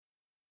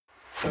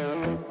Hey,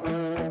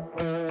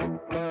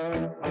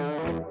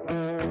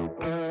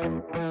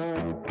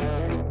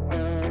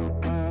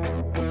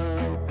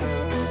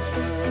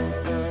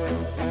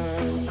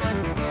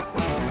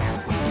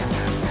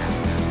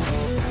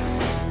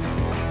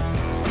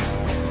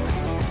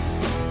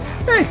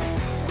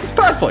 it's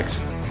Podflix,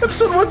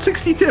 episode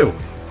 162.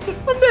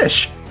 I'm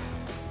Nish.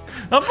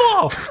 I'm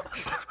Paul.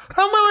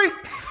 I'm Willie.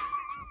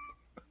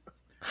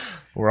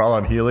 We're all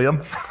on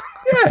helium.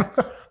 Yeah,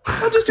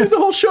 I'll just do the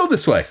whole show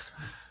this way.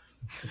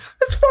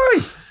 It's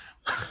fine.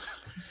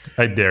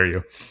 I dare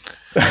you.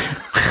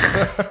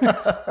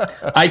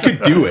 I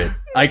could do it.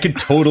 I could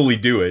totally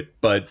do it,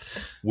 but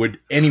would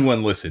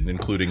anyone listen,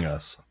 including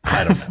us?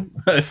 I don't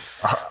know.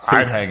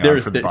 I'd hang on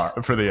for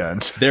the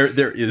end.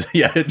 There is,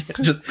 yeah,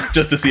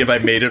 just to see if I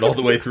made it all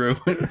the way through.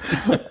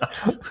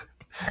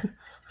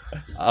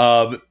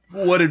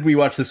 What did we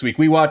watch this week?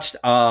 We watched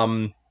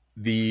the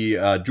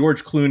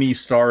George Clooney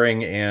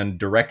starring and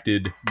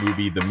directed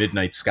movie, The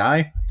Midnight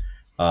Sky,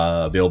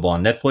 available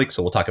on Netflix.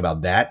 So we'll talk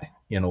about that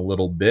in a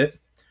little bit.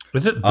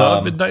 Is it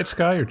The Midnight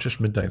Sky or just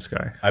Midnight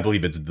Sky? I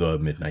believe it's The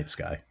Midnight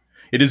Sky.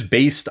 It is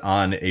based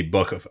on a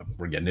book of,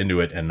 we're getting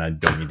into it and I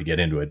don't need to get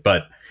into it,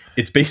 but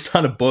it's based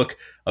on a book,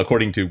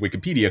 according to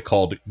Wikipedia,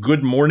 called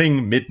Good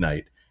Morning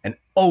Midnight. And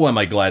oh, am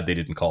I glad they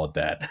didn't call it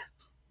that.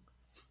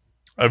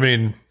 I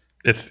mean,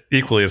 it's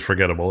equally as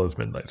forgettable as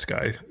Midnight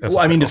Sky. Well,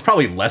 I mean, it's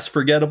probably less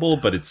forgettable,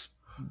 but it's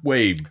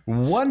way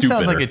One stupider.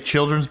 sounds like a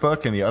children's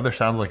book and the other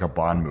sounds like a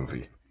Bond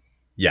movie.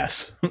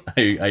 Yes,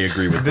 I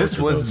agree with this. Both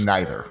of Was those.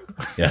 Neither.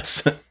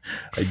 Yes, I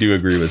do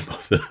agree with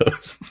both of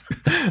those.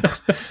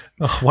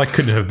 Oh, why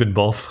couldn't it have been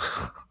both?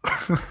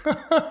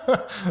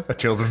 A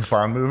children's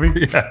Bond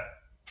movie? Yeah.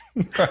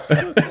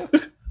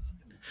 That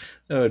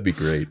would be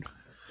great.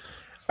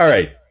 All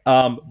right.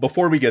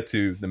 Before we get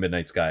to The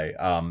Midnight Sky,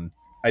 I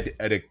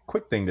had a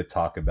quick thing to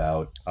talk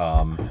about.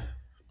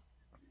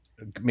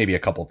 Maybe a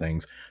couple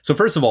things. So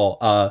first of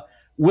all,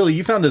 Willie,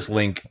 you found this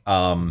link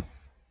a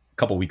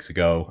couple weeks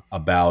ago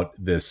about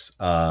this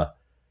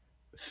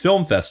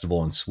film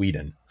festival in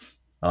Sweden.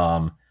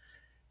 I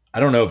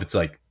don't know if it's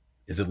like,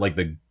 is it like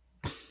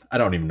I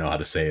don't even know how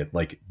to say it,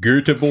 like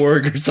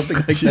Göteborg or something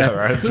like that. Yeah,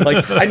 right.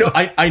 Like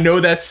I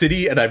know that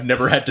city and I've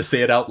never had to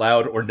say it out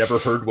loud or never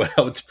heard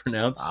how it's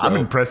pronounced. So. I'm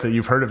impressed that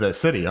you've heard of that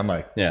city. I'm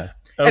like, Yeah.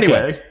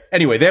 okay.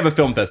 Anyway, they have a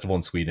film festival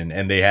in Sweden,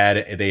 and they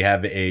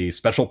have a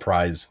special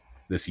prize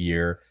this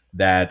year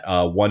that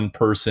one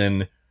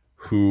person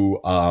who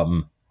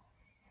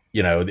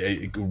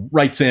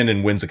writes in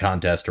and wins a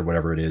contest or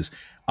whatever it is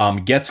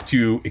gets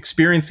to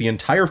experience the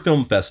entire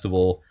film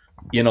festival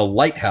in a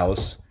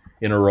lighthouse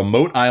in a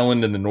remote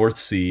island in the North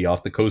Sea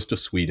off the coast of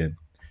Sweden,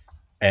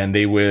 and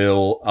they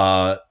will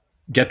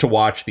get to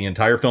watch the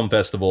entire film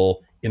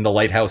festival in the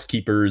lighthouse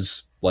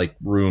keeper's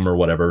room or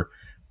whatever.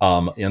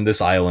 In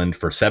this island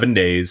for 7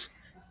 days,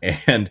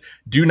 and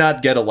do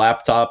not get a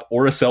laptop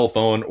or a cell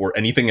phone or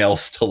anything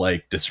else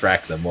to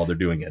distract them while they're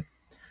doing it.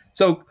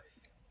 So,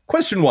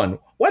 question one: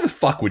 why the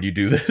fuck would you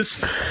do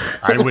this?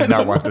 I would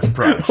not want this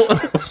prize.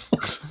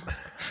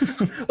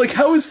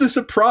 How is this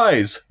a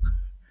prize?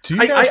 Do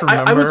you guys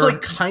remember?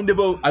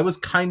 I was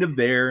kind of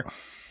there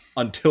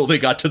until they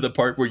got to the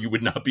part where you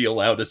would not be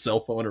allowed a cell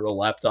phone or a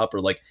laptop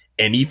or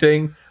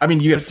anything. I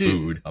mean, you get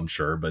food, I'm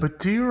sure, but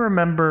do you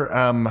remember?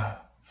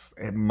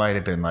 It might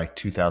have been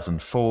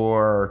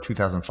 2004 or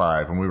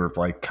 2005 when we were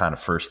kind of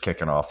first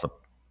kicking off.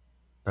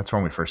 That's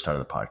when we first started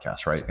the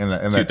podcast, right? In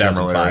that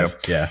general area.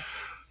 Yeah.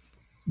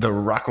 The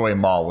Rockaway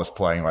Mall was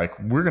playing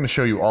we're going to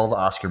show you all the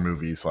Oscar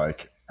movies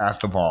at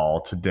the mall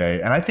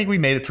today. And I think we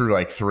made it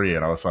through 3.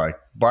 And I was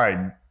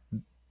by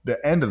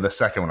the end of the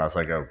second one, I was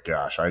oh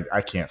gosh,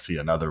 I can't see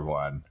another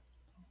one.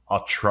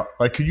 I'll try.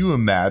 Could you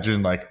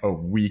imagine a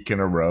week in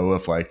a row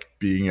of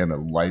being in a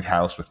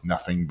lighthouse with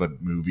nothing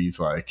but movies?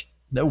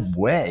 No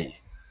way.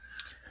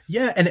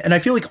 Yeah, and I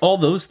feel all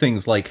those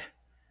things, for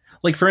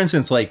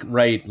instance,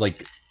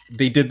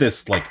 they did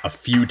this a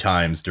few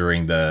times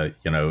during the,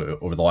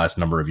 over the last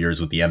number of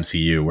years with the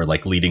MCU, where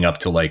leading up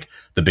to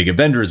the big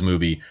Avengers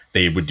movie,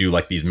 they would do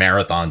these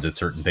marathons at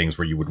certain things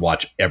where you would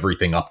watch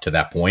everything up to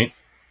that point.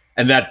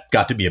 And that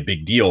got to be a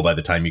big deal by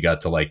the time you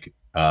got to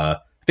I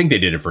think they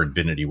did it for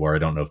Infinity War. I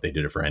don't know if they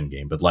did it for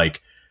Endgame, but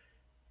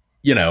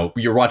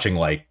you're watching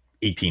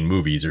 18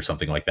 movies or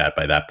something like that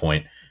by that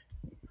point.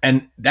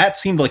 And that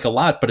seemed like a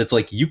lot, but it's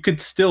you could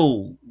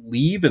still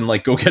leave and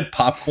go get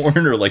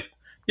popcorn or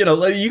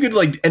you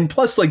could and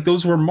plus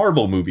those were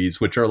Marvel movies,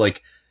 which are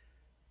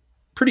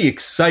pretty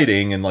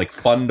exciting and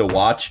fun to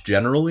watch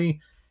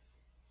generally.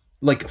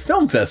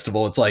 Film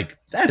festival, it's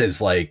that is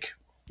you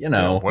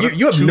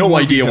have no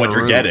idea what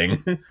you're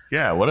getting.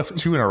 Yeah, what if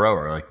 2 in a row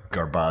are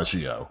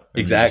Garbaggio?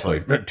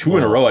 Exactly. 2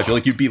 in a row, I feel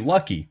you'd be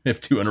lucky if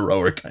 2 in a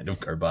row are kind of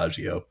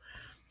Garbaggio.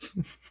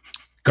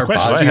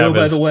 Garbaggio,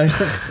 by the way.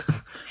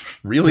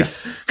 Really?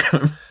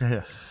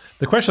 Yeah.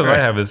 The question that I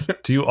have is,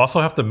 do you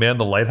also have to man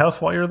the lighthouse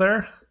while you're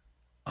there?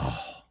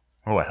 Oh,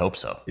 I hope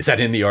so. Is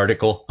that in the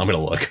article? I'm going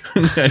to look.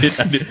 I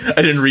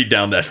didn't read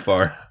down that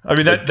far. I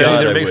mean, that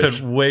either makes it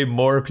way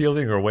more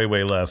appealing or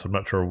way less. I'm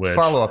not sure which.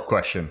 Follow-up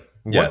question.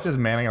 What Yes. does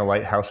manning a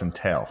lighthouse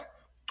entail?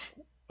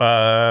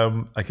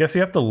 I guess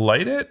you have to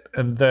light it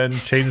and then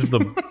change the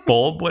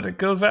bulb when it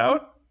goes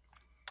out.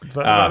 Is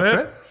that about That's it?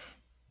 it?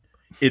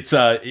 It's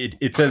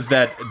it says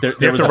that there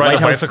You have was to a ride a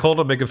lighthouse. bicycle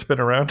to make it spin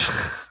around.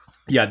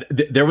 Yeah,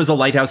 there was a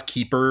lighthouse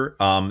keeper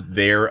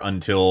there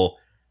until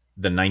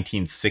the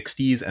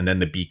 1960s, and then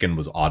the beacon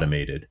was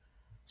automated.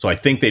 So I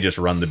think they just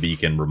run the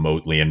beacon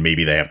remotely, and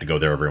maybe they have to go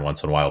there every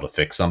once in a while to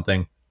fix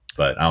something.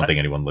 But I don't think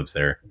anyone lives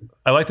there.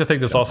 I like to think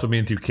this also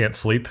means you can't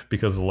sleep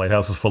because the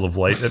lighthouse is full of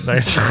light at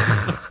night.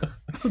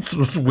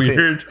 It's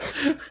weird.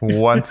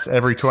 Once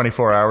every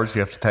 24 hours, you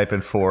have to type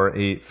in 4,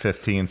 8,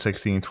 15,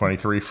 16,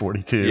 23,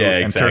 42. Yeah,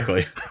 enter.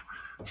 exactly.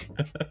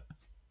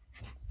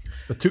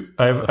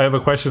 I have a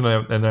question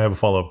and I have a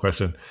follow-up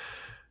question.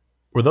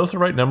 Were those the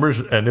right numbers?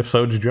 And if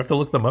so, did you have to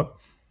look them up?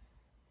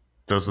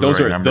 Those are, Those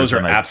the right are numbers, those are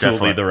and I absolutely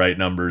definitely- the right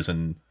numbers,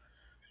 and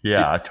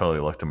Yeah, I totally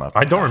looked them up.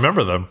 I don't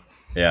remember them.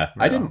 yeah,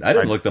 I didn't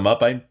look them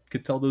up. I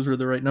could tell those were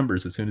the right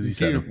numbers as soon as he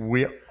said them.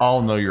 We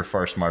all know you're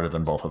far smarter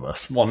than both of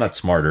us. Well, I'm not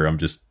smarter. I'm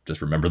just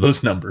remember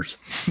those numbers.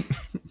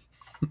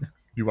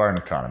 You are an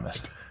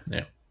economist.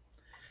 Yeah,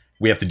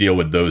 we have to deal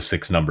with those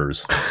 6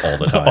 numbers all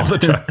the time. All the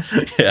time.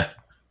 Yeah.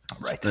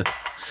 Right.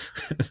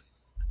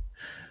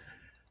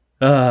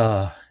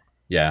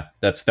 Yeah.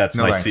 That's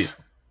No my thanks.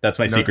 that's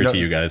my secret no- to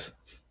you guys.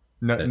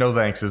 No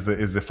thanks is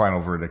the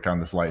final verdict on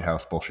this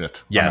lighthouse bullshit.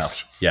 I'm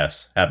Yes. out.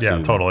 Yes. Yeah,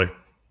 Absolutely. totally.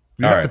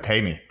 You All have to right.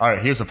 pay me. All right,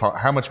 here's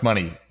how much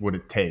money would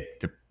it take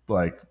to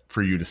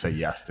for you to say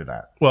yes to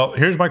that? Well,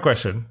 here's my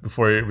question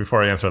before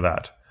I answer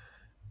that.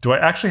 Do I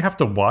actually have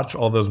to watch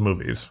all those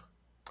movies?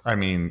 I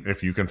mean,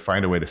 if you can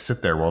find a way to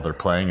sit there while they're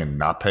playing and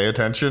not pay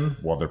attention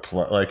while they're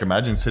like,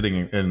 imagine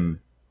sitting in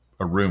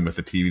a room with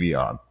the TV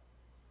on.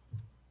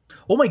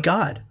 Oh my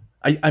God.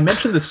 I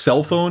mentioned the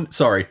cell phone.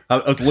 Sorry. I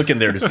was looking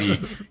there to see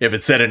if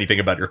it said anything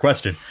about your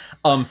question.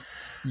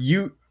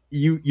 You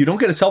don't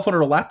get a cell phone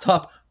or a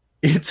laptop.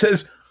 It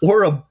says,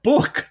 or a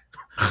book.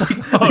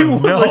 Like, Oh, they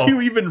won't no. let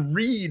you even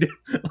read.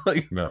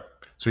 Like, No.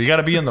 So you got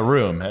to be in the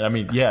room. And I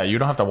mean, yeah, you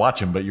don't have to watch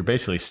them, but you're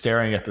basically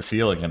staring at the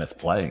ceiling and it's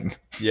playing.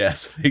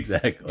 yes,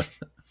 exactly.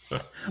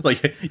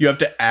 Like you have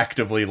to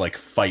actively like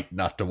fight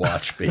not to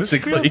watch, This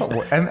basically. feels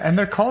like- and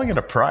they're calling it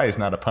a prize,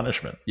 not a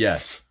punishment.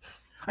 Yes.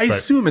 I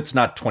assume it's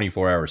not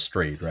 24 hours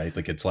straight, right?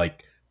 Like it's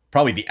like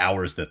probably the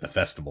hours that the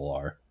festival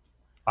are.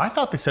 I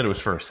thought they said it was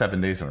for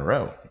 7 days in a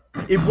row.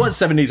 It was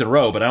 7 days in a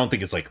row, but I don't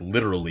think it's like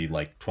literally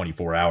like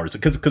 24 hours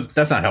because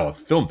that's not how a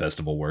film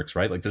festival works,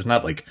 right? Like there's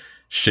not like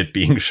shit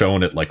being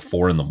shown at like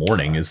 4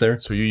 a.m, is there?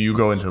 So you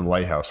go into the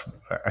lighthouse.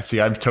 I see.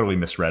 I've totally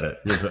misread it.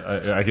 Because,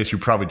 I guess you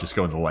probably just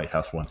go into the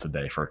lighthouse once a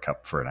day for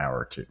an hour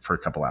or two, for a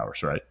couple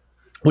hours, right?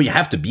 Well, you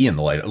have to be in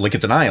the light. Like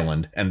it's an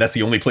island, and that's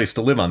the only place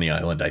to live on the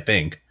island, I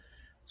think.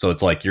 So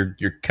it's like you're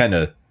kind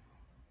of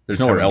there's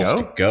nowhere Come and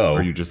else to go. Or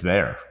are you just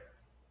there?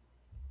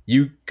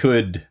 You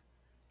could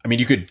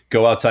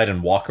go outside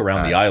and walk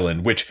around the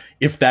island, which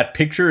if that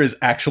picture is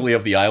actually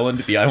of the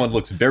island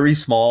looks very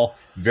small,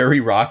 very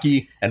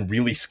rocky, and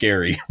really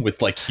scary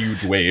with like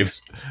huge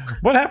waves.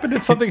 What happened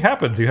if something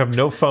happens? You have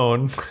no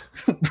phone.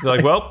 You're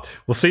like, well,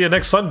 we'll see you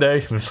next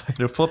Sunday. And it's like,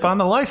 You flip on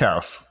the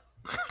lighthouse.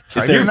 Is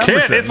Type there- your you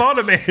numbers can't. in. It's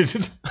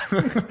automated.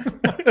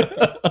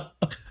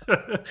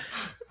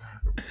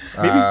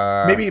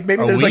 Maybe A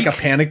there's like a week?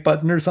 panic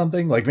button or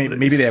something. Like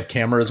maybe they have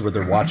cameras where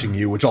they're watching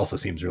you, which also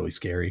seems really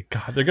scary.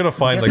 God, they're gonna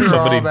find Get like through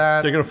all somebody.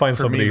 that, They're gonna find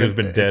for somebody me, who's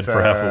been dead it's,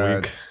 for half a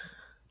week.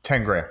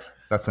 10 grand.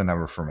 That's the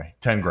number for me.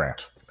 10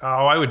 grand. Oh,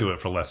 I would do it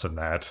for less than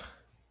that.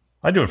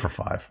 I'd do it for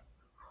 5.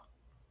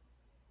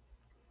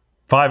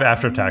 5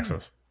 after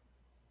taxes.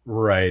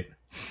 Right.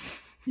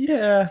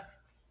 Yeah.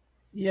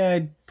 Yeah,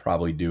 I'd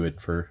probably do it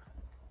for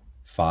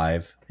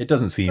 5. It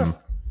doesn't seem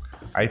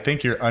I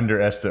think you're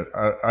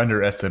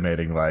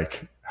underestimating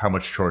like how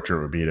much torture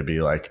it would be to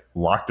be like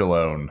locked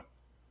alone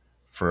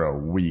for a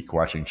week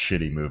watching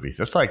shitty movies.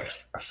 It's like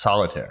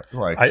solitary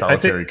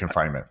think-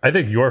 confinement. I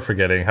think you're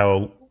forgetting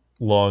how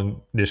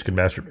long Nish can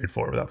masturbate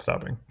for without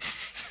stopping.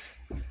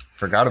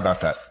 Forgot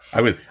about that.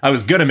 I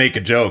was gonna make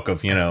a joke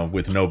of,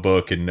 with no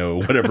book and no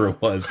whatever it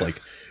was,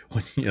 like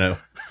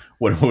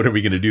what are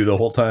we gonna do the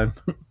whole time?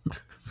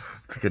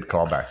 It's a good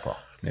callback, Paul.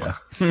 Yeah.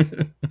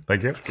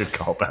 Thank you. Good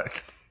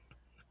callback.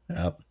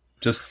 Yep.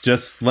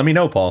 Just let me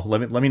know, Paul.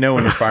 Let me know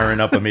when you're firing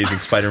up Amazing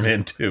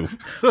Spider-Man 2.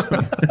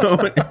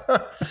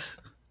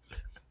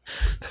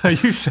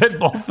 You said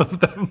both of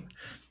them.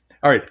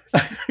 All right.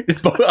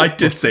 I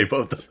did say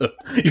both of them.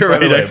 You're By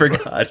the right, I way,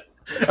 forgot.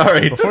 All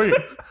right.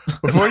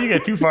 Before you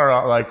get too far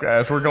out, like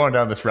as we're going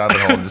down this rabbit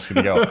hole, I'm just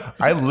gonna go.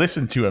 I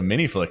listened to a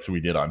mini flicks we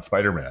did on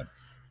Spider-Man.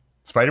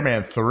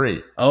 Spider-Man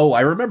 3. Oh,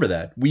 I remember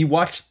that.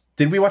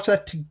 Did we watch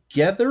that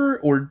together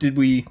or did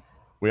we?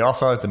 We all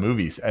saw it at the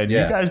movies, and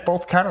Yeah. you guys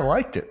both kind of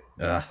liked it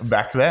Ugh.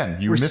 back then.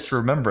 You We're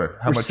misremember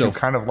how we're much so- you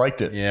kind of liked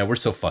it. Yeah, we're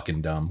so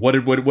fucking dumb. What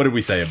did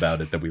we say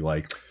about it that we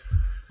liked?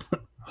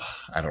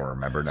 I don't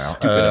remember now.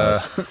 Stupid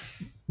us.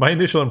 My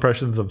initial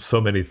impressions of so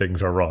many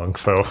things are wrong.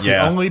 So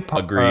Yeah, agreed.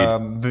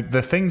 agreed.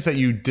 The things that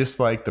you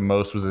disliked the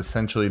most was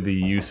essentially the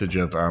usage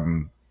of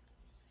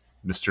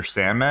Mr.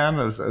 Sandman.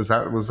 Was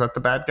that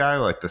the bad guy,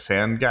 like the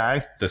Sand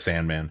guy? The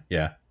Sandman,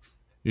 yeah.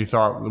 You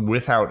thought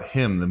without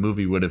him the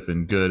movie would have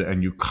been good,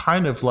 and you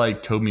kind of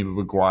like Tobey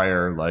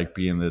Maguire like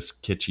being this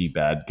kitschy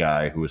bad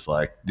guy who was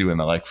like doing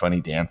the like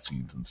funny dance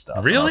scenes and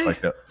stuff. Really? And I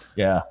was like,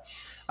 yeah.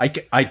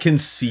 I can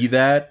see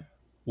that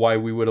why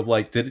we would have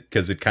liked it,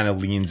 because it kind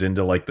of leans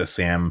into like the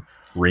Sam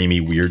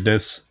Raimi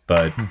weirdness,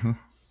 but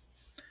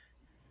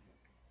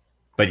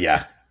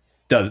yeah,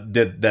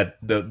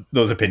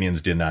 those opinions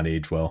did not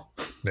age well.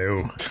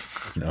 No.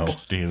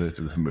 Neither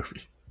did the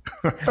movie.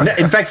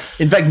 In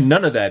fact,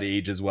 none of that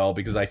ages well,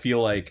 because I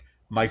feel like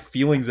my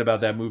feelings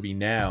about that movie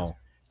now,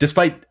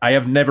 despite I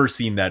have never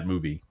seen that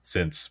movie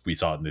since we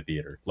saw it in the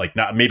theater. Like,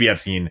 not maybe I've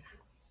seen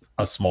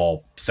a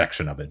small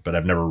section of it, but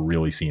I've never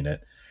really seen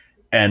it.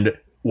 And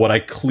what I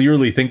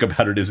clearly think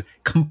about it is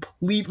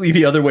completely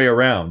the other way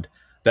around.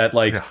 That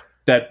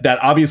that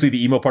obviously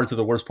the emo part's are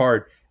the worst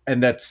part,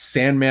 and that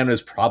Sandman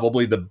is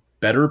probably the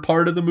better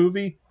part of the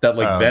movie. That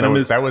like Venom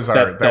that was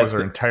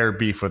our entire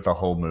beef with the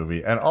whole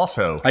movie. And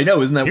also, I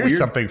know, isn't that here's weird?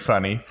 something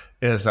funny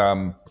is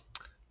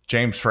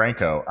James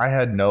Franco. I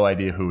had no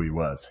idea who he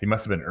was. He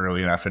must have been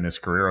early enough in his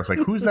career. I was like,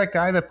 who's that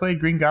guy that played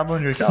Green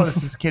Goblin? You're like, oh,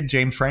 this is kid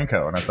James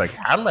Franco. And I was like,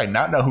 how did I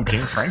not know who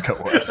James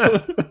Franco was?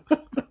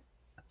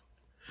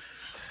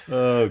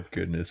 Oh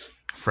goodness.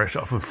 Fresh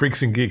off of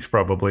Freaks and Geeks,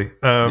 probably.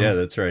 Yeah,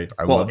 that's right.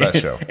 I love that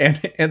show.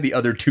 And the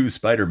other two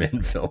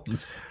Spider-Man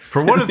films.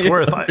 For what it's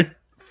worth,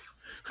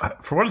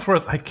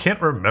 I can't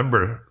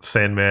remember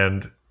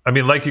Sandman. I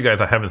mean, like you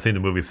guys, I haven't seen the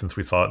movie since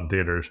we saw it in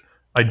theaters.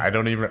 I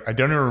don't even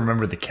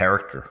remember the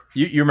character.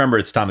 You remember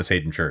it's Thomas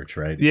Hayden Church,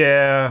 right?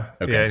 Yeah.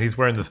 Okay. Yeah, and he's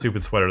wearing the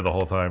stupid sweater the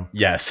whole time.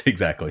 Yes,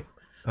 exactly.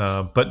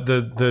 But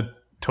the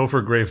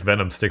Topher Grace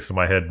Venom sticks in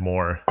my head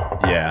more.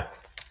 Yeah.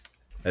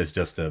 As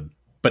just a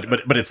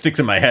but it sticks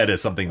in my head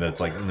as something that's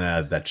like,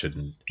 nah, that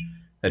shouldn't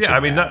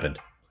happen.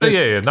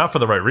 Not for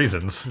the right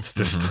reasons. It's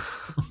just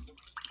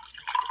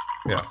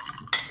yeah.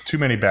 Too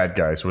many bad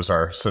guys was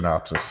our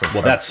synopsis.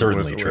 Well, that's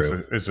certainly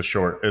true. Is the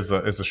short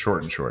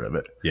and short of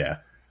it. Yeah.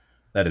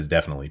 That is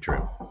definitely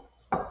true.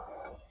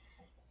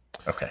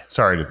 Okay.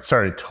 Sorry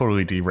to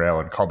totally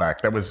derail and call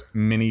back. That was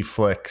Mini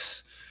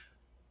Flicks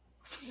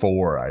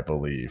 4, I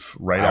believe,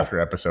 right after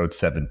episode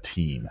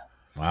 17.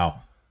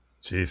 Wow.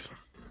 Jeez.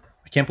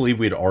 I can't believe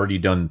we had already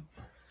done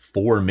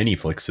 4 mini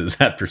flixes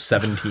after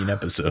 17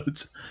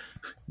 episodes.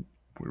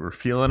 We were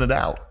feeling it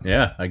out.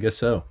 Yeah, I guess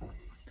so.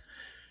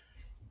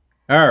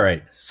 All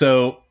right.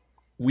 So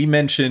we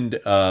mentioned,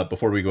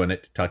 before we go in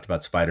it, talked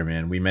about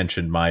Spider-Man, we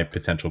mentioned my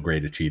potential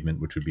great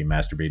achievement, which would be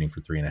masturbating for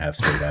 3.5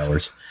 straight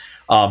hours.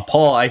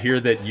 Paul, I hear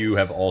that you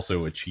have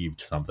also achieved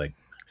something.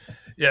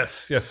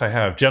 Yes, I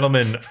have.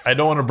 Gentlemen, I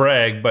don't want to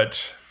brag,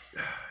 but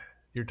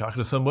you're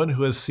talking to someone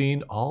who has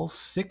seen all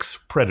 6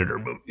 Predator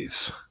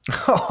movies.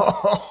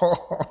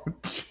 Oh,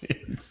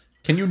 jeez.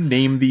 Can you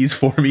name these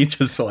for me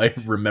just so I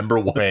remember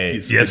what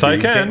these Yes, I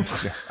can.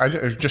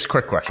 Just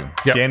quick question.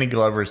 Yep. Danny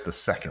Glover's the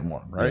second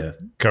one, right? Yeah.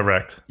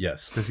 Correct.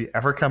 Yes. Does he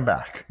ever come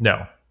back?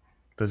 No.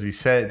 Does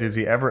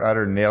he ever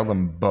utter nail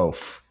them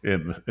both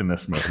in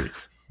this movie?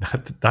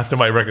 Not to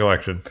my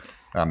recollection.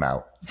 I'm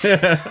out.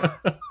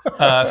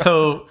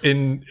 So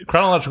in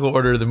chronological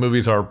order, the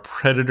movies are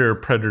Predator,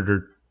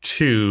 Predator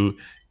 2,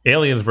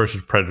 Aliens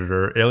vs.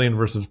 Predator, Alien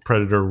vs.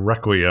 Predator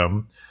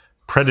Requiem,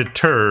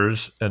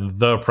 Predators, and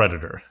The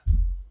Predator.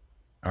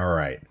 All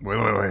right.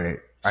 Wait.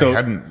 So- I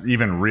hadn't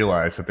even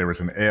realized that there was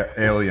an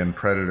Alien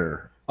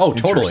Predator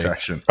Totally.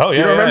 intersection. Oh, yeah.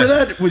 You don't remember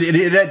yeah. that?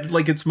 It had,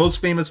 like, it's most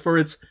famous for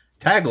its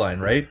tagline,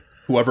 right?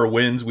 Whoever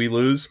wins, we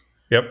lose.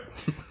 Yep.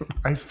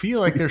 I feel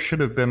like there should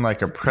have been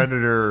like a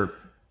Predator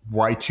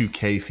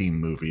Y2K theme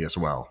movie as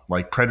well,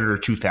 like Predator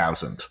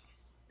 2000.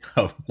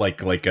 Oh,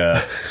 like Not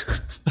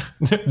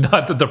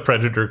that the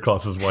Predator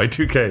causes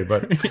Y2K,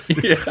 but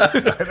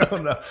I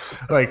don't know,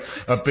 like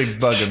a big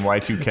bug in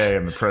Y2K,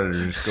 and the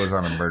Predator just goes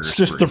on a murder it's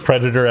just spree. the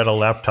Predator at a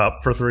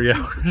laptop for 3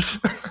 hours.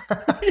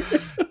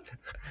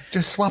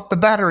 Just swap the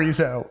batteries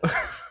out.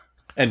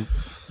 And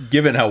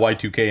given how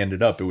Y2K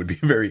ended up, it would be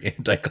a very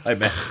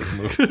anticlimactic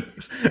movie.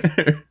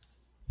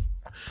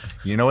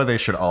 You know what they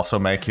should also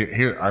make?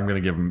 Here I'm going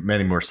to give them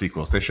many more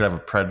sequels. They should have a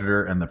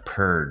Predator and the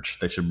Purge.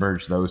 They should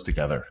merge those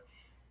together.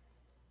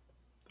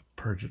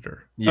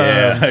 Predator.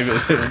 Yeah,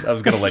 I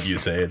was going to let you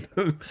say it.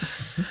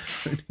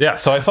 Yeah,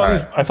 so I saw All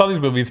these. right. I saw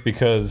these movies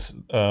because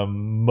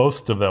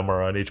most of them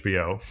are on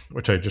HBO,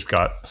 which I just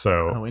got.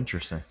 So, Oh,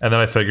 interesting. and then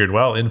I figured,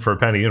 well, in for a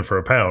penny, in for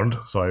a pound.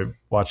 So I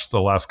watched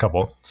the last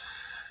couple.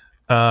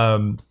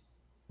 And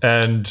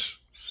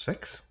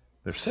 6?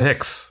 There's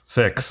six.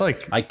 That's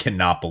like I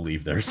cannot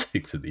believe there are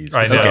 6 of these.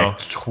 I know.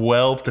 okay,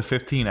 12 to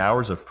 15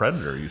 hours of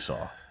Predator you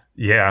saw.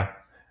 Yeah,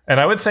 and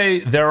I would say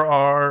there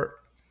are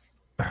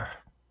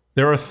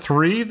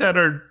 3 that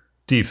are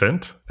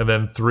decent, and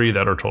then 3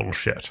 that are total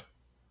shit.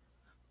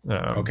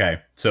 Okay,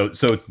 so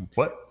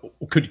What?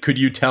 could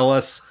you tell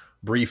us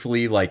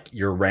briefly, like,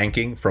 your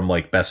ranking from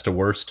like best to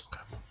worst?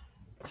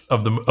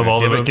 Of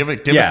all of them.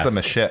 Give Yeah. us the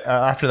machete.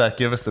 After that,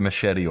 give us the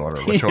machete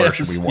order. Which order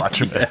should we watch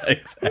them in? Yeah,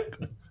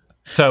 exactly.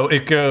 So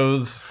it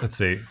goes. Let's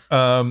see.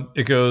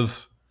 It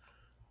goes.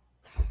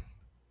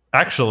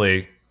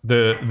 Actually,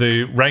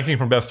 the ranking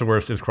from best to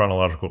worst is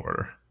chronological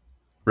order.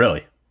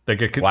 Really? They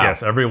get Wow.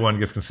 Yes, everyone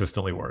gets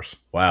consistently worse.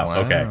 Wow.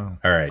 Wow. Okay.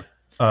 All right.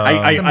 It's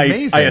I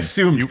amazing.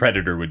 assumed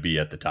Predator would be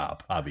at the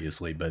top,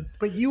 obviously, but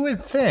But you would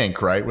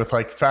think, right, with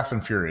like Fast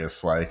and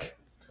Furious, like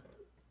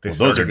those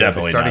started are good,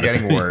 definitely they started not-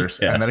 getting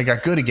worse, Yeah. and then it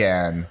got good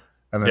again,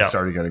 and then Yeah. it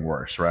started getting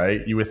worse,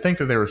 right? You would think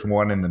that there was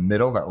one in the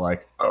middle that,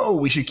 like, oh,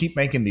 we should keep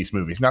making these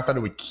movies. Not that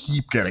it would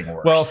keep getting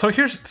worse. Well, so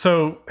here's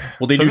well,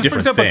 they so do this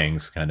different brings up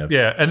things, kind of.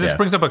 Yeah, and this Yeah.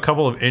 brings up a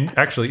couple of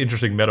actually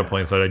interesting meta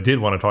points that I did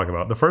want to talk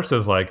about. The first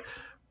is like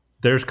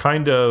there's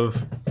kind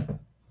of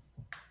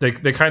they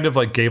kind of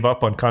like gave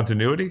up on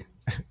continuity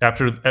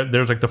after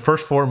there's like the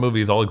first 4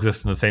 movies all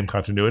exist in the same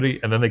continuity,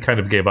 and then they kind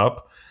of gave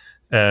up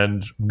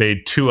and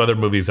made 2 other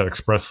movies that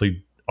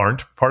expressly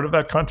aren't part of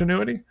that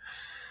continuity.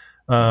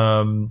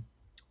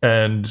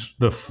 And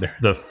the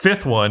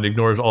 5th one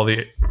ignores all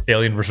the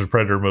Alien versus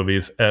Predator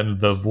movies, and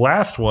the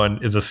last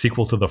one is a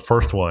sequel to the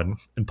first one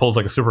and pulls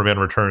like a Superman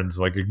Returns,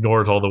 like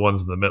ignores all the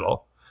ones in the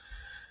middle.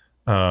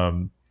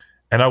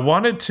 And I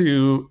wanted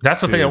to.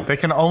 That's the thing. they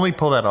can only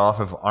pull that off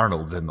if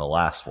Arnold's in the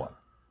last one.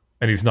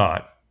 And he's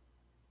not.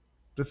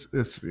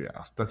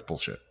 That's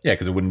bullshit. Yeah,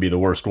 because it wouldn't be the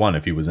worst one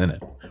if he was in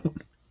it.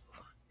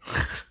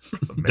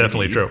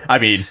 Definitely true. I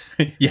mean,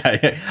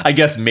 yeah, I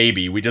guess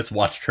maybe we just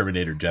watched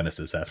Terminator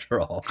Genesis after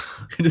all.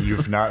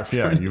 You've not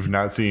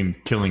seen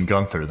Killing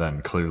Gunther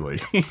then, clearly.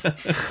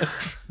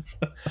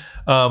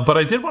 But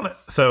I did want to.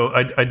 So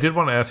I did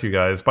want to ask you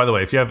guys. By the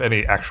way, if you have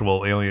any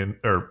actual Alien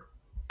or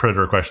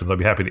Predator questions, I'd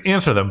be happy to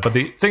answer them. But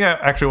the thing I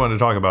actually wanted to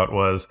talk about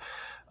was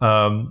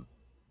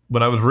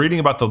when I was reading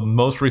about the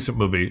most recent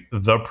movie,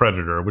 The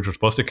Predator, which was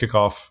supposed to kick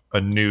off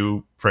a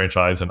new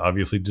franchise and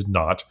obviously did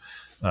not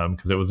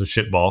because it was a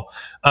shitball.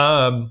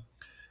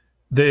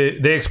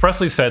 They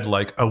expressly said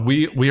like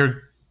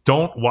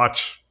don't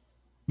watch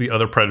the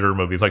other Predator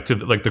movies, like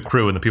the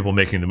crew and the people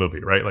making the movie,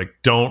 right? Like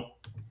don't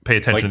pay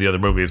attention to the other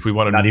movies. We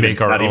want to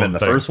make our own. Not even the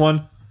thing. first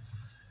one.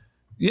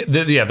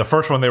 Yeah, the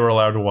first one they were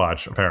allowed to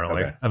watch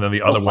apparently, Okay. and then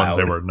the other ones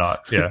they were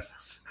not. Yeah.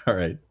 All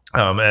right.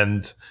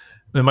 And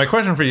my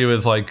question for you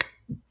is like,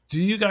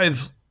 do you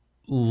guys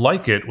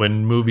like it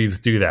when movies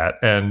do that?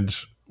 And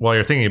while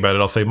you're thinking about it,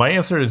 I'll say my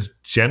answer is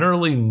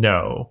generally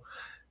no.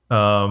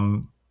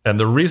 And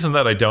the reason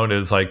that I don't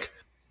is like,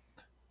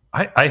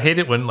 I hate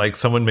it when like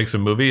someone makes a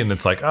movie and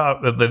it's like,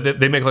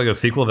 they make like a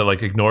sequel that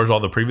like ignores all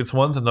the previous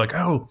ones and they're like,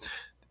 oh,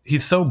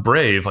 he's so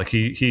brave. Like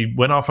he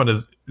went off on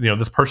his,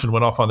 this person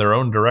went off on their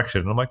own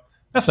direction. And I'm like,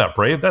 that's not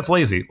brave. That's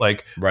lazy.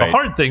 Like Right. The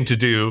hard thing to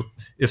do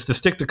is to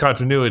stick to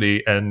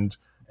continuity. And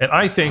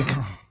I think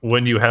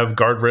when you have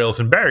guardrails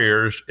and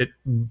barriers, it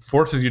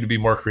forces you to be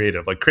more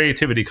creative. Like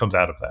creativity comes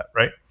out of that.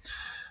 Right.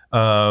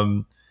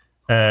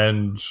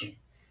 And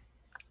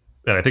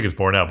I think it's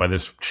borne out by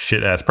this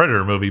shit ass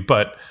Predator movie,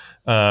 but,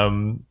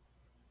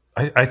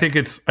 I think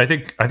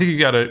you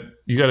gotta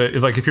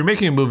like if you're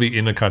making a movie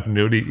in a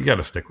continuity, you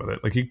gotta stick with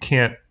it. Like you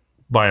can't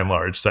by and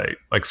large say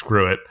like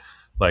screw it,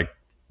 like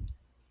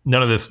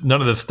none of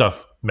this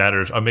stuff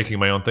matters. I'm making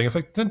my own thing. It's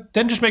like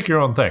then just make your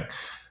own thing.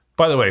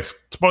 By the way,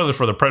 spoilers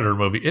for the Predator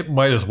movie. It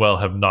might as well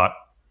have not.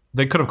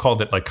 They could have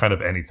called it like kind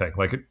of anything.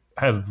 Like it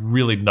has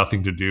really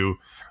nothing to do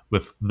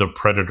with the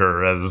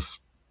Predator as.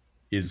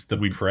 Is the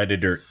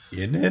Predator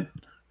in it?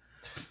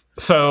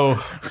 So,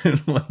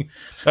 Like,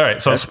 all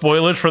right. So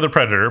spoilers for the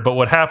Predator. But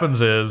what happens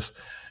is,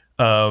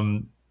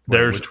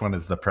 there's Which one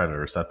is the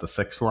Predator? Is that the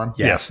 6th one?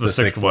 Yes, the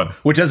sixth one.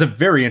 which has a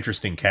very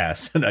interesting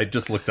cast, and I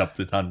just looked up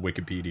it on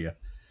Wikipedia.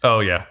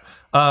 Oh yeah.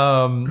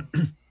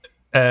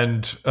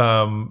 And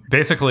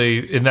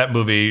basically in that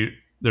movie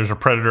there's a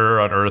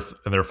predator on Earth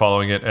and they're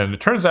following it, and it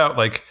turns out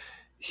like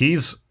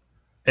he's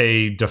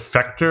a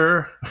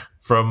defector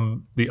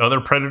from the other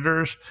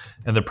predators,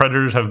 and the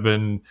predators have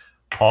been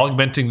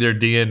augmenting their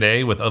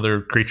DNA with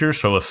other creatures,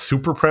 so a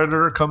super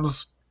predator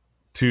comes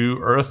to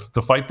Earth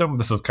to fight them.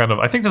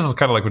 I think this is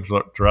kind of like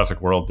what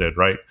Jurassic World did,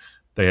 right?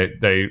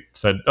 They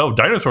said, oh,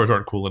 dinosaurs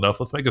aren't cool enough,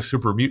 let's make a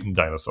super mutant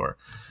dinosaur.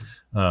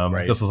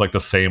 Right. This was like the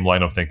same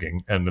line of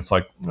thinking, and it's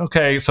like,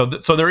 okay, so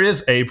there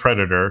is a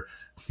predator.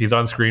 He's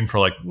on screen for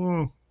like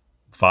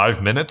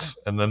 5 minutes,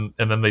 and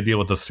then they deal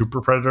with the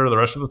super predator the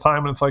rest of the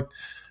time, and it's like,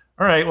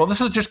 all right, well, this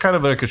is just kind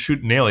of like a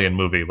shoot an alien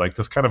movie. Like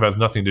this kind of has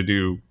nothing to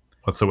do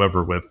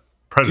whatsoever with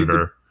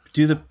Predator.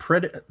 Do the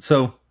Predator?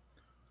 So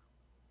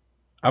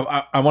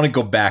I want to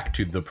go back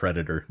to the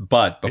Predator,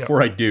 but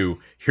before I do,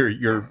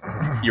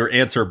 your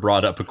answer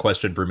brought up a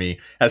question for me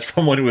as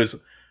someone who has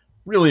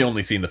really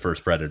only seen the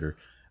first Predator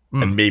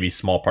and maybe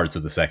small parts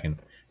of the second.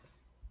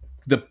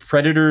 The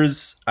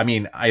Predators, I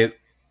mean,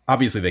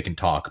 obviously they can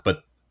talk,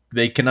 but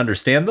they can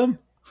understand them?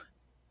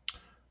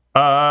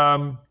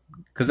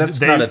 Because that's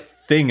not a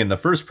thing in the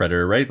first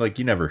Predator, right? Like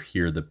you never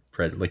hear the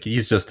Predator. Like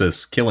he's just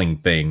this killing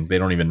thing. They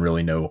don't even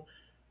really know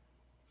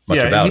much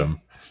about him.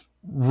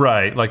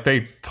 Right. Like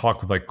they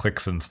talk with like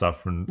clicks and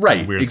stuff and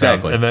right, weird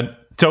exactly. sounds. And then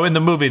so in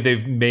the movie they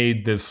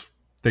made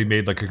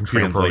like a computer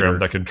Translator. program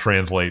that can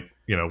translate,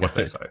 what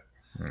they say.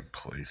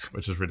 Please.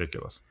 which is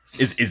ridiculous.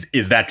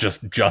 Is that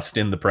just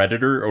in the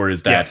Predator, or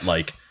is that Yes.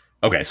 like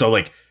okay? So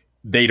like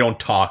they don't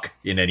talk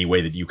in any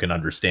way that you can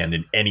understand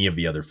in any of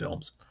the other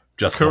films.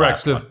 Just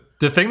Correct. The last one.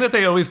 The thing that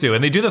they always do,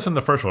 and they do this in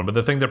the first one, but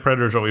the thing that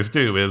predators always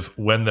do is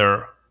when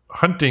they're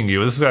hunting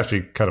you, this is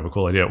actually kind of a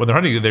cool idea. When they're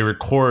hunting you,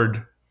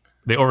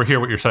 they overhear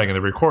what you're saying and they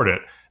record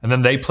it, and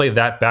then they play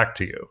that back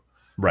to you.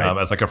 Right.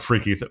 As like a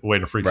freaky way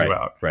to freak Right, you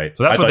out. right.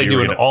 So that's I what thought they you do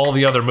were in gonna- all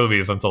the other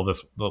movies until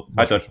this.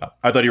 I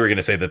thought you were going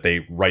to say that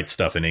they write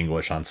stuff in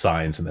English on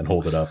signs and then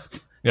hold it up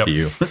Yep. to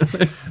you.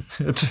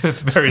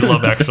 it's very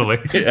Love Actually.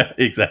 Yeah,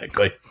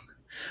 exactly.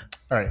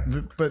 All right,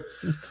 but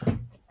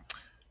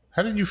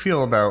how did you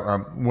feel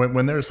about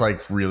when there's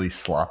like really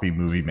sloppy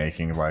movie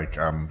making, like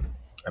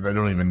and I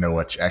don't even know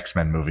which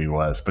X-Men movie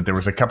was, but there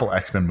was a couple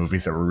X-Men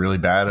movies that were really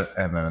bad,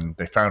 and then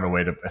they found a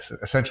way to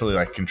essentially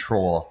like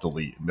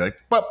Control-Alt-Delete and be like,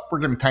 well, we're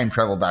going to time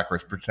travel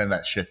backwards, pretend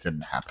that shit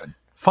didn't happen.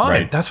 Fine,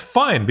 Right. that's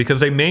fine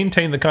because they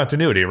maintain the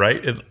continuity,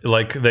 right?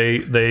 Like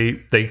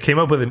they came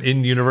up with an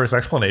in-universe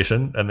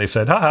explanation and they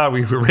said, "Haha,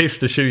 we've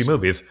erased the shitty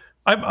movies."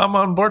 I'm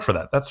on board for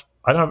that.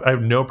 I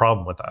have no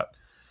problem with that.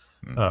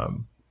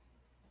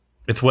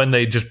 It's when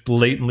they just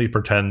blatantly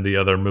pretend the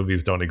other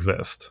movies don't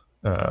exist.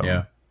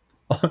 Yeah.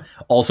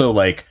 Also,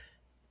 like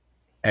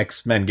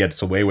X-Men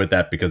gets away with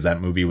that because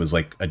that movie was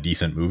like a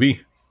decent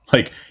movie.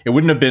 Like it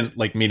wouldn't have been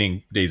like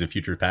meaning Days of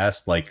Future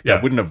Past. Like Yeah.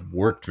 that wouldn't have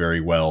worked very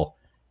well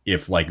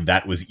if like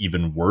that was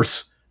even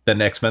worse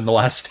than X-Men: The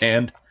Last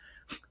Stand.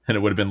 And it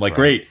would have been like,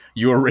 great,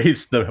 you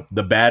erased the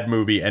bad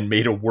movie and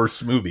made a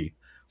worse movie.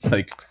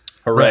 Like,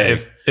 hooray!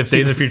 Right. If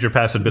Days of Future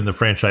Past had been the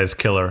franchise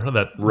killer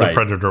that Right. the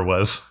Predator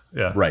was,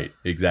 yeah, Right,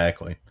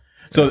 exactly.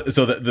 So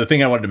the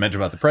thing I wanted to mention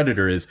about the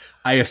Predator is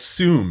I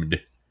assumed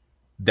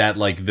that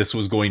like this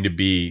was going to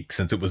be,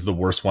 since it was the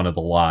worst one of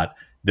the lot,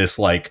 this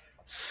like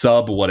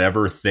sub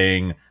whatever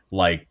thing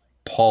like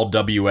Paul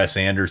W.S.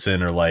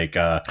 Anderson or like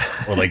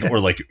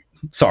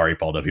sorry,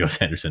 Paul W.S.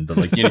 Anderson, but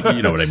like you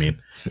know what I mean.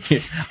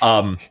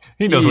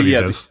 he knows what he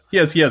does. He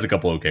has a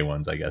couple okay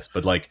ones, I guess,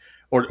 but like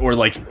or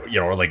like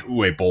or like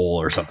Uwe Boll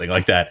or something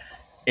like that,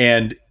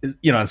 and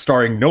and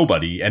starring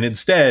nobody, and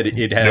instead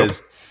it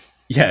has. Nope.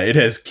 Yeah, it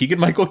has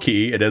Keegan-Michael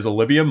Key, it has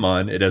Olivia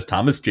Munn, it has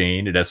Thomas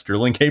Jane, it has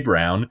Sterling K.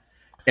 Brown,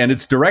 and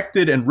it's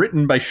directed and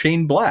written by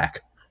Shane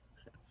Black.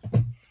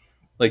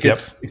 Like Yep.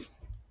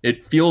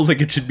 it feels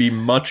like it should be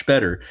much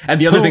better. And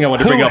the other thing I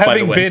want to bring up, by the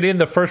having way, been in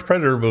the first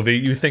Predator movie,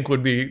 you think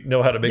would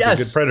know how to make Yes.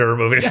 a good Predator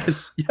movie?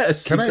 yes. Can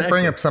exactly. I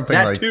bring up something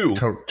that like too?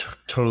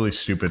 totally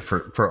stupid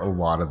for a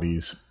lot of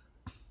these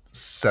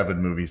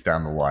 7 movies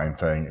down the line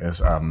thing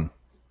is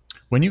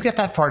when you get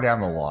that far down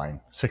the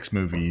line, 6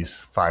 movies,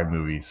 5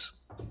 movies.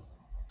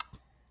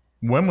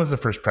 When was the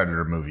first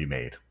Predator movie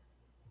made?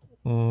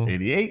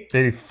 88?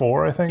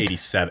 84, I think.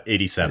 87.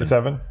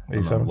 87?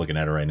 I'm looking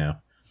at it right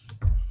now.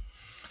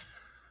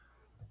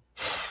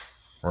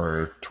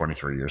 Or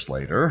 23 years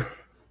later,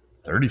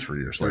 33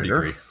 years later,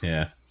 33.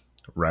 Yeah.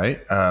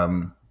 right?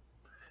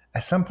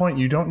 At some point,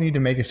 you don't need to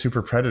make a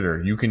super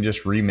Predator. You can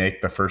just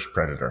remake the first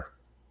Predator.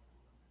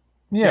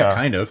 Yeah.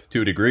 Kind of,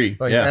 to a degree.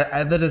 Like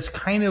yeah. that is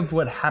kind of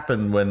what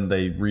happened when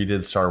they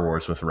redid Star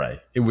Wars with Rey.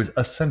 It was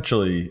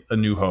essentially A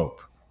New Hope.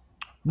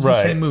 It was the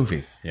Right. same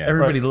movie. Yeah.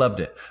 Everybody loved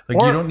it. Like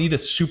Or- you don't need a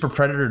super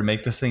Predator to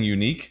make this thing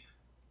unique.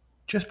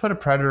 Just put a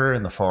Predator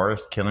in the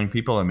forest killing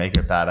people and make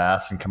it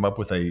badass and come up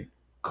with a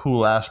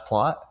cool ass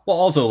plot. Well,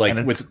 also like And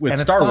it's- with and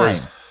it's Star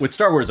Wars, fine. with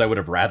Star Wars, I would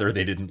have rather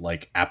they didn't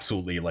like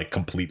absolutely like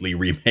completely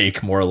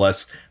remake more or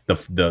less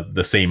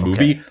the same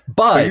movie. Okay.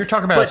 But, But you're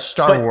talking about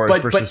Star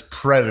Wars versus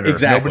Predator.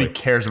 Exactly. Nobody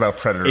cares about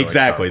Predator.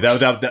 Exactly. Like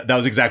Star Wars. That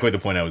was exactly the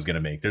point I was going to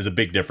make. There's a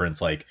big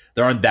difference. Like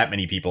there aren't that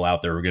many people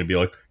out there who are going to be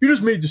like, you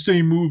just made the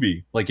same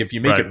movie. Like if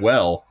you make Right. it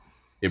well,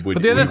 it would.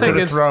 But the other it would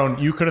thing work.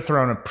 is- You could have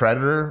thrown a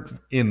Predator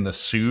in the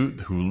suit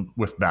who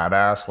with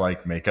badass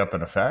like makeup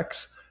and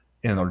effects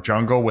in the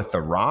jungle with the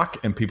Rock,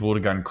 and people would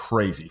have gone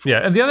crazy.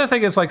 Yeah, and the other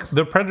thing is like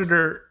the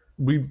Predator,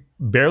 we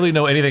barely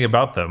know anything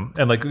about them,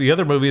 and like the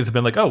other movies have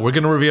been like, oh, we're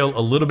going to reveal a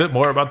little bit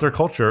more about their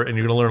culture, and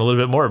you're going to learn a little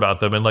bit more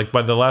about them. And like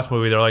by the last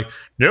movie, they're like,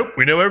 nope,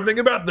 we know everything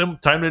about them.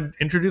 Time to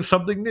introduce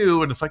something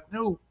new, and it's like,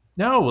 no,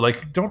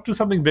 like don't do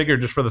something bigger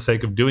just for the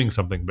sake of doing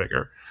something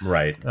bigger.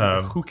 Right.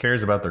 Who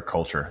cares about their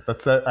culture?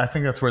 I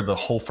think that's where the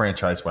whole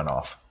franchise went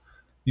off.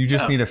 You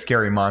just need a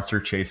scary monster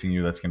chasing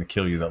you that's going to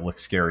kill you that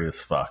looks scary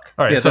as fuck.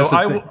 All right, Yeah, so that's the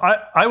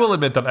I thing. will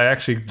admit that I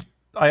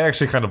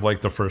actually kind of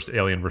liked the first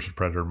Alien versus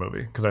Predator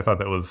movie because I thought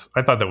that was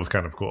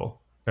kind of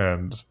cool.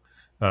 And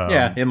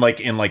Yeah, in like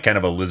kind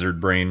of a lizard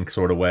brain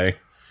sort of way,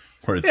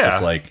 where it's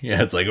just Yeah. like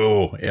it's like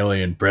oh,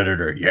 alien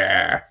predator,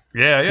 yeah,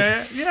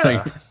 yeah.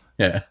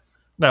 yeah.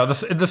 Now,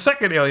 in the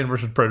second Alien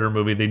versus Predator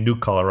movie, they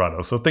nuke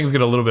Colorado, so things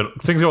go a little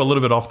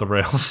bit off the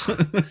rails.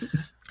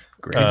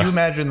 Could you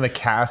imagine the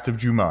cast of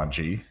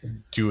Jumanji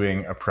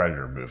doing a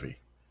Predator movie?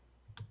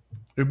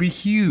 It would be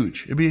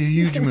huge. It'd be a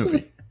huge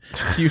movie.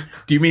 Do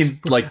you mean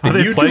like the Are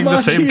they new playing the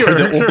Jumanji same or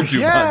the old characters?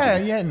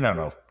 Jumanji? Yeah,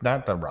 no,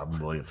 not the Robin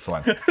Williams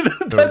one.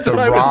 That's what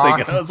I was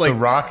thinking. I was like, The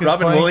Rock is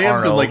Robin playing Williams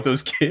and Arnold. like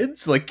those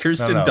kids, like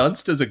Kirsten No.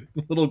 Dunst as a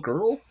little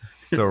girl.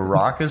 The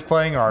Rock is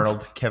playing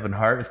Arnold. Kevin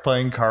Hart is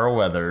playing Carl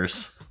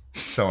Weathers.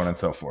 So on and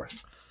so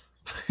forth.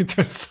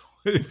 The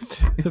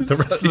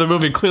rest of the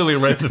movie clearly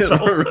writes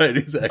itself. Right,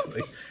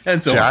 exactly.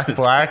 And so Jack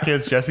Black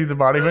is Jesse the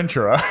Body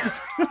Ventura.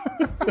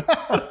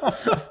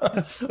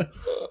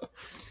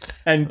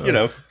 And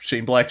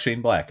Shane Black,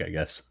 I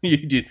guess. He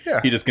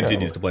just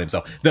continues to play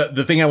himself.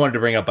 The thing I wanted to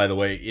bring up, by the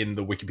way, in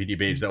the Wikipedia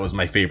page, that was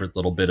my favorite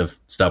little bit of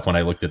stuff when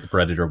I looked at The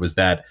Predator, was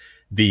that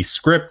the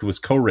script was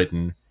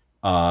co-written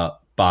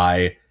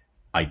by,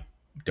 I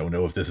don't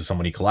know if this is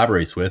someone he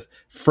collaborates with,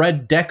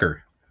 Fred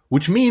Decker,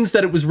 which means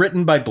that it was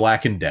written by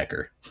Black and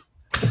Decker.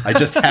 I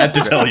just had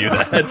to tell you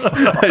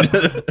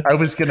that. I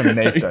was going to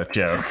make that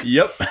joke.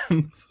 Yep.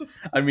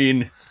 I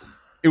mean,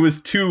 it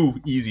was too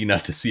easy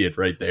not to see it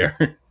right there.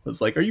 I was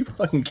like, are you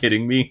fucking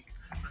kidding me?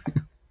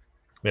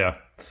 Yeah.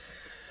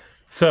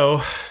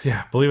 So,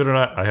 yeah, believe it or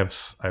not,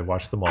 I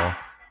watched them all.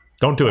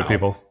 Don't do it,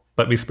 people.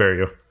 Let me spare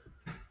you.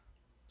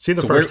 See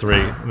the first three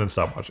and then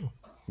stop watching.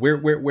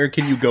 Where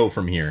can you go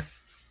from here?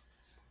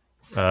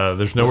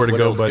 There's nowhere to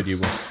go but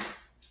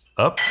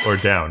up or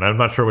down. I'm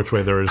not sure which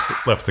way there is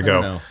left to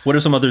go. What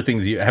are some other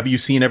things? Have you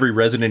seen every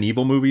Resident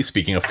Evil movie?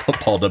 Speaking of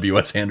Paul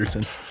W.S.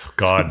 Anderson.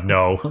 God,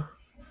 no.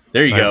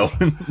 There you go.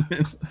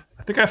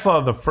 I think I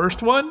saw the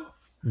first one,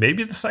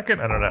 maybe the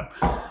second. I don't know.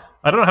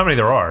 I don't know how many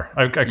there are.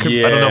 I don't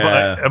know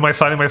if am I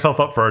signing myself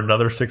up for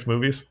another 6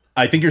 movies?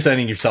 I think you're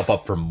signing yourself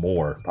up for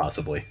more,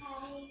 possibly.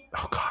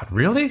 Oh God,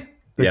 really?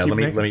 Let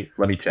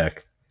me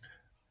check.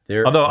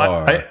 Although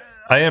I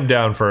am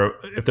down for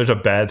if there's a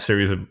bad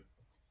series of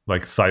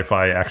like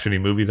sci-fi action-y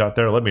movies out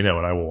there, let me know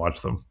and I will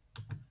watch them.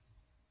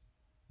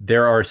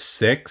 There are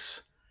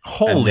 6.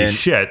 Holy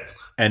shit.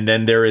 And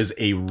then there is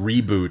a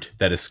reboot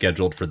that is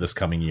scheduled for this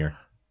coming year.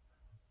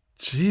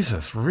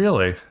 Jesus,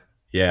 really?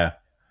 Yeah.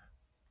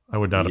 I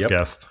would not have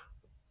guessed.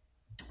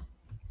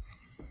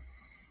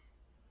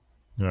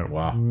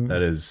 Wow.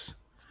 That is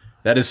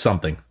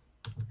something.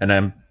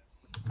 And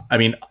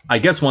I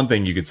guess one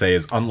thing you could say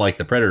is, unlike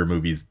the Predator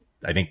movies,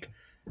 I think,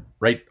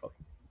 right?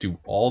 Do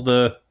all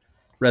the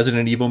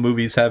Resident Evil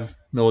movies have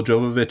Mila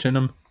Jovovich in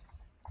them?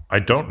 I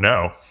don't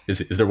know. Is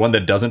there one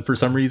that doesn't for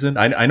some reason?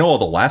 I know all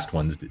the last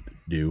ones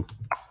do.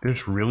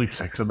 There's really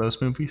 6 of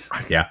those movies?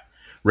 Yeah.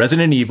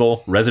 Resident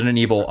Evil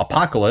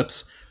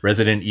Apocalypse,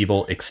 Resident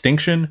Evil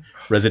Extinction,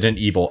 Resident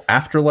Evil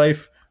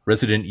Afterlife,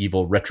 Resident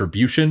Evil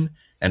Retribution,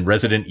 and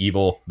Resident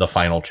Evil The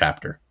Final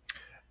Chapter.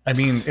 I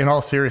mean, in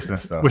all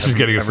seriousness, though, which is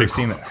getting a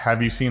sequel.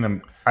 Have you seen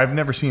them? I've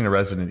never seen a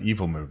Resident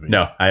Evil movie.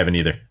 No, I haven't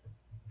either.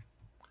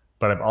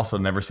 But I've also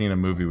never seen a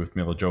movie with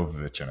Mila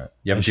Jovovich in it.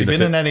 You haven't Has she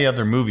been in any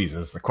other movies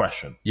is the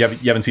question. You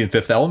haven't seen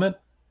Fifth Element?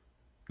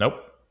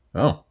 Nope.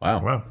 Oh,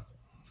 wow.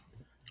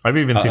 I've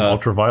even seen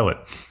Ultraviolet.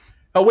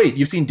 Oh, wait,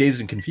 you've seen Dazed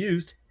and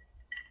Confused.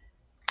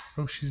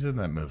 Oh, she's in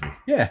that movie.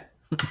 Yeah.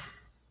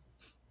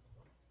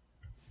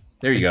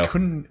 There you go.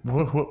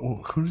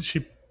 Who's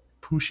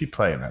she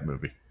play in that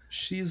movie?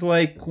 She's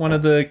like one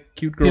of the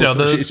cute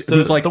girls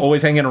who's like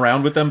always hanging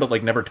around with them, but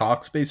like never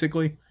talks,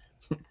 basically.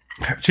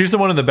 She's the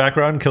one in the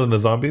background killing the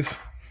zombies.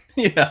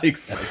 Yeah,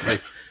 exactly.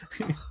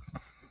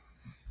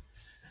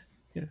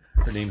 Yeah,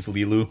 her name's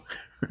Lilu.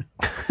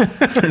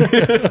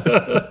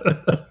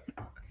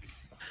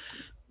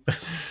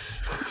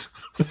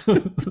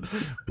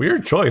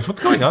 Weird choice.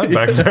 What's going on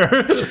back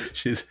there?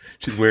 She's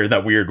wearing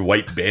that weird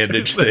white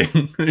bandage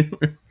thing.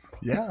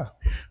 Yeah.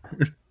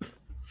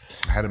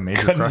 I had a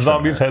major crush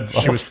on her.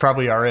 She was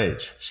probably our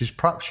age. She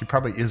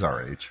probably is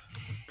our age.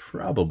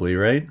 Probably,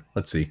 right?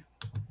 Let's see.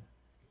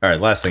 All right,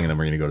 last thing, and then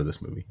we're going to go to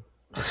this movie.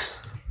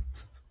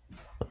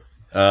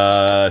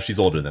 She's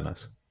older than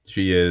us.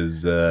 She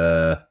is,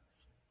 where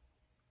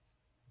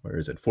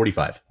is it?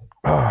 45.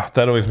 Oh,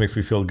 that always makes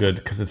me feel good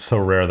because it's so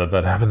rare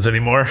that happens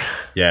anymore.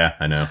 Yeah,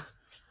 I know.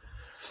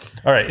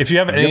 All right, if you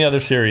have any other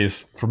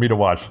series for me to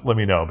watch, let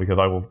me know because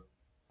I will.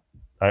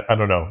 I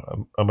don't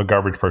know. I'm a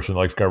garbage person that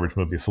likes garbage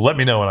movies, so let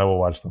me know and I will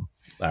watch them.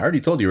 I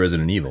already told you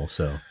Resident Evil,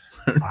 so.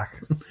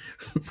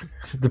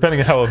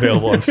 Depending on how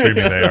available on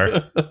streaming they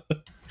are.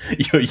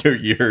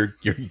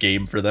 You're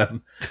game for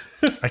them.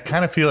 I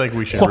kind of feel like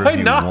we should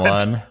review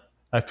one.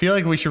 I feel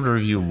like we should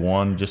review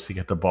one just to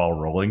get the ball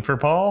rolling for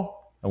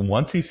Paul. And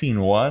once he's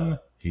seen one,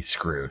 he's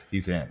screwed.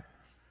 He's in.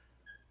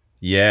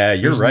 Yeah,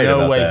 you're There's right.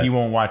 No about way that. he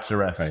won't watch the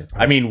rest. Right.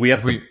 I mean, we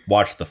have to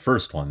watch the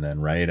first one then,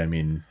 right? I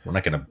mean, we're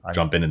not going to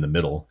jump in the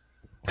middle.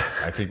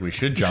 I think we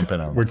should jump in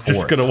on We're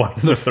just going to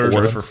watch the third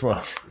one for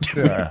fun.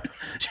 Yeah.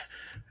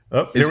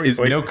 Is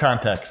no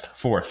context.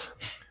 Fourth.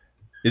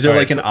 Is there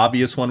an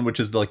obvious one, which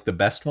is like the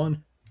best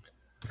one?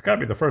 It's got to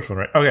be the first one,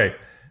 right? Okay.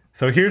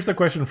 So here's the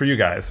question for you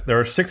guys. There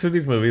are 6 of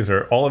these movies.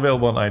 They're all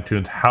available on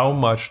iTunes. How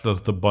much does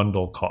the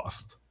bundle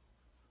cost?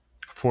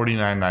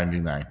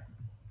 $49.99.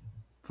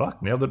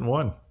 Fuck, nailed it in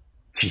one.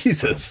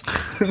 Jesus.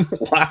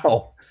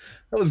 Wow.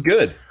 That was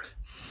good.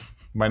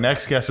 My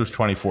next guess was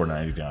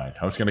 $24.99.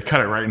 I was going to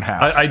cut it right in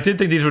half. I did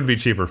think these would be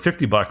cheaper.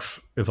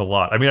 $50 is a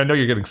lot. I mean, I know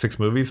you're getting 6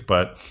 movies,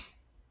 but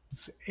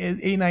it's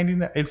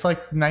 $8.99. It's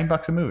like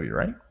 $9 a movie,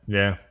 right?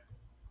 Yeah.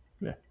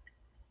 Yeah.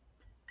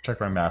 Check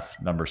my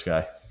math numbers,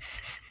 guy.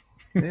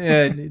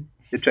 Yeah,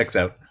 It checks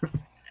out.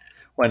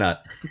 Why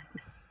not?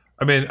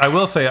 I mean, I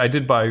will say I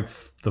did buy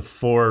the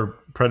 4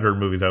 Predator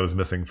movies I was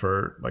missing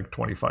for like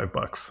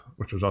 $25,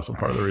 which was also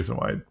part of the reason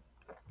why.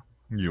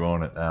 You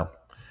own it now.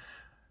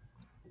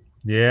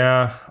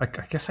 Yeah, I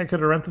guess I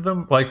could have rented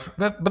them. Like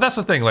that, but that's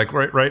the thing. Like,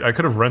 right. I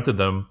could have rented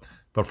them,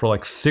 but for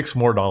like $6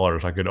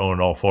 more, I could own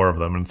all 4 of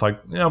them. And it's like,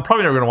 I'm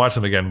probably never going to watch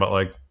them again. But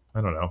like,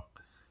 I don't know.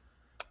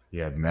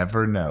 You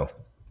never know.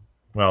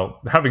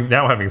 Well,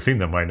 having seen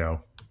them, I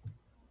know.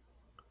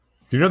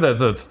 Do you know that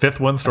the 5th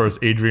one stars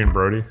Adrian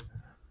Brody?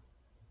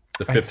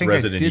 The 5th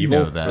Resident Evil.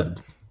 Know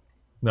that.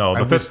 No,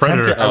 the 5th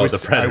Predator.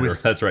 The Predator.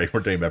 That's right. We're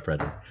talking about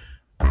Predator.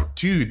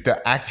 Dude,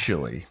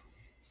 actually,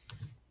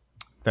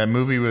 that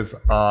movie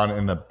was on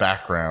in the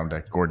background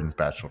at Gordon's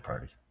bachelor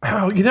party.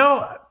 Oh,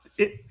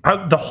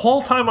 the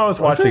whole time I was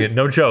watching it,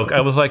 no joke,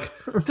 I was like,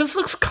 this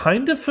looks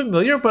kind of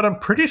familiar, but I'm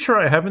pretty sure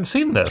I haven't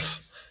seen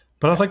this.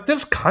 But I was like,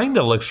 this kind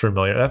of looks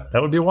familiar.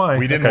 That would be why.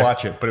 We didn't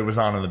watch it, but it was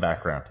on in the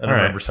background. And I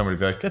remember somebody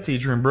be like, that's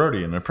Adrian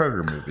Brody in a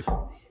Predator movie.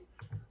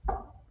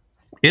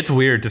 It's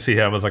weird to see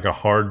him as like a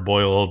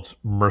hard-boiled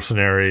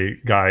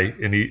mercenary guy,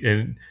 and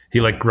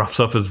he like gruffs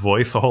up his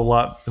voice a whole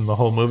lot in the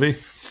whole movie.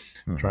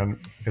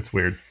 It's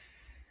weird.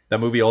 That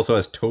movie also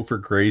has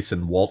Topher Grace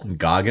and Walton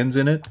Goggins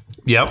in it.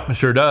 Yep, it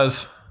sure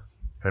does.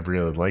 I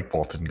really like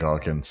Walton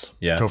Goggins.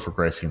 Yeah. Topher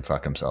Grace can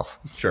fuck himself.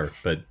 Sure,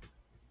 but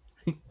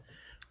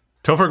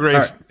Topher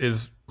Grace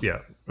is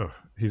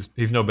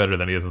he's no better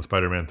than he is in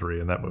Spider-Man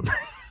 3 in that movie.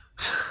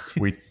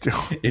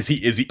 Is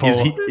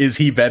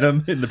he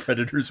Venom in the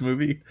Predators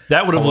movie?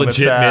 That would have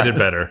legit made it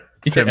better.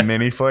 It's a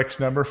mini flex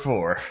number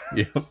 4.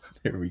 Yep,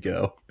 there we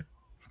go.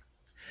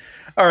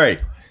 All right.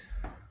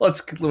 I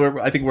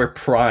think we're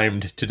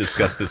primed to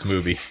discuss this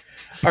movie.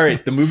 All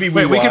right, the movie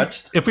we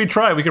watched. If we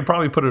try, we could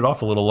probably put it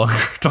off a little longer.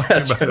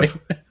 That's right.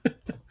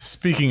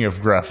 Speaking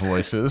of gruff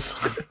voices.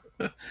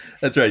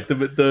 That's right.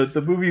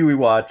 The movie we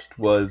watched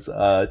was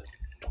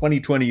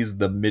 2020's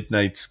The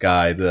Midnight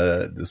Sky.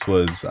 This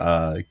was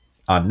on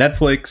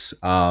Netflix.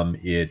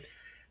 It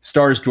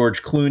stars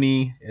George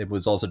Clooney. It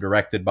was also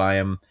directed by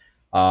him.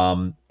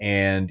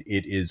 And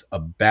it is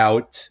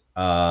about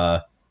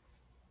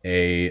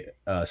a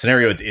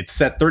scenario. It's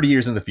set 30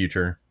 years in the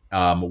future,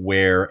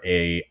 where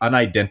a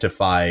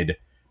unidentified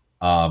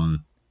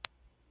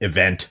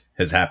event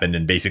has happened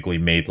and basically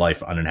made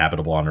life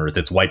uninhabitable on Earth.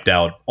 It's wiped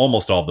out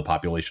almost all of the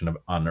population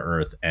on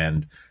Earth,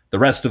 and the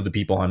rest of the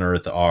people on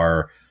Earth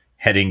are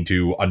heading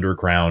to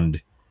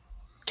underground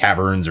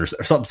caverns or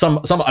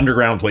some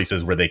underground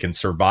places where they can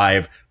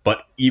survive,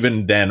 but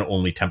even then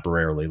only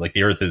temporarily. Like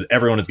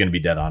everyone is going to be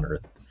dead on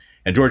Earth.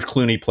 And George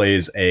Clooney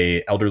plays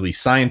a elderly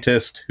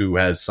scientist who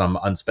has some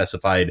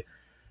unspecified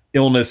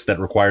illness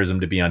that requires him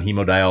to be on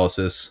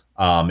hemodialysis.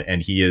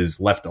 And he is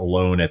left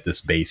alone at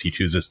this base. He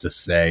chooses to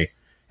stay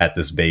at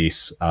this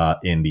base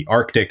in the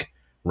Arctic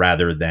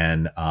rather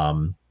than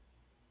go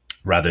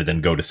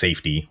to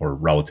safety, or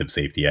relative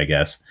safety, I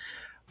guess.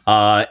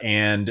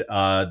 And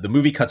the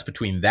movie cuts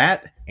between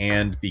that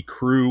and the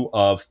crew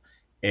of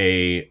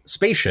a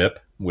spaceship,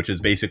 which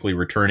is basically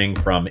returning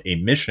from a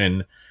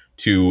mission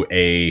to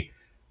a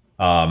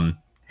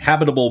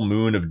habitable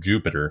moon of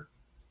Jupiter,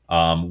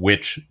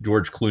 which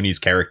George Clooney's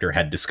character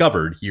had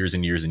discovered years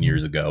and years and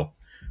years ago.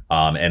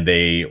 And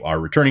they are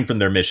returning from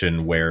their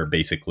mission where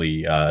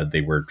basically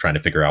they were trying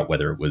to figure out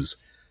whether it was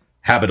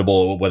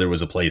habitable, whether it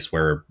was a place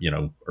where,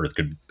 Earth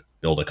could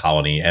build a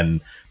colony.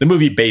 And the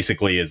movie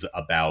basically is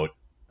about,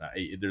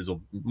 there's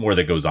more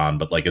that goes on,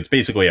 but like it's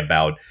basically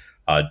about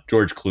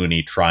George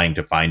Clooney trying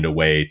to find a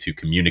way to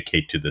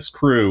communicate to this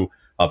crew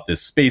of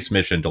this space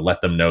mission to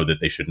let them know that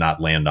they should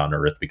not land on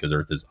Earth because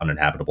Earth is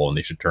uninhabitable and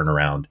they should turn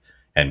around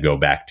and go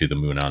back to the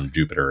moon on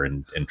Jupiter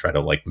and try to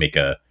like make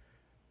a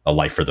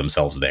life for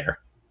themselves there.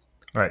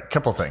 All right,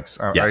 couple things.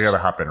 Yes. I got to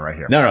hop in right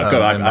here. No,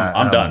 go.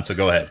 I'm done. So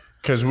go ahead.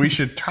 Because we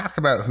should talk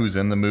about who's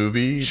in the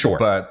movie, sure,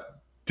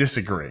 but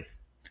disagree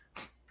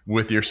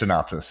with your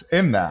synopsis.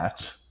 In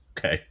that,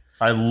 okay,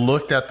 I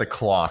looked at the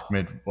clock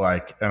and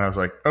I was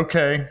like,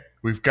 okay,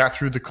 we've got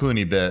through the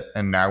Clooney bit,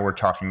 and now we're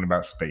talking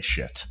about space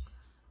shit.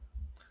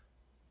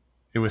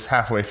 It was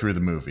halfway through the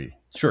movie.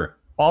 Sure.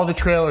 All the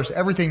trailers,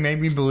 everything made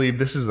me believe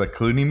this is a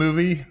Clooney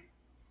movie.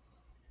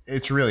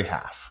 It's really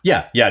half.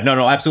 Yeah,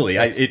 no, absolutely.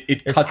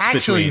 It cuts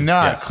actually between,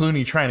 not yes.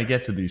 Clooney trying to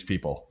get to these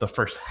people. The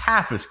first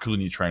half is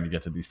Clooney trying to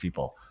get to these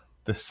people.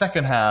 The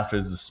second half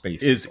is the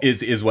space.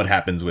 Is what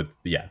happens with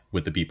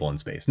the people in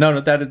space. No,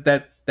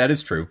 that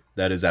is true.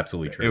 That is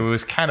absolutely true. It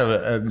was kind of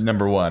a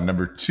number one.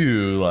 Number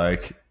two,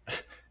 like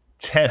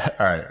Ted.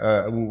 All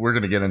right, we're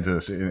going to get into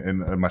this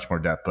in much more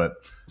depth. But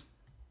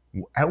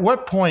at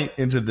what point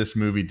into this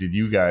movie did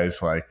you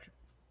guys like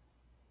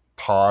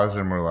pause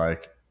and were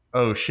like,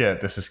 "Oh shit,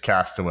 this is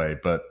Castaway,"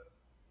 but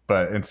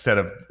instead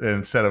of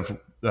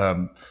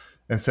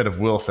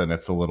Wilson,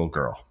 it's the little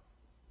girl?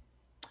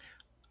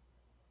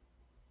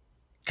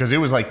 Because it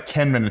was like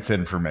 10 minutes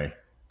in for me.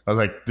 I was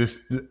like, "This,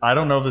 I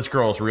don't know if this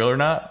girl is real or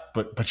not,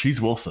 but she's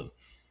Wilson."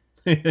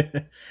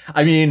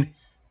 I mean,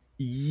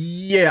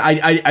 yeah,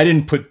 I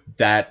didn't put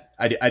that.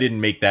 I didn't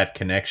make that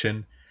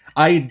connection.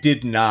 I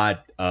did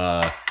not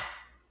as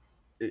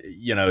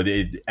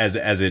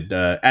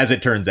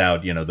it turns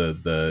out,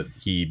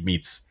 he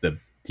meets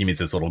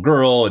this little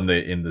girl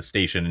in the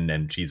station,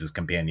 and she's his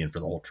companion for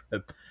the whole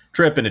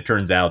trip, and it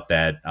turns out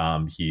that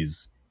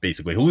he's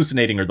basically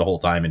hallucinating her the whole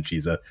time, and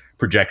she's a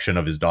projection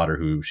of his daughter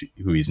who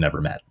he's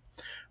never met.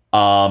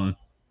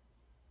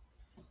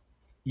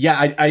 Yeah,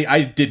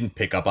 I didn't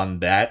pick up on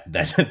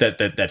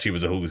that she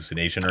was a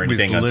hallucination or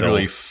anything. It was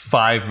literally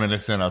 5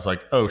 minutes in, I was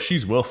like, "Oh,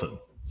 she's Wilson.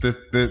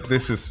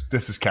 This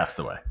is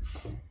Castaway."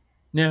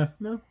 Yeah,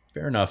 no,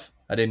 fair enough.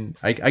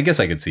 I guess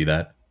I could see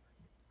that.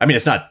 I mean,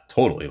 it's not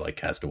totally like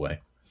Castaway.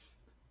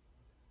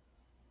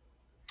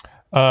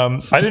 I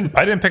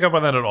didn't pick up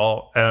on that at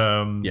all.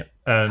 Yeah,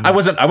 and I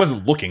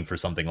wasn't looking for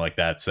something like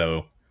that,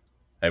 so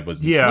I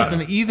wasn't. Yeah, I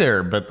wasn't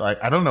either. But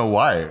I don't know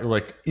why.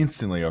 Like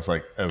instantly, I was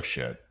like, "Oh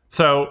shit."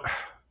 So,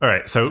 all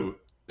right. So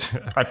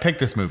I picked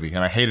this movie and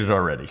I hate it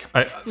already.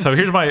 I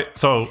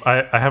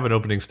have an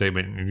opening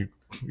statement. And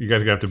you guys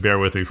are gonna have to bear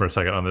with me for a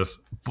second on this,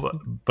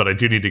 but I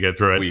do need to get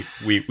through it.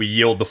 We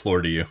yield the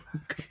floor to you.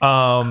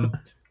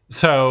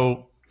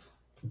 So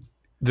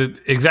the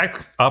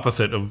exact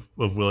opposite of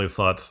Willie's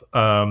thoughts.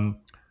 If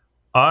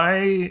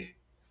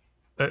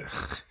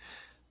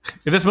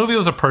this movie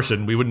was a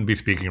person, we wouldn't be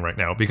speaking right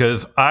now,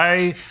 because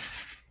I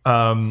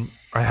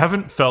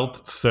haven't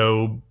felt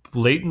so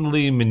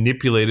blatantly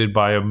manipulated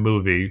by a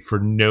movie for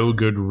no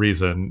good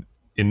reason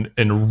in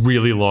a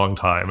really long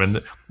time.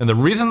 And the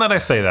reason that I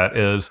say that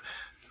is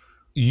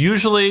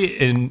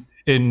usually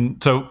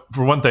so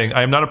for one thing,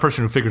 I am not a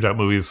person who figures out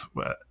movies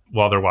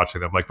while they're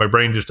watching them. Like my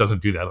brain just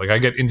doesn't do that. Like I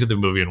get into the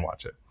movie and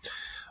watch it.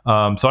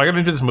 So I got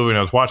into this movie and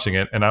I was watching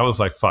it and I was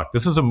like, fuck,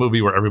 this is a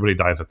movie where everybody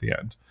dies at the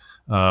end.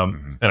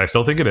 And I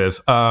still think it is.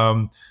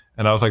 And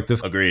I was like,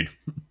 agreed.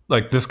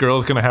 Like this girl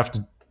is going to have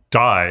to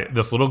die.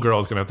 This little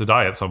girl is going to have to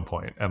die at some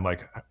point. And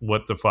like,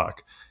 what the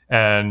fuck?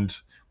 And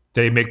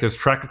they make this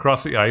trek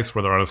across the ice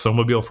where they're on a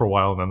snowmobile for a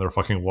while and then they're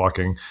fucking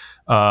walking.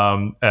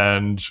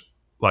 And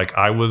like,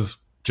 I was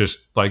just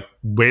like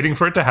waiting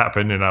for it to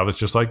happen. And I was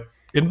just like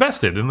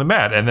invested in the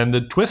mad. And then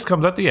the twist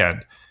comes at the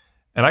end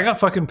and I got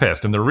fucking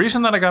pissed. And the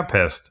reason that I got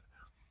pissed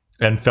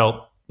and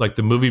felt like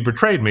the movie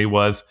betrayed me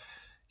was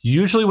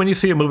usually when you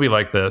see a movie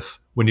like this,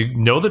 when you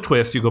know the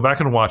twist, you go back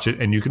and watch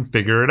it and you can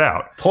figure it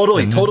out.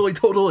 Totally. I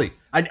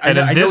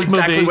know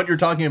exactly what you're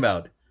talking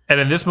about. And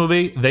in this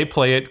movie, they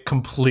play it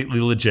completely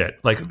legit.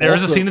 Like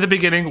there's a scene at the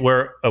beginning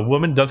where a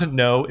woman doesn't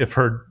know if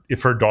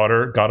her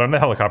daughter got on the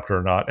helicopter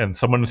or not, and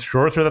someone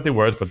assures her that they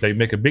were, but they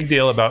make a big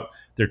deal about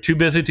they're too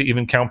busy to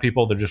even count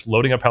people. They're just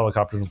loading up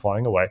helicopters and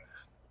flying away.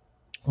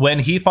 When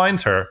he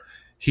finds her,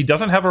 he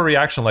doesn't have a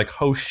reaction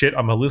like, "Oh shit,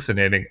 I'm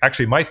hallucinating."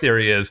 Actually, my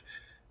theory is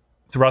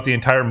throughout the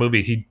entire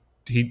movie,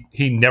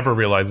 he never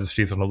realizes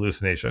she's an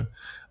hallucination.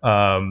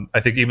 I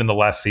think even the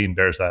last scene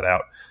bears that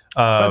out.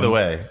 By the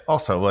way,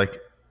 also, like,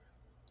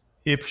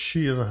 if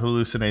she is a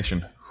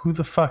hallucination, who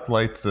the fuck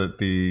lights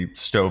the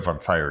stove on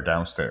fire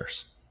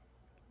downstairs?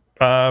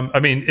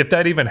 I mean, if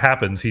that even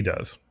happens, he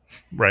does.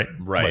 Right.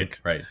 Right.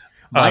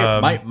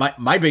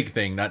 My big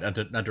thing, not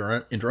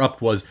to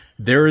interrupt, was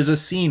there is a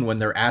scene when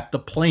they're at the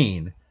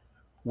plane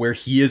where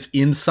he is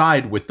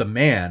inside with the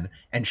man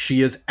and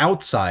she is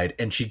outside,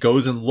 and she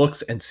goes and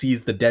looks and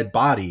sees the dead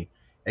body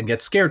and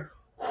gets scared.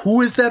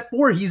 Who is that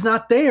for? He's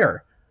not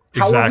there.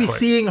 How are we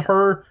seeing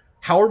her?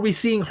 How are we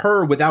seeing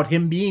her without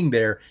him being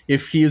there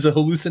if he is a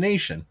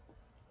hallucination?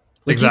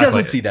 Like he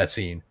doesn't see that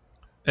scene.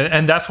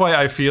 And that's why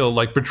I feel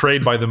like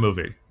betrayed by the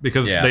movie,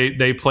 because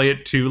they play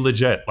it too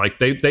legit. Like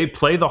they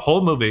play the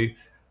whole movie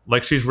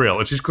like she's real,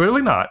 and she's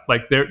clearly not.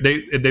 Like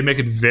they make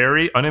it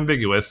very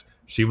unambiguous.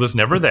 She was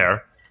never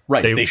there.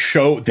 Right. They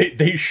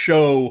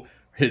show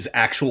his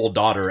actual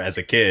daughter as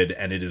a kid,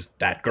 and it is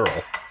that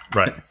girl.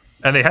 Right.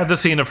 And they have the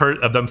scene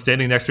of them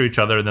standing next to each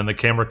other, and then the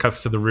camera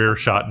cuts to the rear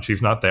shot, and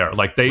she's not there.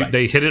 Like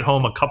they hit it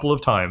home a couple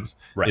of times.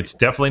 Right. It's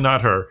definitely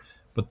not her.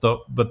 But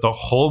the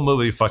whole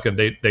movie, fucking,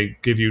 they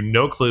give you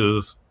no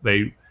clues.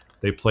 They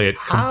play it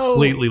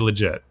completely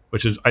legit,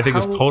 which is I think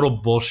is total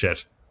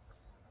bullshit,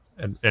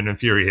 and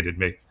infuriated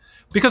me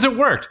because it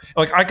worked.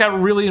 Like I got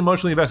really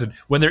emotionally invested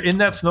when they're in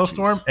that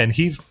snowstorm and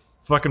he's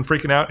fucking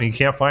freaking out and he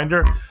can't find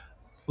her.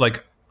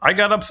 Like I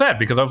got upset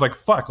because I was like,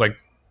 fuck, like.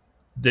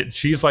 That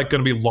she's like going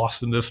to be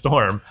lost in this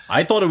storm.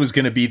 I thought it was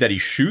going to be that he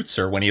shoots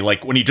her when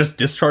he just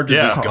discharges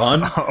his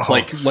gun,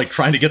 like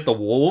trying to get the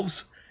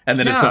wolves, and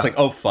then it's just like,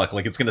 oh fuck,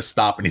 like it's going to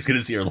stop and he's going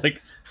to see her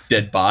like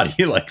dead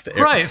body like there.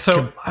 Right.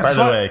 So by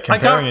the way,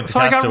 comparing it to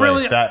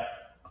Castaway,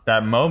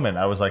 that moment,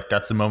 I was like,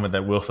 that's the moment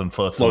that Wilson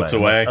floats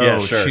away. Like, yeah,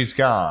 sure. She's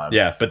gone.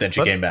 Yeah, but then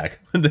she came back.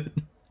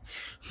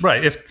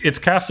 Right, it's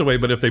Castaway,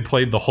 but if they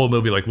played the whole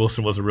movie like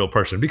Wilson was a real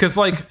person, because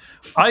like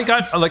I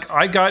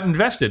got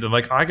invested and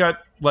like I got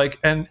like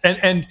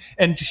and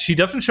she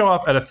doesn't show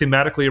up at a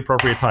thematically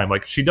appropriate time.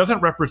 Like she doesn't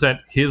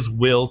represent his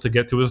will to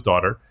get to his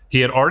daughter. He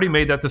had already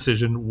made that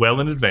decision well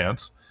in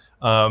advance.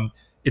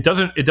 It's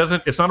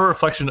not a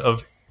reflection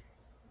of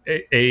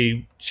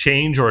a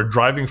change or a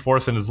driving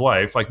force in his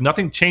life. Like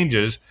nothing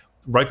changes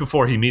right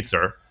before he meets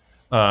her,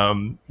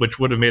 which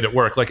would have made it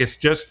work. Like it's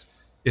just.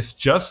 It's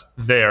just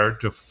there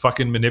to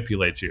fucking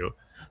manipulate you.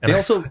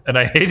 And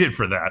I hate it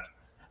for that.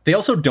 They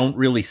also don't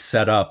really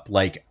set up,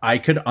 like, I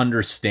could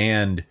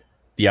understand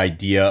the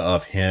idea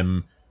of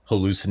him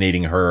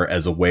hallucinating her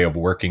as a way of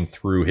working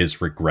through his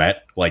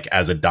regret, like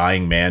as a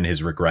dying man,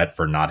 his regret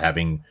for not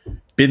having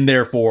been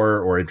there for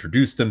her or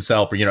introduced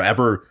himself or,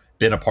 ever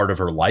been a part of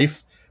her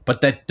life.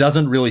 But that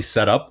doesn't really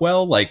set up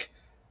well. Like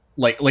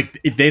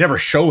they never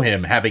show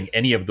him having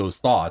any of those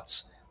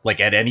thoughts, like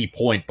at any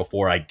point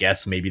before, I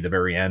guess maybe the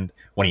very end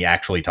when he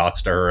actually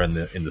talks to her in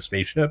the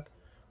spaceship.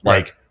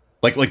 Right.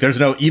 Like there's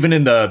no, even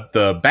in the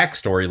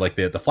backstory, like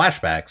the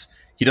flashbacks,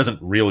 he doesn't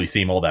really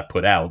seem all that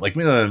put out. Like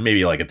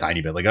maybe like a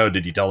tiny bit, like, oh,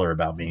 did you tell her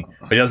about me?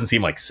 But he doesn't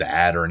seem like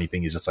sad or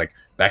anything. He's just like,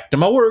 back to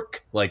my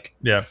work. Like,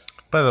 yeah.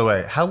 By the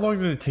way, how long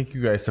did it take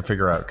you guys to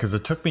figure out? Because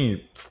it took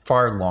me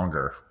far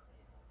longer.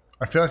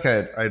 I feel like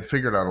I'd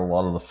figured out a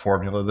lot of the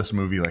formula of this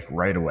movie like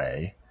right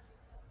away,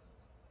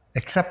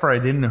 except for I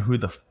didn't know who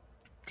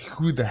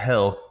the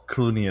hell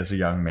Clooney as a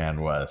young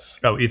man was.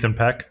 Oh, Ethan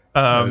Peck.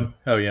 oh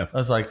yeah. I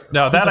was like,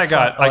 no, that I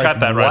got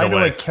that right away.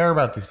 Why do I care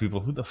about these people?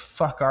 Who the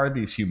fuck are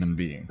these human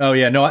beings? Oh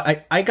yeah, no,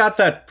 I got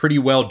that pretty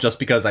well just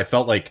because I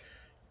felt like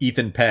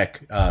Ethan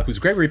Peck, who's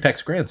Gregory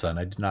Peck's grandson,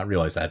 I did not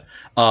realize that,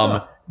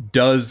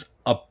 does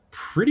a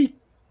pretty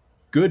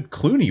good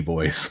Clooney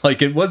voice.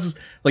 Like it was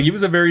like he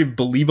was a very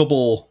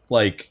believable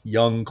like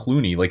young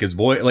Clooney. Like his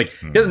voice, like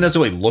he doesn't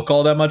necessarily look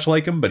all that much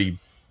like him, but he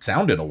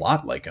sounded a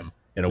lot like him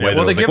in a way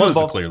that was like, this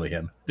is clearly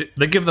him.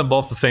 They give them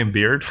both the same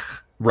beard.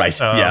 Right.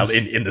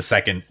 In the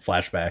second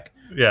flashback.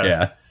 Yeah.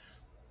 Yeah.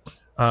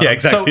 Yeah,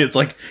 exactly. So, it's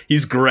like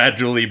he's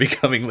gradually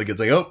becoming like, it's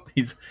like, oh,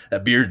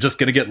 that beard just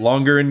gonna get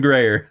longer and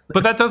grayer.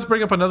 But that does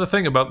bring up another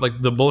thing about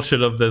like the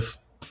bullshit of this.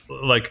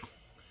 Like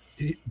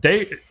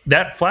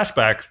that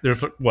flashback,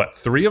 there's what,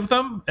 3 of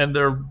them, and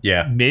they're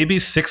maybe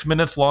 6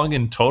 minutes long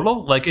in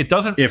total. Like it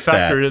doesn't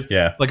factor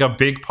like a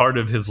big part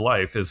of his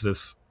life is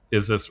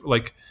this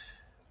like.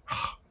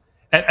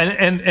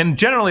 And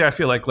generally, I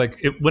feel like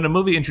when a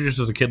movie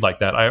introduces a kid like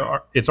that,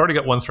 it's already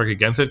got one strike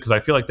against it because I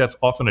feel like that's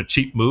often a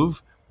cheap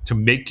move to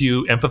make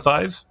you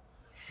empathize.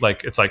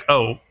 Like it's like,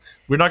 oh,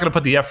 we're not going to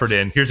put the effort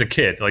in. Here's a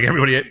kid. Like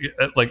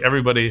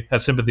everybody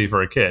has sympathy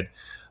for a kid.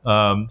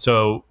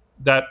 So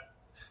that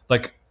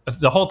like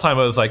the whole time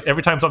I was like,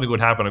 every time something would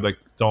happen, I'd be like,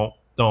 don't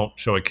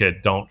show a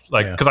kid. Don't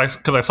like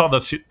because I saw the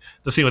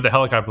scene with the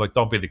helicopter. Like,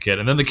 don't be the kid.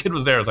 And then the kid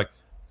was there. I was like,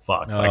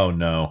 fuck. Oh like,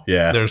 no.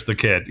 Yeah. There's the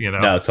kid.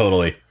 No,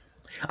 totally.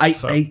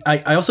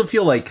 I also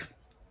feel like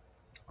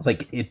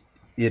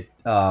it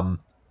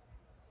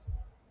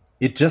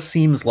just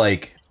seems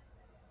like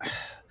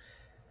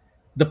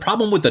the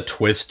problem with the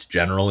twist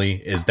generally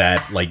is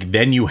that like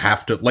then you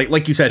have to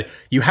like you said,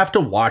 you have to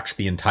watch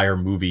the entire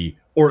movie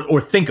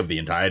or think of the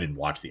entire, I didn't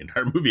watch the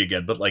entire movie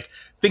again, but like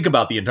think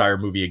about the entire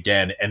movie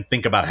again and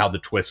think about how the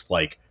twist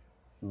like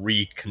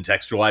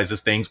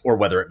recontextualizes things or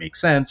whether it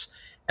makes sense.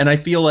 And I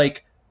feel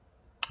like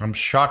I'm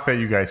shocked that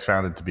you guys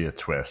found it to be a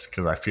twist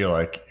because I feel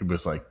like it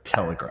was like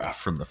telegraphed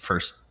from the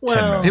first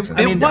 10 minutes.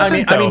 It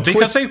wasn't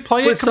because they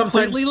play it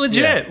completely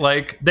legit. Yeah.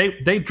 Like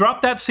they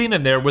dropped that scene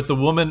in there with the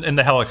woman in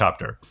the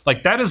helicopter.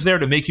 Like that is there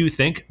to make you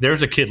think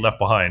there's a kid left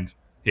behind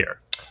here.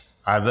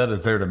 That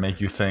is there to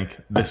make you think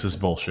this is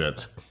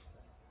bullshit.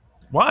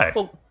 Why?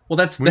 Well,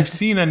 we've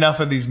seen enough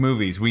of these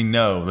movies. We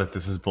know that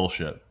this is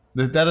bullshit.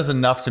 That is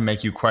enough to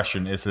make you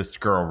question: is this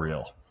girl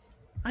real?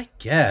 I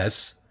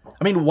guess.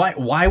 I mean,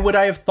 why would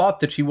I have thought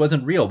that she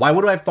wasn't real? Why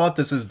would I have thought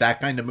this is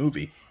that kind of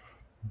movie?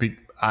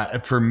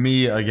 For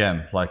me,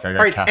 again, like I got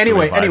right,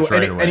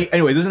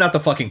 anyway, this is not the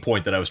fucking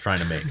point that I was trying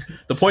to make.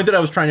 The point that I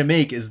was trying to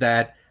make is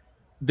that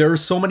there are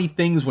so many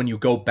things when you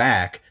go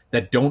back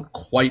that don't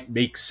quite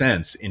make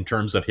sense in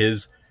terms of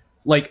his,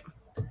 like,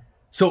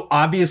 so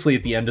obviously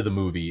at the end of the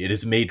movie, it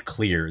is made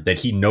clear that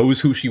he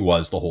knows who she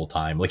was the whole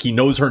time. Like he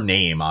knows her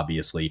name,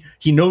 obviously.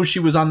 He knows she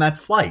was on that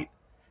flight.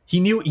 He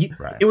knew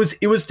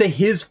it was to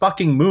his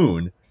fucking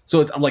moon.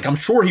 So it's I'm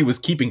sure he was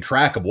keeping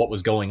track of what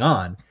was going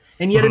on.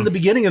 And yet in the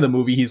beginning of the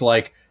movie, he's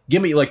like,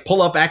 give me like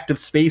pull up active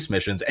space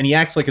missions. And he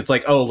acts like it's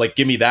like, oh, like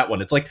give me that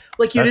one. It's like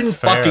you That's didn't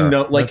fair. Fucking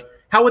know. Like,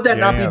 how would that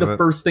not be the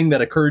first thing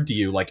that occurred to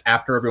you? Like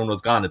after everyone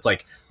was gone, it's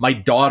like my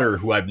daughter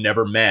who I've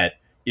never met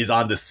is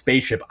on this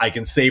spaceship. I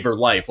can save her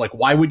life. Like,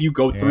 why would you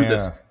go through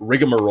this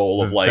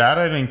rigmarole of like that?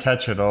 I didn't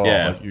catch at all.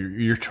 Yeah, like,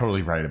 you're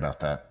totally right about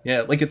that.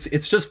 Yeah, like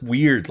it's just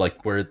weird.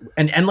 Like where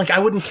and like I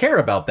wouldn't care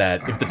about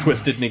that if the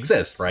twist didn't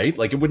exist, right?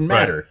 Like it wouldn't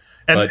matter.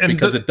 Right. And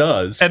because it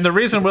does. And the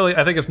reason, Willie,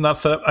 I think it's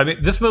not set up. I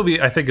mean, this movie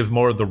I think is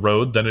more The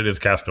Road than it is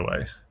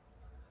Castaway.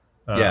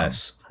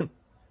 Yes.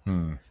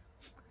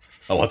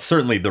 Oh, it's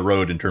certainly The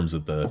Road in terms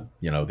of the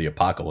the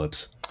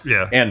apocalypse.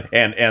 Yeah,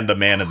 and the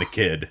man and the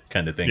kid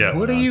kind of thing. Yeah.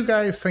 What do you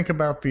guys think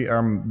about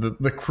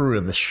the crew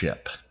of the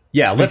ship?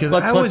 Yeah,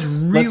 I was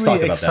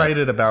really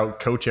excited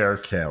about Coach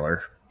Eric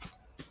Taylor.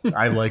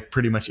 I like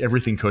pretty much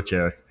everything Coach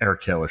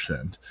Eric Taylor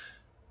said.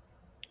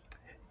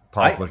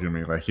 Paul's looking at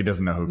me like he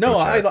doesn't know who. No,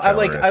 Coach I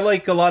like is. I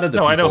like a lot of the.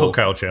 No, people. I know who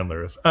Kyle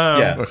Chandler is.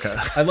 Yeah, Okay.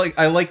 I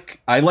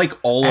like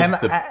all of the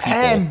people.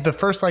 And the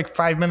first like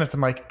 5 minutes,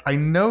 I'm like, I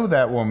know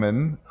that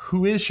woman.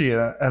 Who is she?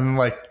 And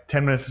like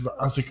 10 minutes,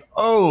 I was like,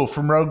 oh,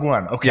 from Rogue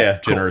One. Okay, Yeah,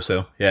 cool. Jyn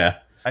Erso. Yeah,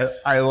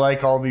 I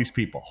like all these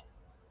people.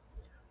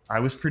 I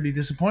was pretty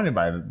disappointed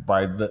by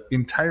the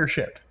entire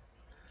ship.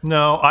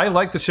 No, I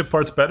like the ship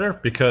parts better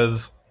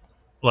because,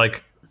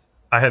 like,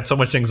 I had so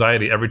much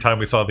anxiety every time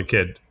we saw the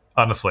kid.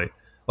 Honestly,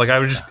 like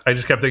I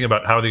just kept thinking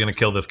about how are they going to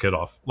kill this kid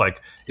off?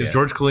 Like, is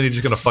George Clooney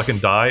just going to fucking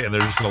die and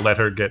they're just going to let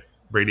her get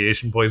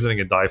radiation poisoning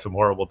and die some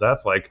horrible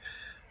death? Like,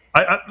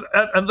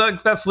 and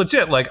that's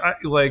legit. Like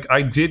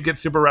I did get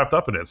super wrapped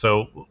up in it.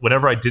 So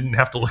whenever I didn't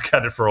have to look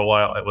at it for a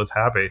while, I was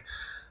happy.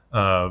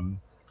 And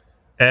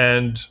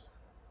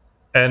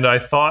I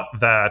thought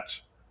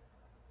that,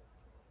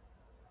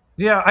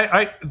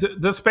 yeah,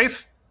 the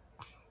space,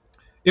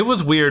 it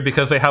was weird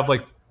because they have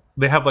like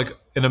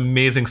an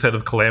amazing set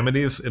of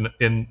calamities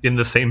in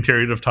the same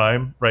period of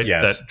time, right?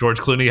 Yes. That George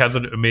Clooney has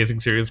an amazing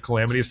series of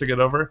calamities to get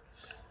over.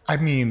 I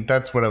mean,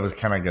 that's what I was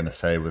kind of going to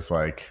say was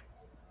like,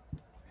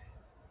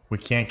 we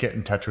can't get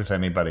in touch with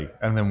anybody.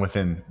 And then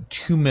within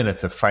 2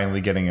 minutes of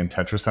finally getting in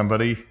touch with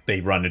somebody,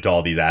 they run into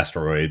all these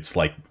asteroids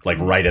like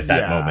right at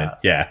that moment.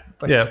 Yeah.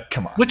 like, Yeah,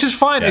 come on. which is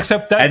fine, Yeah.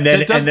 except that and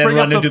then does bring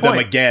run up into the them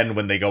point. again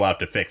when they go out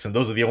to fix. And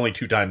those are the only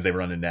 2 times they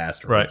run into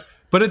asteroids. Right.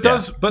 But it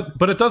does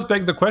but it does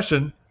beg the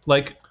question,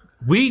 like,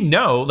 we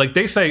know, like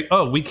they say,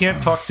 oh, we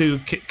can't talk to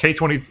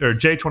K20 or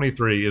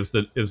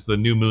J23 is the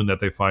new moon that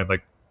they find.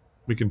 Like,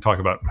 we can talk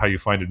about how you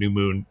find a new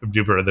moon of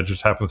Jupiter that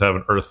just happens to have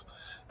an Earth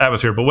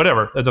atmosphere, but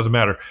whatever, that doesn't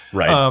matter.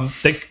 Right.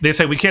 They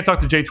say we can't talk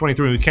to J23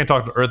 and we can't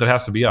talk to Earth, it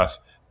has to be us.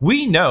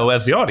 We know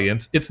as the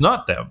audience it's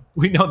not them.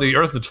 We know the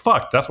Earth is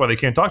fucked. That's why they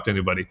can't talk to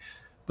anybody.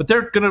 But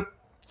they're gonna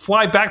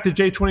fly back to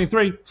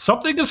J23.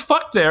 Something is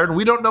fucked there and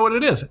we don't know what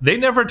it is. They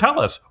never tell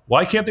us.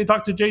 Why can't they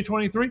talk to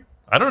J23?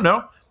 I don't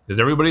know. Is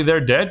everybody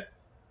there dead?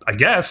 I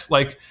guess.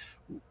 Like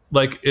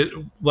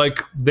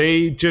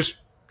they just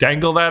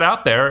dangle that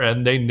out there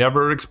and they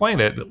never explain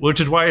it,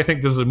 which is why I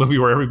think this is a movie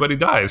where everybody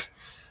dies.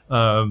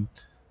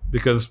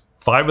 Because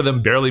 5 of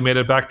them barely made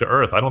it back to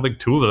Earth. I don't think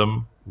 2 of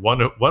them,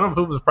 one of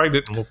whom is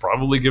pregnant and will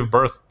probably give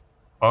birth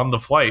on the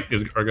flight,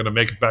 are going to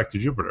make it back to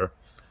Jupiter.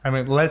 I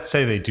mean, let's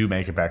say they do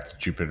make it back to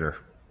Jupiter.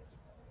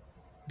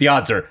 The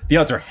odds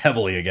are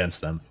heavily against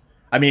them.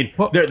 I mean,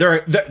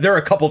 there are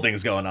a couple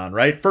things going on,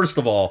 right? First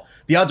of all,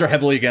 the odds are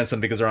heavily against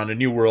them because they're on a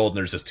new world and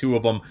there's just 2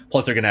 of them.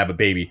 Plus, they're going to have a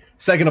baby.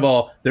 Second of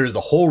all, there's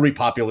the whole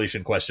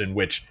repopulation question,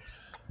 which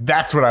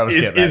That's what I was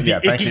getting is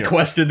at. the icky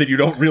question that you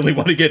don't really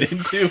want to get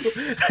into.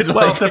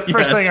 Well, the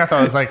first thing I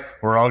thought was like,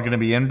 we're all going to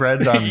be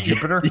inbreds on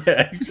Jupiter.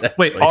 Yeah,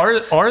 exactly.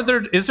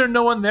 Wait, is there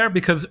no one there?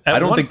 Because at I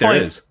don't one think point,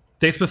 there is.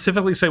 They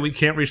specifically say we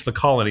can't reach the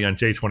colony on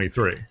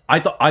J23. I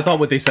thought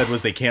what they said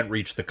was they can't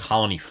reach the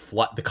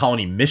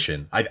colony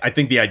mission. I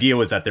think the idea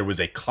was that there was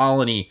a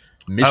colony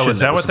mission is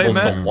that was what they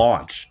supposed to meant?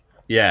 launch.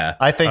 Yeah.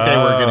 I think they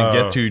were going to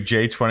Oh. get to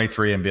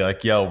J23 and be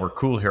like, yo, we're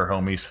cool here,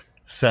 homies.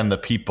 Send the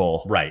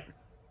people. Right.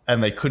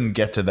 And they couldn't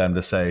get to them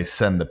to say,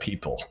 send the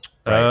people.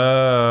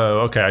 Oh,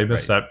 okay. I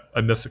missed that.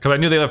 I missed it because I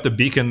knew they left a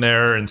beacon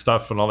there and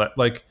stuff and all that.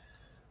 Like,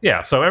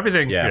 yeah. So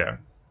everything. Yeah.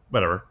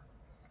 Whatever.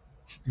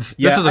 This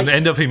is an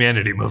end of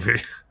humanity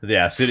movie.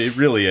 Yes, it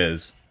really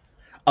is.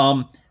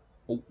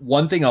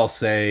 One thing I'll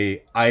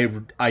say,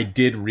 I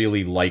did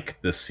really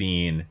like the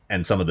scene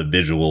and some of the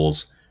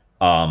visuals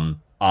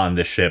on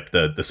the ship,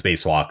 the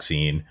spacewalk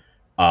scene.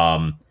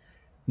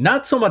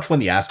 Not so much when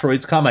the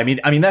asteroids come. I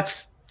mean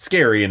that's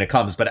scary and it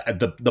comes, but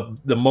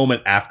the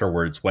moment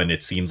afterwards when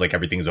it seems like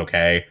everything's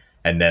okay,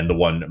 and then the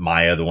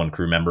one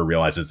crew member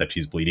realizes that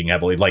she's bleeding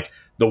heavily, like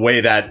the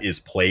way that is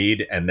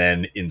played, and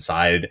then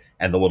inside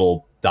and the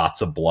little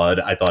dots of blood,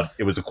 I thought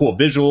it was a cool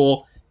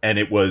visual, and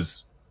it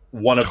was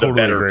one of Totally the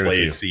better agree with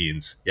you. played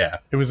scenes. Yeah.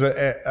 It was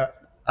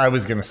I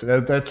was going to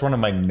say, that's one of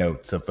my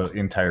notes of the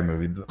entire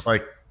movie.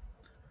 Like,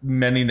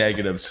 many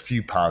negatives,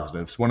 few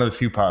positives. One of the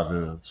few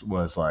positives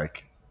was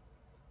like,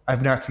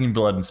 I've not seen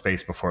blood in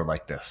space before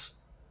like this.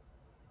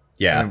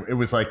 Yeah. And it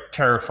was like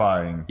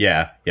terrifying.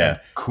 Yeah. And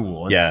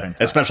cool. At the Yeah, same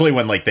time. especially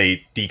when like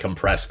they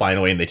decompress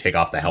finally and they take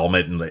off the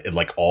helmet and it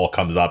like all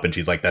comes up and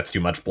she's like, that's too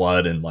much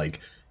blood, and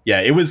like, yeah,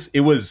 it was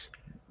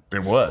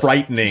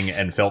frightening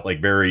and felt like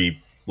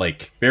very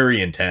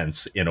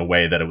intense in a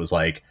way that it was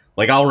like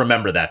I'll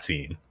remember that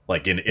scene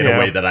like in a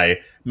way that I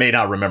may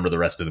not remember the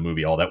rest of the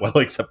movie all that well,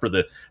 except for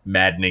the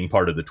maddening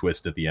part of the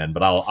twist at the end,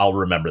 but I'll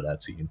remember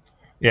that scene.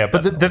 Yeah,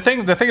 but the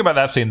thing about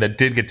that scene that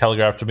did get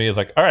telegraphed to me is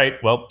like, all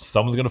right, well,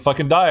 someone's gonna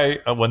fucking die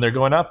when they're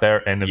going out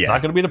there, and it's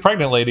not gonna be the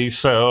pregnant lady.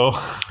 So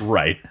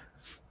Right.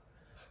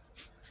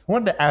 I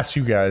wanted to ask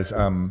you guys,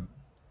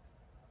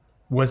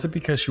 was it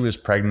because she was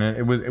pregnant?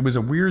 It was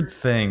a weird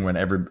thing when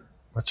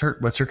what's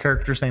her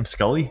character's name?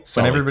 Scully?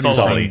 Sully. When everybody was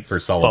Sully saying for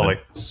Sullivan.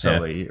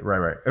 Sully,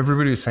 right.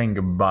 Everybody was saying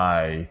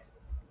goodbye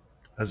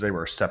as they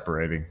were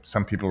separating.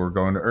 Some people were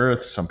going to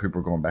Earth, some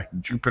people were going back to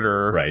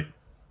Jupiter. Right.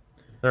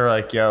 They're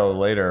like, yo,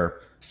 later,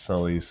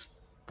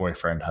 Sully's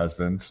boyfriend,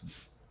 husband.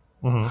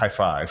 high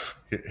five.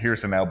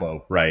 Here's an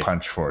elbow Right.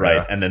 punch for Right.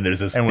 you. And then there's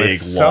this And big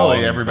with Sully,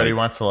 long, everybody like-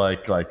 wants to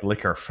like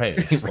lick her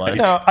face. Like,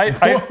 No,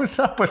 what was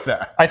up with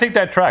that? I think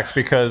that tracks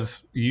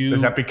because you.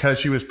 Is that because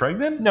she was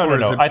pregnant? No. Or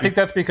is it I think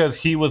that's because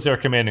he was their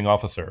commanding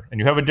officer, and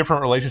you have a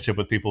different relationship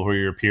with people who are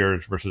your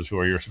peers versus who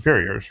are your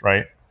superiors,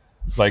 right?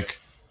 Like,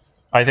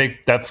 I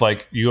think that's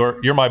like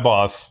you're my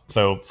boss,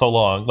 so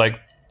long. Like,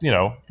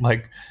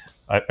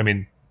 I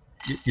mean,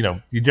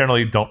 you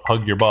generally don't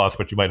hug your boss,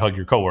 but you might hug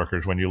your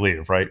coworkers when you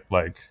leave, right?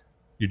 Like,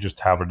 you just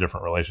have a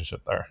different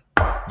relationship there.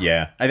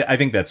 Yeah, I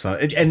think that's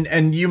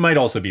and you might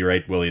also be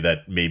right, Willie,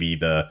 that maybe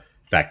the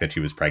fact that she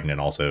was pregnant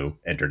also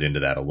entered into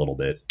that a little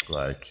bit.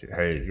 like,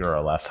 hey, you're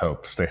our last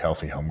hope. Stay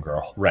healthy,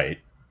 homegirl. Right.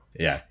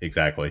 Yeah,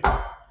 exactly.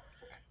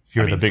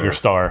 You're I mean, the bigger for-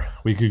 star.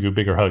 We give you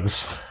bigger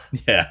hugs.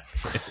 Yeah.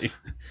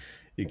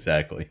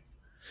 Exactly.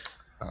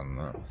 I don't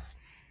know.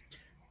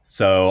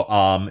 So,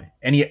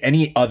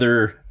 any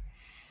other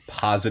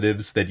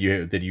positives that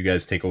you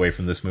guys take away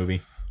from this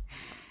movie?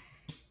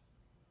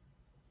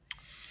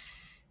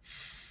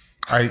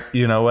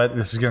 You know what?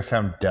 This is gonna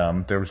sound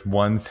dumb. There was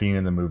one scene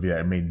in the movie that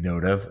I made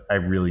note of. I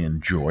really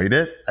enjoyed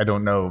it. I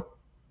don't know,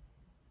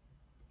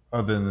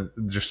 other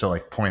than just to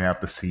like point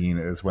out the scene,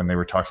 is when they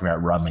were talking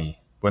about rummy,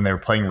 when they were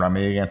playing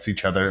rummy against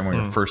each other, and we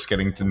were first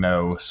getting to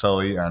know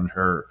Sully and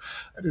her.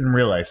 I didn't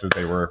realize that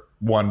they were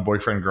one,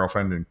 boyfriend,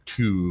 girlfriend, and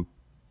two,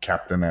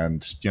 captain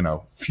and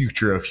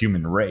future of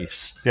human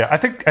race. Yeah, I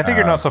think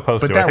you're not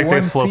supposed But to. I that think they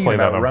one slow scene play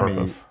that about on rummy,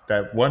 purpose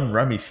that one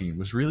rummy scene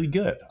was really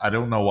good. I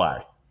don't know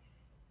why.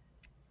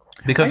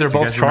 because they're Do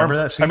you both guys remember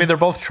charming. that scene? I mean, they're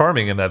both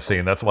charming in that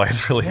scene. That's why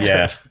it's really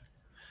Yeah.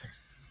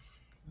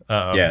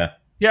 good. Yeah.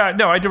 Yeah,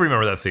 no, I do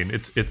remember that scene.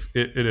 It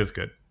is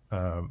good.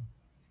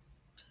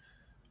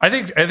 I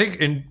think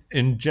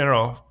in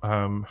general,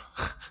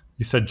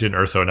 you said Jyn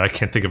Erso, and I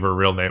can't think of her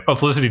real name. Oh,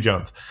 Felicity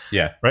Jones,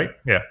 Yeah. right?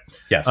 Yeah.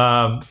 Yes.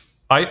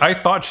 I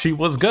thought she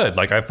was good.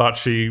 Like, I thought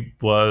she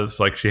was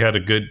like, she had a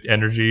good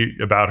energy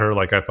about her.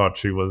 Like, I thought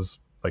she was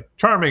like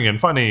charming and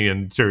funny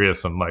and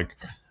serious, and like,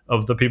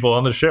 of the people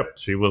on the ship,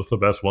 she was the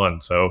best one.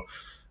 So,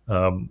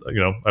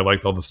 I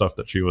liked all the stuff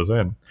that she was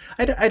in.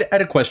 I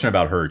had a question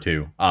about her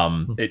too.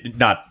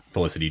 Not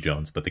Felicity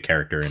Jones, but the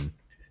character in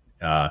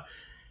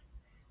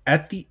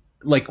at the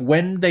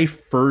when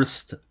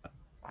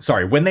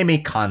they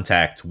make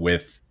contact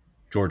with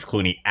George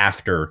Clooney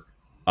after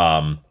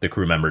the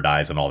crew member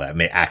dies and all that, and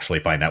they actually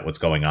find out what's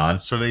going on.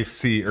 So they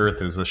see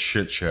Earth as a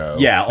shit show.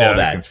 Yeah, all Yeah,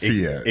 that. they can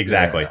see it.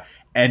 Exactly. Yeah.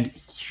 And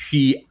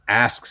she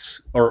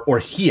asks, or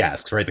he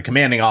asks, right? The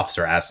commanding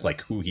officer asks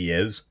like who he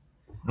is.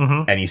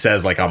 Mhm. And he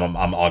says like I'm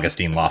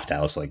Augustine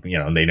Lofthouse, like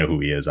and they know who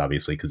he is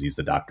obviously because he's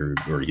the doctor,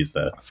 or he's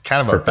the It's kind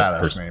of a Perfect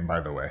badass person. name, by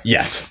the way.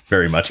 yes,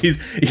 very much.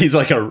 He's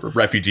like a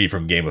refugee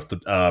from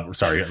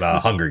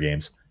Hunger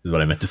Games is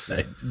what I meant to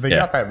say. They Yeah.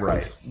 got that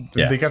right.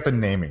 Yeah. They got the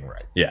naming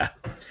right. Yeah.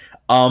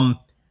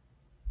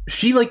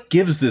 She like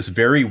gives this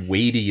very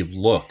weighty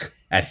look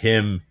at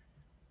him,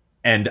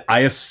 and I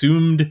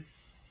assumed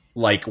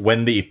like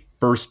when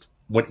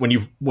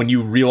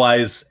you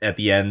realize at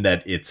the end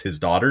that it's his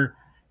daughter,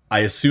 I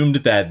assumed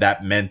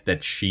that meant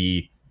that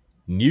she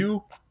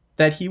knew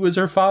that he was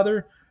her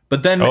father.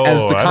 But then as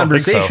the I don't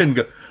think so.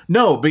 conversation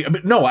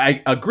no,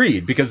 I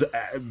agreed, because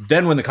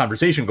then when the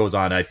conversation goes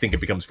on, I think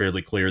it becomes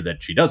fairly clear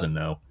that she doesn't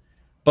know.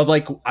 But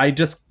like I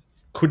just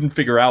couldn't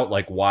figure out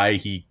like why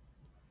he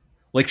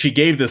like she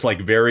gave this like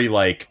very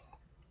like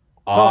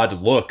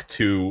odd look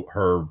to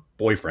her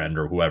boyfriend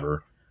or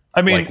whoever.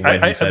 I mean, Like,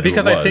 when he said who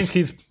because it I think was.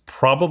 he's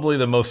probably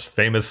the most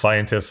famous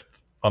scientist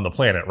on the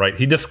planet, right?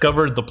 He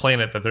discovered the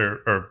planet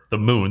or the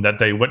moon that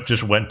they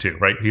just went to,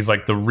 right? He's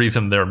like the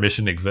reason their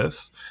mission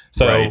exists.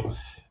 So Right.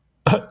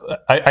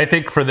 I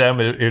think for them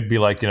it'd be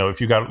like, if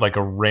you got like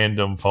a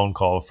random phone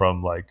call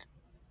from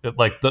it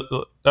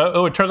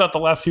turns out the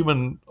last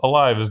human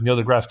alive is Neil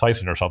deGrasse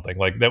Tyson or something.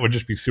 Like, that would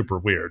just be super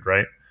weird,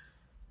 right?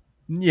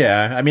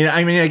 Yeah, I mean,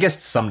 I guess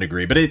to some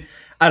degree, but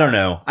I don't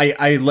know.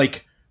 I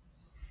like,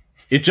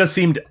 it just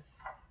seemed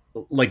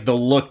like the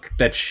look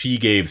that she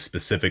gave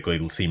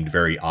specifically seemed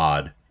very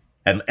odd,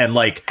 and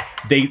like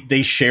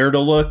they shared a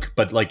look,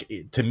 but like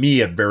to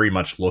me, it very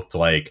much looked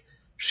like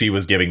she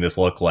was giving this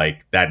look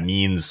like that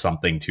means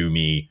something to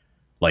me,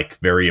 like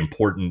very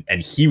important,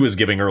 and he was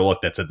giving her a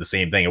look that said the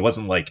same thing. It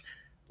wasn't like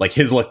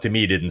his look to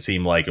me didn't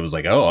seem like it was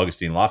like, oh,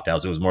 Augustine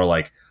Lofthouse. It was more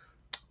like,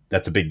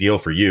 that's a big deal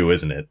for you,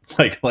 isn't it?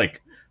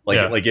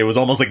 Yeah. Like it was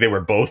almost like they were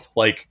both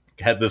like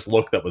had this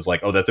look that was like,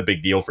 oh, that's a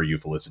big deal for you,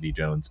 Felicity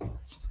Jones.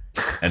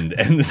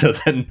 And so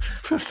then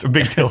It's a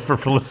big deal for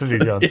Felicity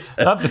Jones.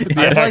 Not the-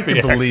 I'd like the to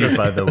actor. believe,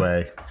 by the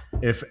way,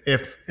 if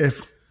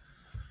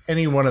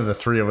any one of the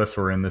three of us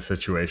were in this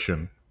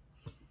situation,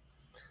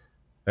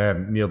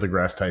 and Neil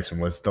deGrasse Tyson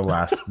was the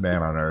last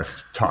man on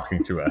Earth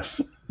talking to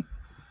us,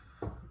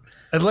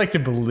 I'd like to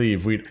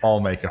believe we'd all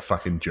make a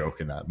fucking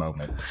joke in that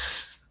moment.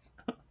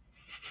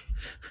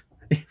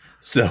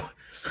 so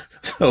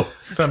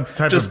Some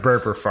type Just- of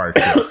burp or fart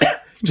joke.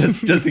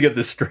 just to get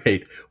this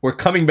straight, we're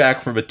coming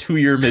back from a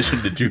 2-year mission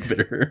to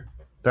Jupiter.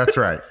 That's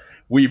right.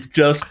 We've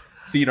just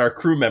seen our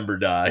crew member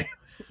die.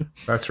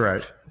 That's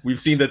right. We've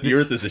seen that the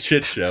Earth is a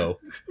shit show.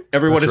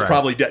 Everyone is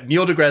probably dead.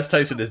 Neil deGrasse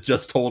Tyson has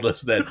just told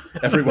us that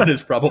everyone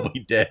is probably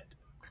dead.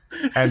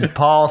 And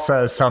Paul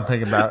says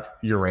something about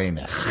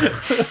Uranus.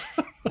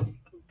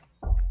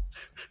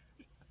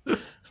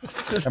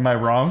 Am I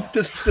wrong?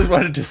 Just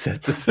wanted to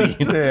set the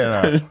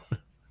scene.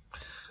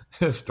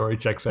 Story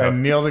checks out.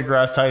 And Neil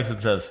deGrasse Tyson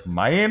says,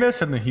 my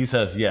anus? And then he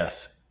says,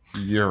 yes,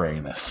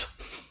 Uranus.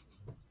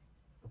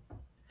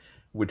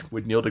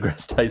 Would Neil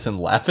deGrasse Tyson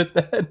laugh at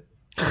that?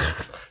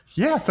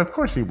 Yes, of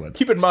course he would.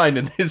 Keep in mind,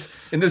 in this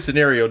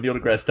scenario, Neil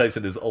deGrasse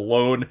Tyson is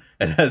alone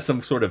and has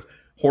some sort of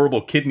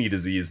horrible kidney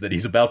disease that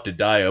he's about to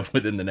die of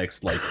within the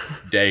next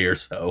day or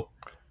so.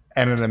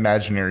 And an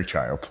imaginary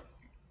child.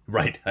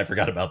 Right, I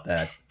forgot about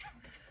that.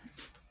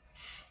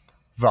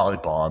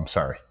 Volleyball, I'm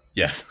sorry.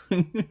 Yes.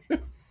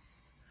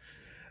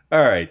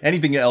 All right.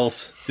 Anything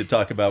else to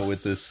talk about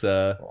with this?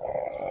 Can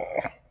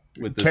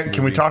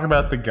we talk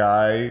about the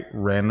guy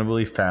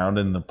randomly found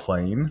in the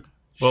plane?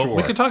 Well, Sure.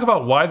 we could talk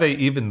about why they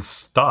even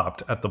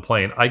stopped at the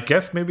plane. I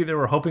guess maybe they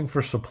were hoping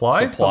for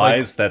supplies.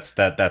 Supplies. That's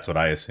what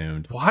I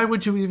assumed. Why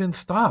would you even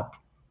stop?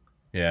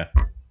 Yeah.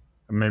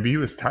 Maybe he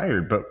was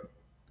tired, but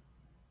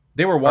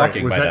They were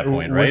walking by that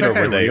point, right? Was that Or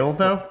guy were they real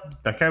though?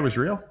 That guy was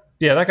real.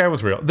 Yeah, that guy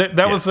was real.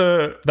 That was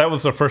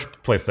the first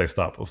place they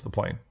stopped was the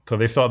plane. So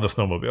they saw the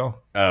snowmobile.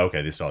 Oh,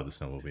 okay. They still had the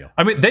snowmobile.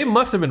 I mean, they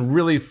must have been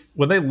really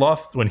when he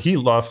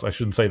lost the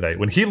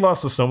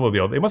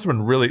snowmobile. They must have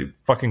been really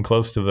fucking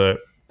close to the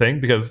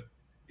thing because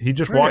he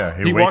just walked.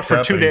 Yeah, he walked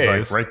for 2 days.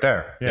 He's like right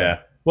there. Yeah.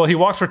 Well, he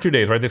walks for 2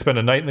 days, right? They spend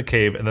a night in the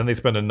cave, and then they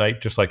spend a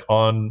night just like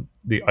on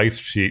the ice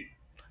sheet,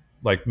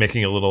 like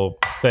making a little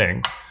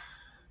thing.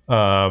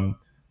 And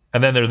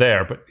then they're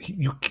there, but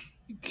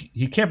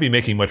he can't be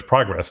making much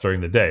progress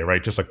during the day,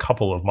 right? Just a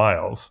couple of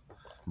miles.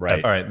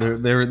 Right. All right.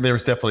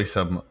 There's definitely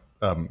some.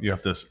 You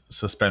have to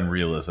suspend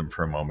realism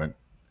for a moment.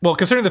 Well,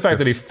 considering the fact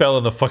that he fell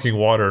in the fucking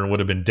water and would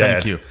have been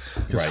dead. Thank you.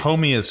 Because Right.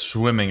 Homie is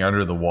swimming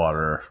under the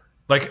water.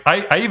 Like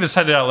I even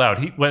said it out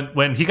loud.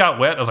 When he got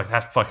wet, I was like,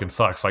 that fucking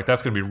sucks. Like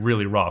that's gonna be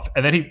really rough.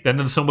 And then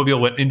the snowmobile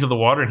went into the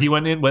water and he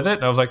went in with it.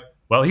 And I was like,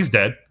 well, he's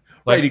dead.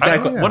 Like, Right,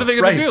 exactly. What are they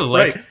gonna do?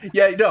 Like, right.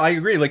 Yeah, no, I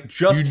agree. Like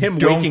just You him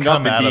don't waking up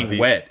come out and of being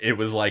wet. It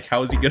was like,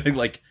 how is he gonna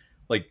like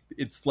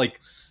it's like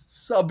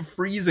sub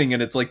freezing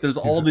and it's like there's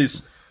all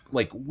this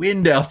like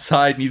wind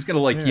outside and he's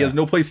gonna he has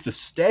no place to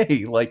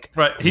stay. Like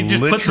right? He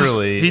just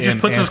Literally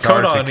puts his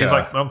coat on. And he's Antarctica.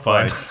 like, I'm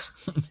fine.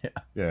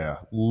 Yeah,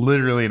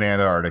 literally in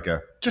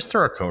Antarctica. Just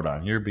throw a coat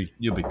on. You'll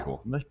be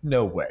cool. Like,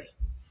 no way.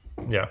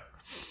 Yeah.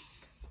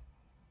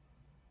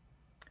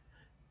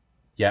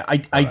 yeah,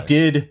 I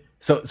did.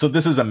 So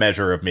this is a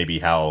measure of maybe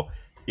how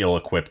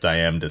ill-equipped I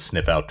am to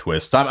sniff out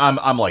twists.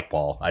 I'm like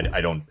Paul. I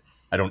don't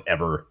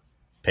ever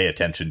pay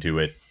attention to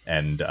it,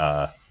 and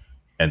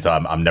so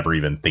I'm never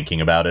even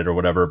thinking about it or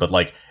whatever. But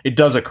like, it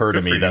does occur to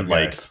Good me for that you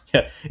like, guys.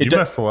 yeah,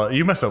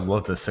 You must have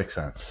loved The Sixth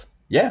Sense.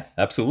 yeah,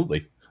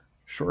 absolutely,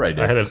 sure I did.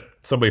 I had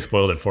somebody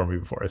spoiled it for me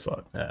before I saw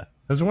it. Yeah.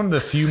 It was one of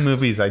the few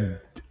movies I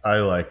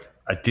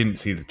didn't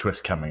see the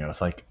twist coming. I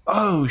was like,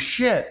 oh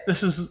shit,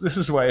 this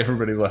is why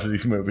everybody loves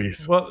these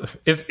movies. Well,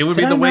 it would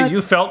be Did the I way not-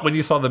 you felt when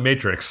you saw The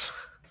Matrix,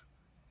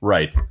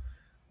 Right.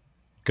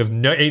 because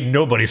ain't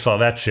nobody saw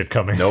that shit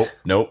coming.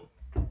 Nope.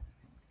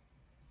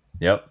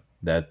 Yep.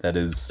 That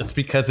is. It's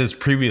because his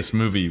previous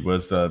movie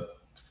was the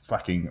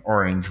fucking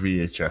orange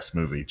VHS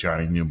movie,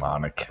 Johnny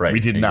Mnemonic. Right, We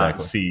did not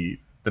exactly.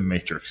 see The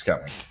Matrix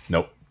coming.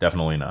 Nope,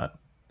 definitely not.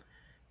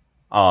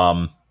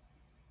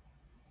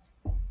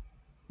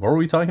 What were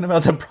we talking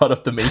about that brought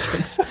up the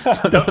Matrix?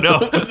 Don't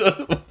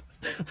know.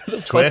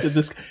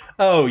 Twist.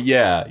 Oh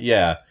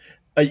yeah.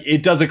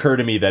 It does occur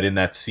to me that in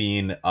that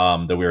scene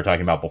that we were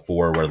talking about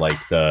before, where like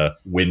the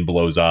wind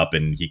blows up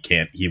and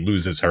he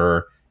loses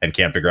her and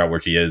can't figure out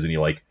where she is, and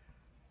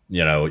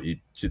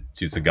he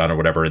shoots the gun or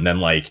whatever, and then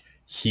like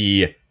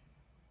the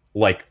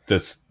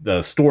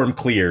storm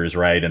clears,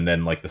 right, and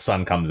then like the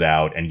sun comes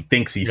out, and he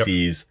thinks he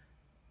sees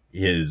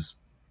his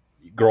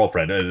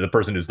girlfriend, the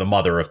person who's the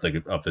mother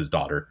of his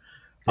daughter.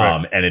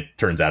 Right. And it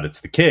turns out it's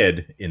the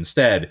kid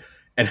instead.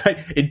 And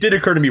it did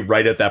occur to me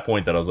right at that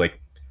point that I was like,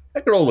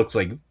 that girl looks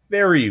like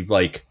very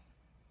like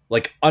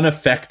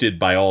unaffected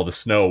by all the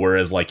snow,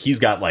 whereas like he's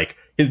got like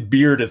his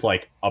beard is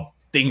like a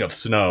thing of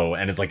snow,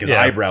 and it's like his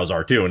eyebrows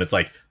are too, and it's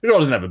like the girl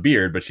doesn't have a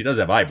beard, but she does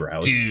have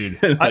eyebrows.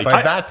 Dude, Like,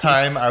 by that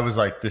time, I was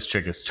like, this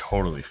chick is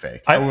totally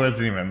fake. I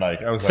wasn't even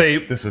like, I was Say-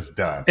 like, this is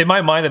done. In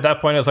my mind, at that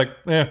point, I was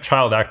like,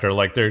 child actor.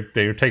 Like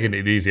they're taking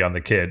it easy on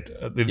the kid,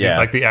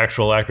 like the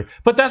actual actor.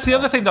 But that's the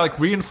other thing that like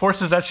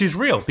reinforces that she's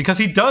real, because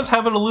he does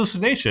have an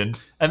hallucination,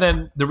 and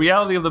then the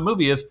reality of the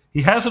movie is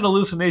he has an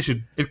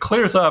hallucination. It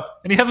clears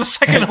up, and he has a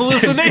second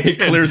hallucination. It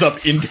clears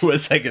up into a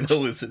second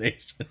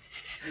hallucination.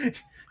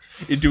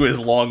 Into his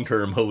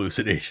long-term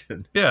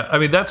hallucination. Yeah, I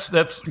mean that's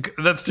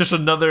just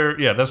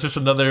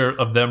another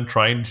of them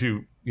trying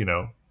to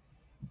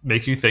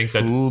make you think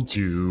that Fooled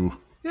you.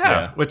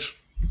 yeah. Which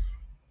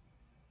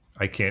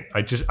I can't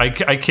I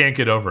can't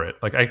get over it.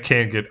 Like I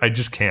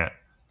just can't.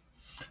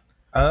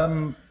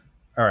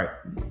 all right,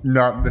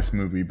 not this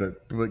movie,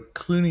 but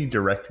Clooney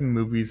directing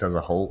movies as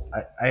a whole.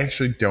 I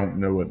actually don't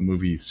know what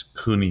movies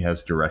Clooney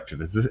has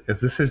directed. Is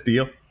this his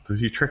deal? Does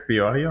he trick the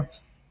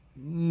audience?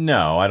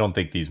 No, I don't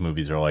think these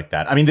movies are like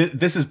that. I mean,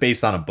 this is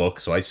based on a book,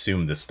 so I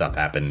assume this stuff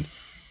happened.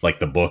 Like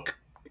the book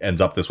ends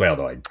up this way,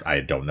 although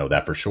I don't know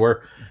that for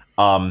sure.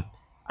 I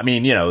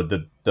mean,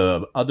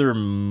 the other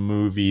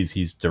movies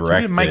he's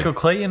directed. Michael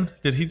Clayton?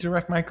 Did he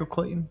direct Michael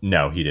Clayton?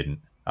 No, he didn't.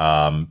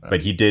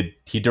 But he did.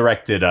 He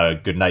directed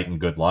Good Night and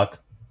Good Luck,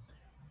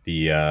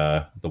 the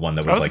one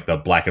that was like the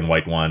black and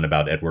white one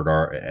about Edward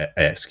R.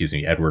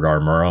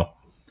 Murrow.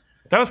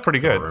 That was pretty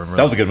good.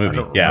 That was a good movie.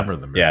 Yeah, the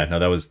movie. yeah. No,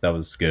 that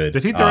was good.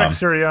 Did he direct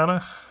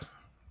Syriana?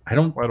 I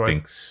don't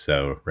think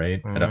so.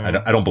 Right?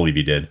 I don't believe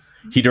he did.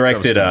 He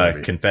directed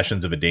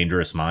Confessions of a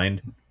Dangerous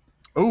Mind.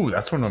 Oh,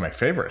 that's one of my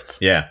favorites.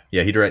 Yeah.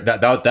 He directed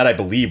that. I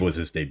believe was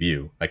his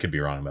debut. I could be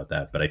wrong about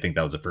that, but I think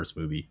that was the first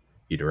movie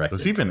he directed.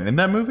 Was he even in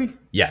that movie?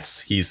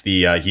 Yes, he's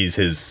he's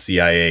his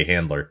CIA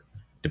handler.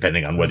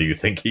 Depending on whether you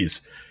think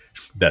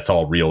that's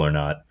all real or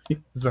not. It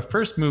was the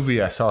first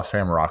movie I saw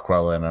Sam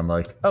Rockwell in. I'm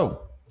like,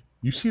 oh,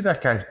 you see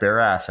that guy's bare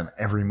ass in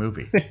every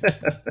movie.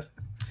 It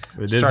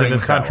is in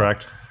his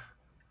contract.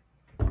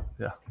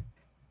 Yeah.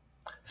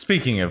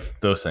 Speaking of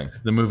those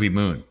things, the movie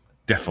Moon,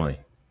 definitely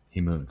he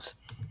moons.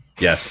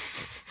 Yes.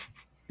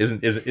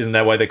 Isn't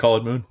that why they call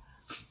it Moon?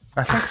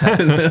 I think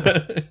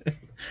so.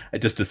 I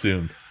just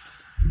assumed.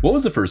 What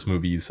was the first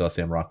movie you saw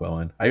Sam Rockwell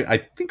in? I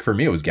think for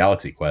me it was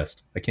Galaxy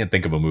Quest. I can't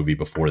think of a movie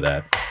before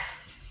that.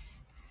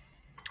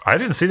 I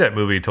didn't see that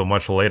movie till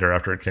much later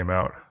after it came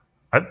out.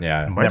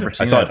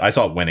 I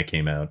saw it when it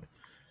came out.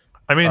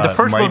 I mean, the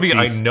first movie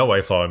I know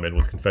I saw him in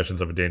was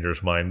Confessions of a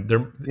Dangerous Mind. I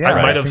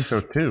might have think so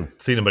too.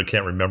 seen him, but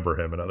can't remember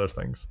him and other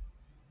things.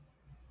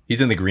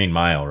 He's in The Green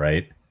Mile,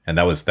 right? And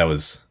that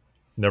was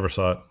Never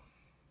saw it.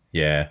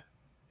 Yeah,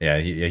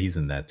 he's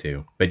in that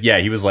too. But yeah,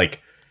 he was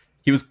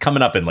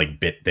coming up in like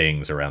bit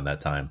things around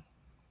that time.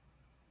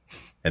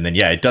 And then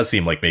it does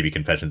seem like maybe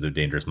Confessions of a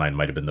Dangerous Mind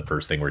might have been the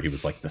first thing where he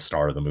was like the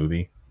star of the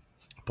movie.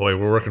 Boy,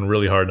 we're working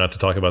really hard not to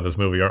talk about this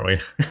movie, aren't we?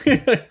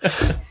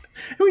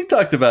 We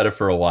talked about it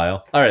for a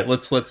while. All right,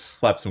 let's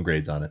slap some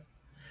grades on it.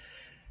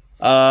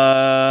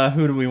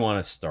 Who do we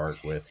want to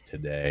start with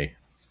today?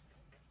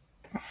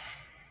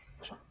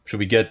 Should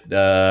we get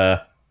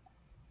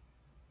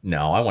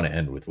no, I want to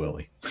end with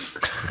Willie.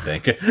 I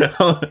think.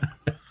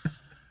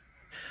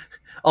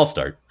 I'll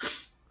start.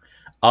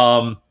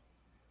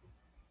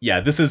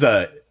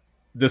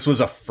 This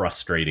was a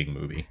frustrating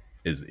movie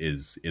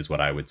is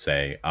what I would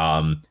say.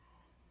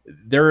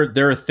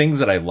 There are things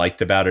that I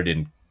liked about it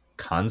in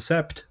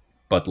concept,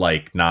 but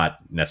like not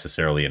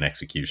necessarily in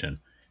execution.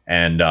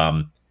 And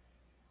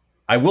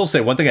I will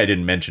say one thing I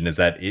didn't mention is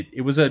that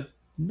it was a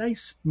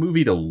nice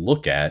movie to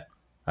look at.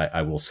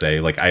 I will say,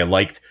 like I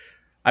like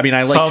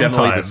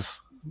generally this.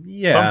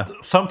 Yeah,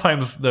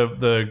 sometimes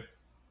the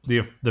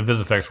vis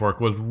effects work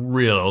was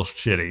real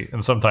shitty,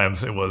 and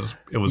sometimes it was.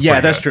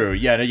 Yeah, that's true.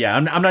 Yeah.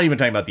 I'm not even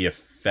talking about the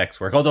effects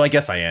work, although I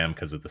guess I am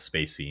because of the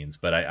space scenes.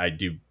 But I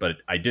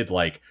did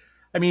like.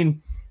 I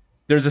mean,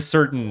 there's a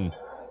certain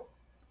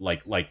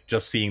like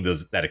just seeing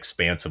that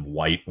expanse of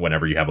white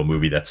whenever you have a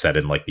movie that's set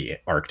in like the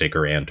Arctic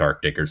or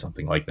Antarctic or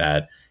something like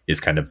that is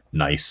kind of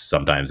nice.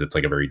 Sometimes it's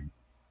like a very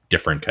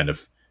different kind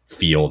of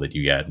feel that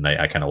you get, and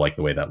I kind of like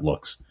the way that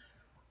looks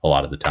a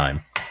lot of the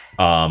time.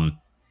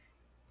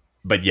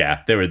 But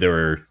yeah, there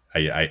were.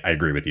 I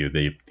agree with you.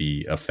 The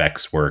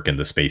effects work and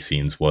the space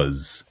scenes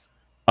was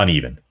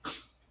uneven.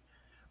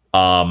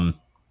 But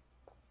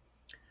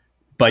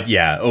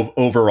yeah,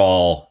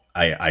 overall,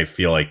 I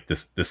feel like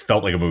this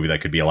felt like a movie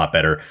that could be a lot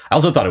better. I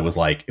also thought it was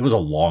a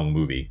long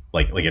movie.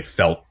 Like it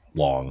felt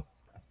long.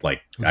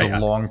 Like it was a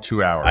long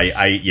 2 hours.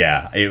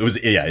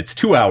 It's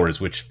 2 hours,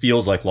 which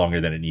feels like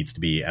longer than it needs to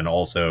be. And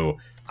also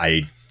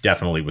I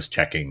definitely was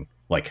checking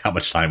like how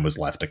much time was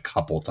left a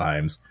couple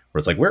times where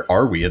it's like, where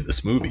are we in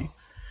this movie?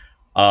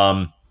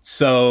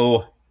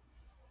 So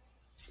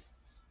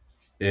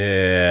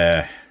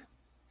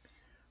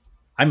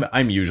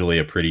I'm usually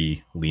a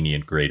pretty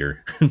lenient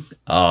grader.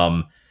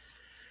 So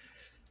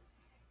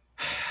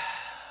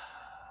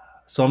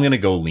I'm going to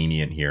go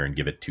lenient here and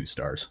give it 2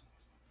 stars.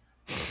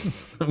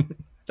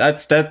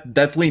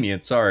 That's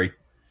lenient. Sorry.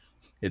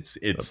 It's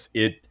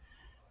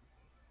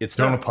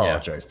don't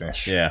apologize,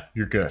 Nish. Yeah.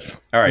 You're good.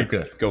 All right. You're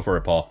good. Go for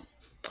it, Paul.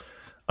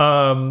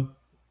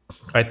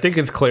 I think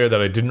it's clear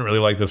that I didn't really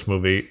like this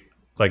movie.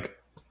 Like,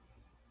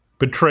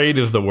 betrayed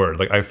is the word.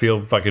 Like, I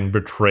feel fucking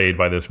betrayed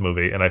by this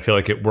movie, and I feel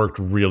like it worked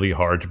really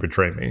hard to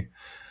betray me,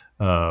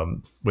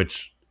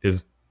 which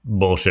is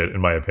bullshit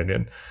in my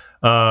opinion.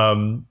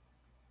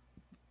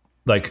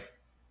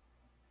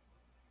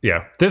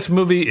 This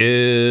movie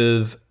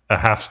is a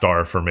half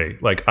star for me.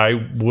 Like, I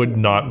would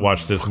not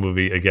watch this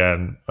movie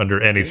again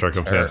under any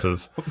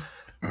circumstances.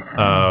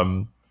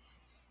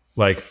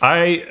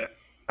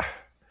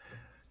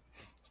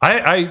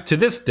 I to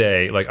this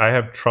day, like, I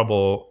have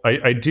trouble.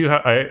 I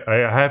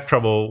have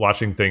trouble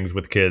watching things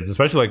with kids,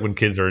 especially like when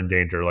kids are in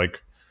danger.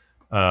 Like,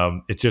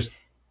 it just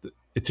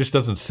it just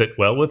doesn't sit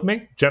well with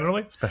me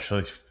generally.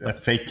 Especially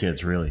fake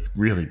kids really,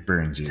 really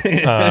burns you.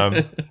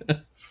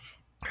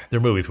 They're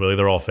movies, Willie.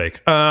 They're all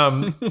fake.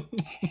 And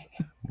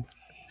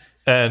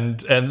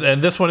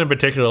this one in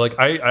particular, like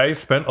I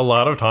spent a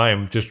lot of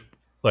time just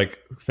like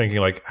thinking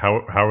like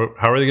how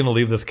are they going to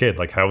leave this kid?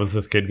 Like how is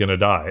this kid going to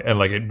die? And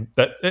like it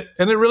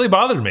really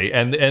bothered me.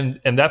 And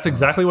that's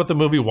exactly what the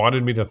movie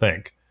wanted me to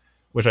think,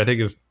 which I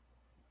think is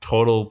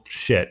total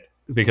shit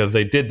because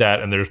they did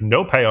that and there's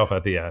no payoff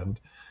at the end.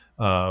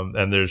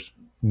 And there's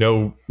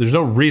no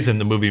reason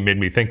the movie made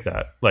me think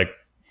that. Like,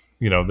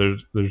 you know,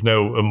 there's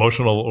no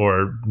emotional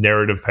or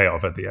narrative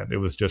payoff at the end. It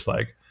was just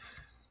like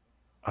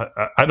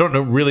I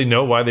don't really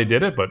know why they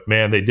did it, but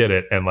man, they did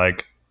it, and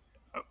like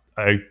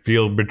I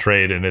feel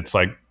betrayed, and it's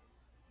like,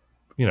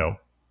 you know,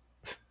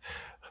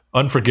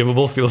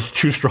 unforgivable feels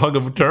too strong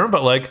of a term,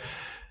 but like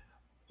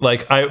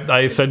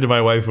I said to my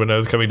wife when I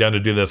was coming down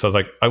to do this, I was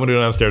like, I'm going to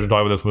go downstairs and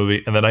talk about this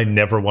movie, and then I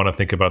never want to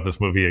think about this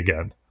movie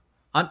again.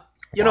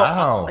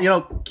 Wow. You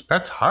know,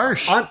 That's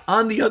harsh.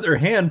 On the other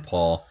hand,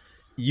 Paul,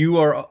 you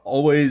are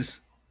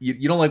always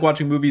you don't like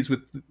watching movies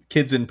with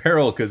kids in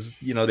peril because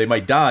you know they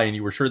might die, and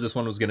you were sure this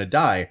one was going to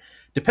die.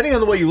 Depending on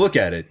the way you look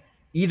at it,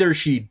 either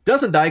she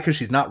doesn't die because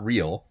she's not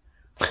real,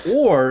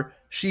 or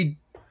she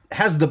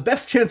has the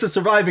best chance of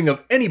surviving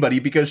of anybody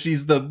because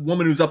she's the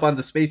woman who's up on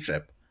the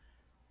spaceship,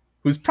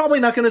 who's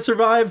probably not going to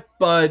survive,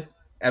 but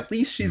at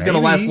least she's going to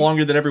last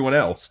longer than everyone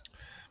else.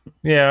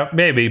 Yeah,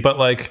 maybe, but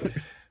like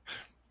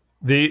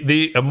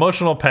the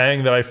emotional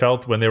pang that I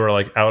felt when they were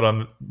like out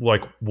on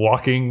like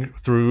walking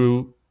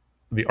through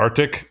the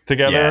Arctic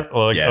together,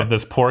 of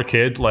this poor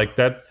kid, like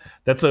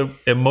that's a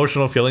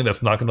emotional feeling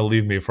that's not going to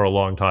leave me for a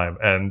long time,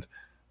 and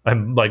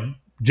I'm like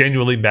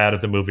genuinely mad at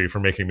the movie for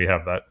making me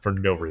have that for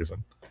no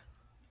reason.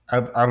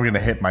 I'm going to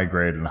hit my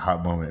grade in a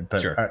hot moment,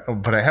 but sure.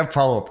 But I have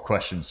follow-up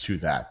questions to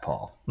that,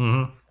 Paul.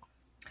 Mm-hmm.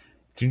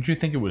 Didn't you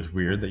think it was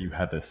weird that you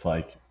had this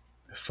like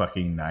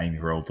fucking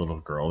 9-year-old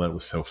little girl that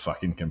was so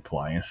fucking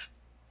compliant?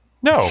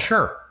 No,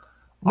 Sure.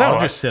 No,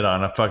 I'll just sit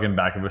on a fucking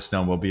back of a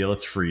snowmobile.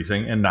 It's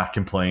freezing and not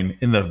complain.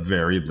 In the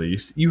very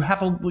least, you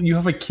have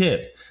a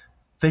kid.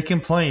 They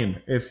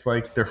complain if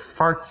like their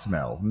farts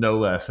smell, no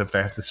less. If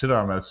they have to sit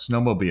on a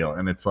snowmobile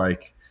and it's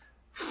like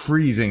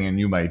freezing and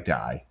you might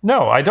die.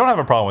 No, I don't have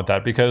a problem with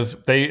that because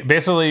they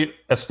basically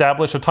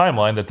established a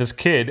timeline that this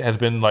kid has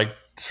been like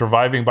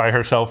surviving by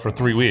herself for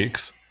 3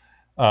 weeks,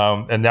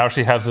 and now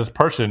she has this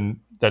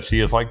person that she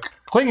is like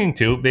clinging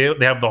to.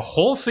 They have the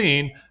whole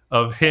scene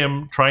of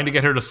him trying to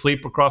get her to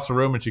sleep across the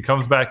room, and she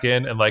comes back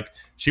in, and like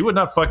she would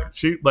not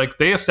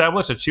they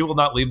established that she will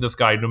not leave this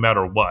guy no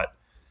matter what,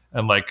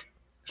 and like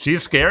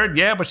she's scared,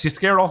 yeah, but she's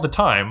scared all the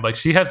time. Like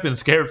she has been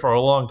scared for a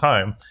long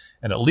time,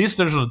 and at least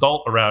there's an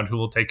adult around who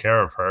will take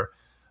care of her.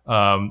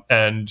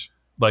 And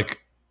like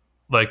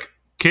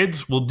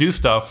kids will do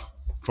stuff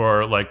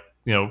for like,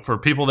 you know, for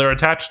people they're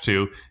attached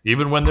to,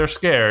 even when they're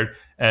scared.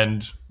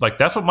 And like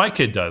that's what my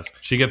kid does.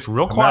 She gets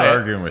real quiet. I'm not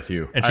arguing with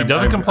you, and she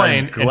doesn't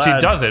complain, and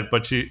she does it.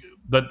 But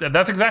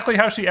that's exactly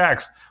how she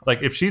acts.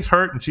 Like if she's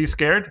hurt and she's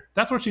scared,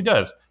 that's what she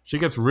does. She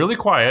gets really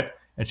quiet,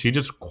 and she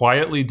just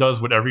quietly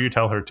does whatever you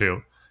tell her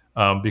to,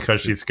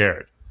 because she's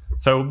scared.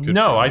 So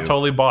no, I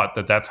totally bought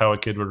that. That's how a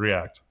kid would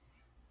react.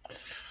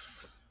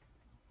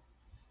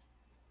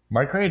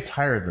 My grade's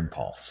higher than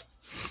Paul's.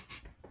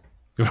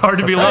 It's hard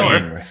to be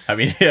lower. I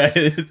mean,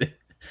 yeah.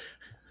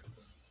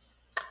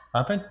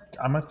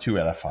 I'm a 2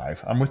 out of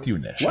 5. I'm with you,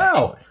 Nish.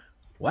 Wow. Actually.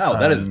 Wow,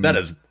 that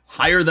is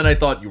higher than I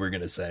thought you were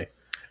going to say.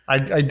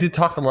 I did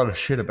talk a lot of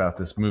shit about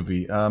this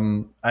movie.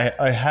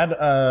 I had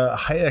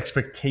high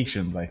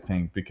expectations, I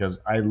think, because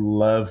I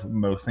love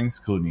most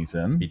things Clooney's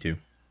in. Me too.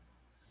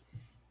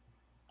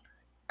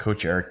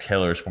 Coach Eric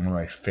Taylor is one of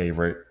my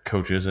favorite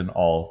coaches in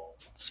all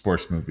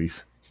sports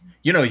movies.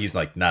 You know, he's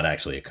like not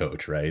actually a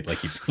coach, right? Like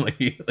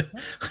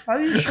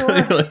Are you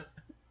sure?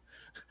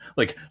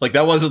 like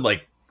that wasn't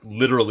like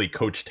literally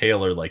Coach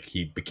Taylor, like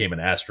he became an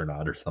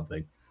astronaut or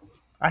something.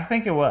 I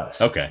think it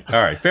was. Okay.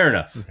 All right. Fair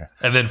enough. Okay.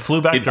 And then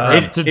flew back to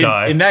Earth to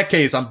die. In that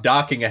case, I'm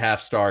docking a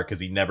half star because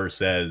he never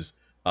says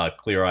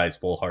clear eyes,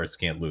 full hearts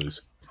can't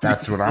lose.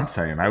 That's what I'm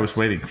saying. I was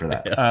waiting for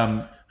that.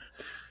 Yeah.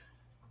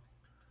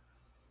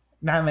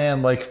 Nah,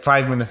 man, like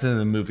 5 minutes into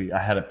the movie, I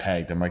had it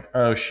pegged. I'm like,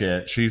 oh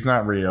shit, she's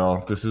not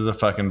real. This is a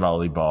fucking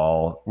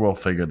volleyball. We'll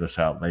figure this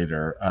out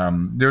later.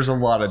 There's a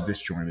lot of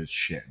disjointed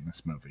shit in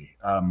this movie.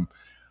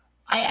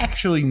 I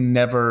actually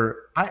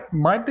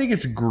my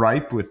biggest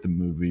gripe with the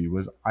movie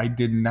was I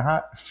did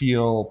not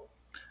feel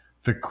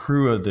the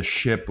crew of the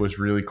ship was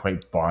really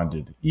quite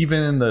bonded.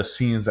 Even in the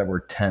scenes that were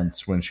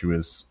tense when she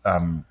was,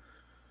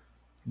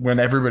 when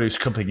everybody was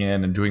coming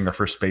in and doing their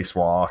first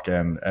spacewalk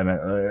and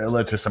it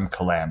led to some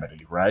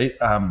calamity, right?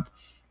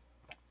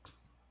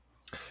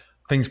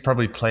 Things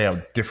probably play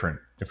out different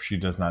if she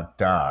does not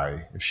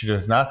die. If she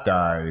does not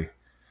die,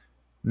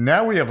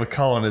 now we have a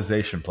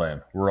colonization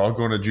plan. We're all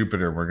going to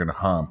Jupiter. We're going to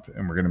hump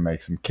and we're going to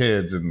make some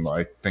kids and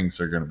like things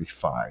are going to be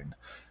fine.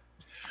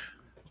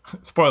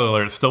 Spoiler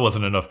alert, still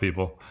wasn't enough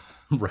people.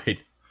 Right.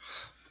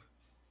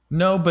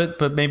 No,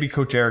 but maybe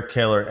Coach Eric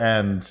Taylor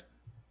and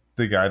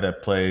the guy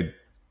that played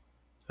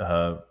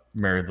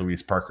Mary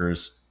Louise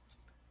Parker's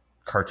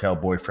cartel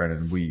boyfriend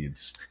in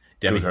Weeds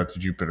goes out to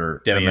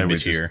Jupiter. Demi and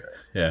here.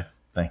 Yeah.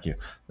 Thank you.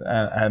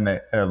 And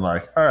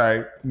like, all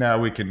right, now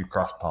we can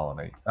cross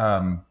pollinate.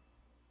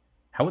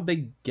 How would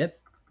they get?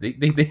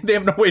 They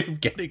have no way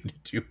of getting to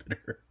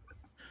Jupiter.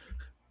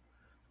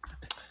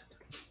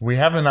 We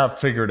haven't not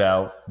figured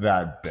out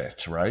that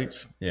bit, right?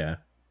 Yeah.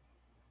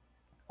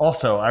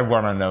 Also, I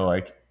want to know,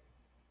 like,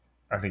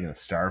 are they going to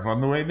starve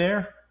on the way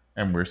there?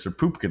 And where's their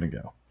poop going to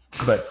go?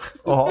 But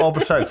all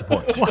besides the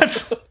point.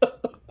 What?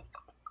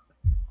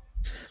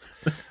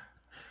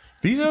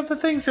 These are the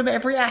things in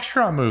every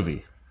astronaut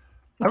movie.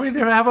 I mean,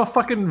 they have a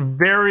fucking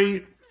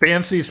very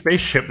fancy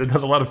spaceship that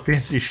does a lot of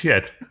fancy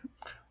shit.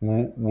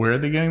 Where are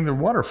they getting their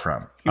water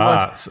from?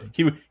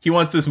 He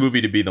wants this movie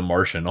to be The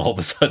Martian all of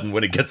a sudden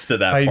when it gets to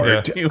that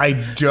part. I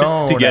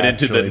don't to get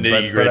into the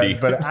nitty gritty.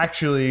 But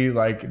actually,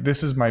 like,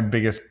 this is my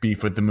biggest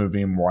beef with the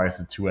movie and why it's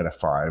a 2 out of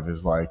 5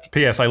 is like.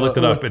 P.S. I looked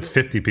it up. It's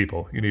 50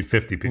 people. You need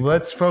 50 people.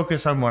 Let's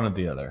focus on one or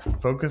the other.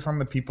 Focus on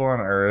the people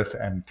on Earth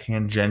and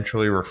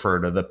tangentially refer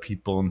to the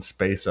people in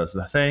space as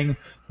the thing.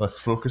 Let's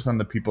focus on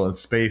the people in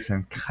space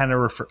and kind of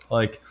refer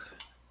like.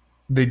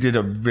 They did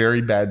a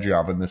very bad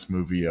job in this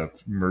movie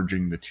of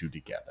merging the two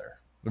together.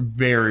 A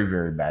very,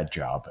 very bad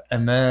job.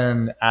 And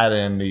then add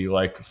in the,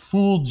 like,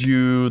 fooled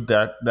you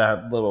that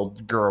little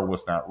girl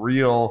was not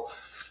real.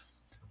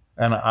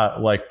 And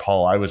like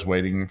Paul, I was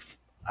waiting.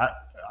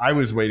 I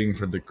was waiting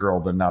for the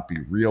girl to not be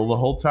real the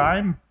whole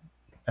time.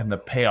 And the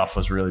payoff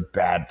was really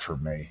bad for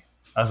me.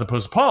 As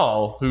opposed to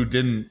Paul, who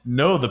didn't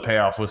know the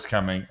payoff was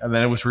coming. And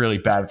then it was really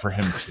bad for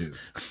him too.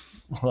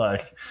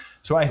 Like...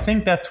 So I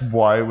think that's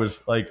why it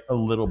was like a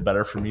little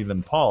better for me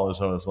than Paul.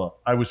 Is I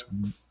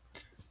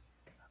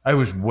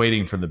was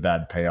waiting for the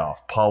bad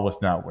payoff. Paul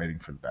was not waiting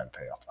for the bad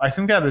payoff. I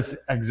think that is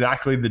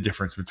exactly the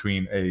difference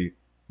between a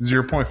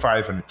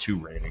 0.5 and a 2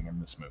 rating in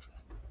this movie.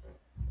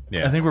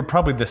 Yeah, I think we're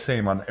probably the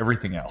same on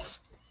everything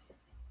else.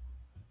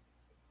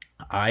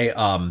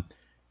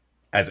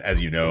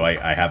 As you know,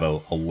 I have a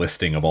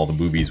listing of all the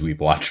movies we've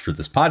watched for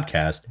this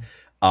podcast.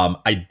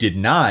 I did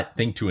not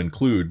think to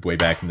include way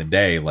back in the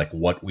day, like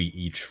what we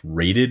each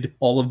rated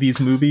all of these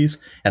movies.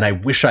 And I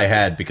wish I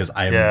had, because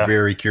I am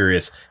very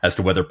curious as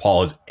to whether Paul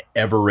has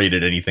ever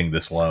rated anything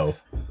this low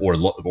or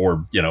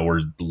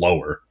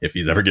lower, if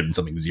he's ever given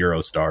something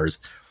 0 stars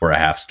or a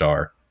half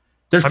star.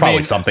 There's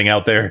probably something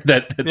out there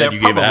that you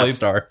gave a half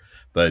star,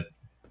 but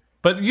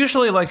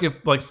usually, like, if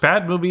like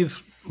bad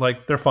movies,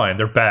 like, they're fine.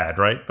 They're bad.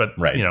 Right. But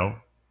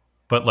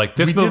but like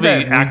this movie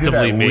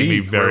actively made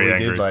me very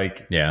angry.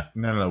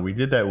 No, we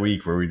did that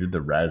week where we did the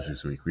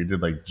Razzies week. We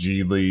did like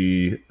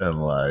Geely and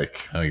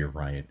like. Oh, you're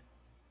right.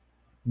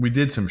 We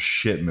did some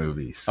shit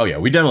movies. Oh yeah,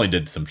 we definitely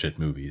did some shit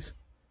movies.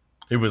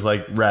 It was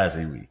like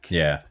Razzie week.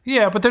 Yeah,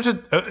 but there's a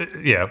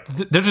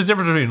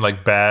difference between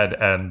like bad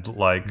and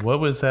like, what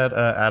was that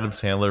Adam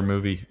Sandler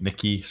movie?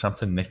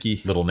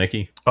 Little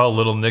Nicky. Oh,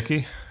 Little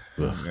Nicky.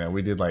 Ugh. Yeah,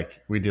 we did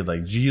like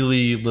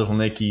Geely, Little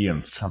Nicky,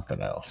 and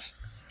something else.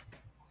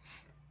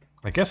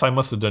 I guess I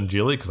must have done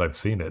Geely because I've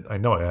seen it. I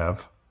know I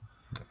have.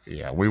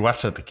 Yeah, we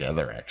watched that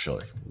together,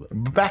 actually.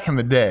 Back in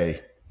the day,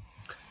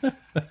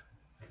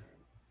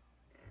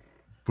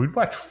 we'd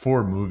watch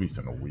 4 movies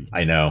in a week.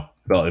 I know.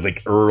 Well,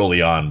 like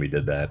early on, we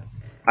did that.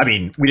 I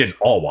mean, we didn't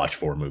all watch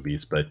 4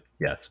 movies, but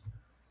yes.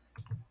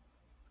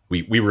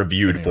 We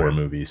reviewed 4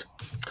 movies.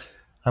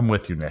 I'm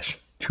with you, Nish.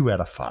 2 out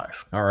of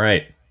 5. All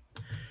right.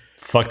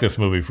 Fuck this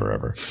movie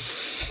forever.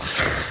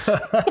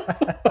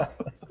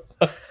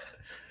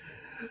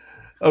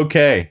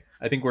 Okay,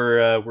 I think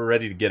we're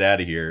ready to get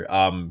out of here.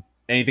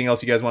 Anything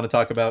else you guys want to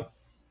talk about?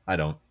 I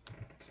don't.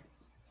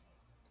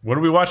 What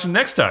are we watching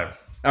next time?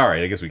 All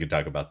right, I guess we could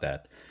talk about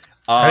that.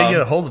 How do you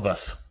get a hold of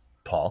us,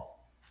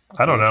 Paul?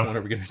 I don't know. What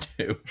are we gonna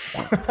do?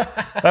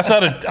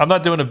 I'm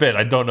not doing a bit.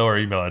 I don't know our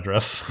email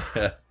address.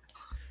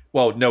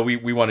 Well, no,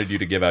 we wanted you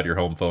to give out your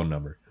home phone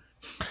number.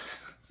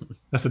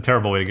 That's a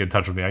terrible way to get in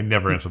touch with me. I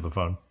never answer the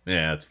phone.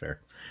 Yeah, that's fair.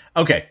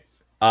 Okay.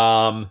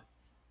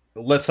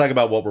 Let's talk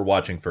about what we're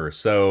watching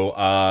first. So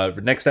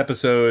for next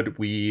episode,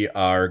 we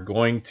are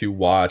going to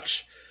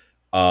watch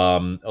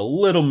a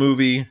little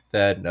movie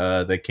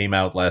that came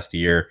out last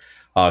year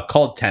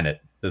called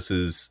Tenet. This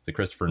is the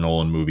Christopher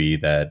Nolan movie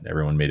that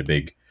everyone made a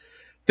big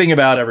thing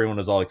about. Everyone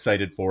was all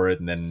excited for it,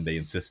 and then they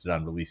insisted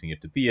on releasing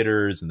it to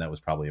theaters, and that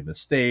was probably a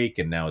mistake,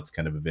 and now it's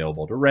kind of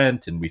available to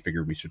rent, and we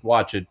figured we should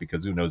watch it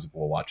because who knows if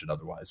we'll watch it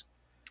otherwise.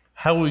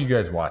 How will you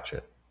guys watch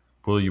it?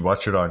 Will you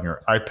watch it on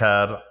your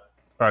iPad,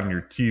 on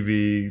your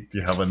TV? Do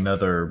you have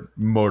another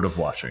mode of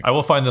watching? I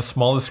will find the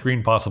smallest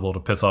screen possible to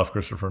piss off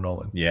Christopher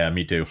Nolan. Yeah,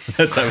 me too.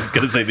 I was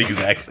going to say the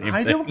exact same thing.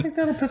 I don't think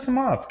that'll piss him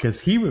off because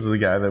he was the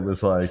guy that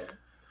was like,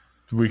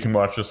 we can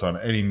watch this on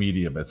any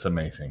medium. It's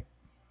amazing.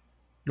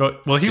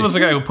 Well, he was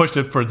the guy who pushed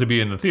it for it to be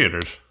in the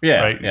theaters.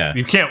 Yeah, right? Yeah.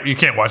 You can't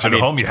watch it at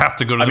home. You have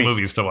to go to the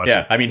movies to watch it.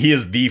 Yeah, I mean, he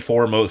is the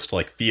foremost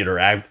like theater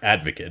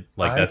advocate.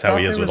 Like that's how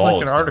he is with all. There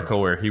was like an article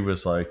where he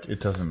was like, "It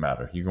doesn't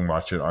matter. You can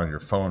watch it on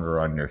your phone or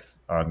on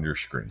your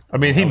screen." I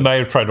mean, he might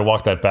have tried to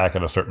walk that back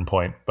at a certain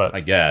point, but I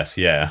guess,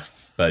 yeah.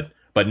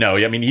 But no,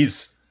 I mean,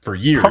 he's for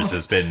years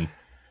has been.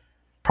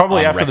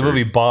 Probably On after the record.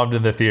 movie bombed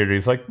in the theater,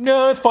 he's like,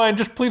 "No, it's fine.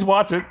 Just please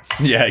watch it."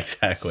 Yeah,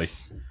 exactly.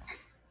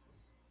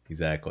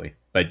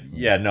 But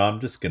yeah, no, I'm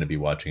just gonna be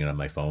watching it on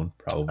my phone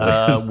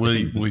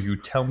probably. Will you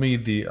tell me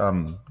the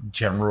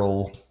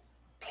general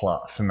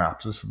plot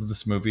synopsis of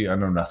this movie? I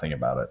know nothing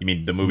about it. You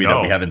mean the movie No.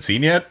 that we haven't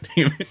seen yet?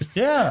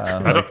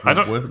 Yeah, I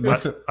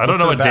don't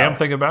know a damn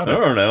thing about I it.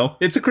 don't know.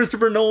 It's a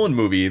Christopher Nolan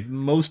movie.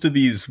 Most of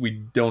these we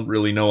don't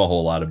really know a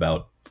whole lot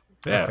about.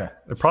 Yeah, Okay.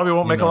 it probably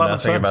won't make a lot of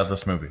nothing sense. about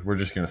this movie. We're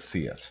just gonna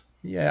see it.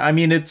 Yeah, I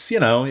mean, it's,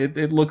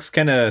 it looks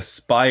kind of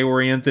spy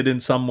oriented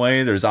in some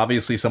way. There's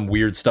obviously some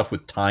weird stuff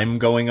with time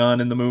going on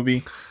in the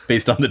movie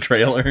based on the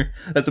trailer.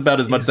 That's about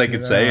as much as I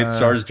could say. It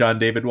stars John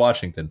David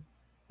Washington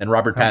and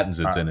Robert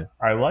Pattinson's in it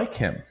I like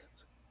him.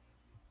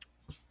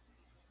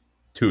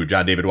 too.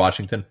 John David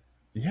Washington.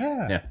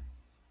 Yeah. Yeah.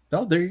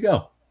 Oh, there you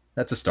go.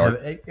 That's a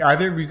start. Have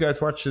either of you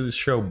guys watched the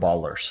show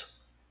Ballers?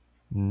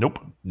 Nope.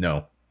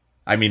 No,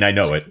 I mean, I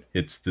know it.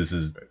 This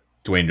is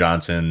Dwayne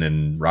Johnson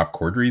and Rob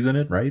Corddry's in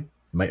it, right?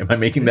 Am I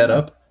making that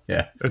up?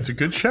 Yeah. It's a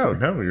good show.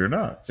 No, you're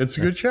not. It's a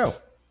good show.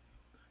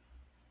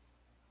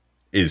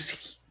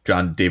 Is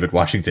John David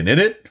Washington in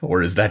it,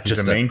 or is that He's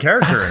just the main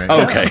character in it.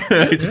 Okay.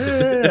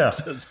 Yeah.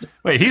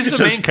 Wait, he's the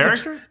main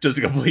character? Just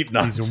a complete He's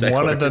nonsense.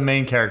 one of the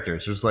main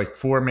characters. There's like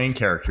 4 main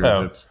characters.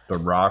 Oh. It's The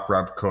Rock,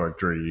 Rob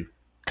Corddry,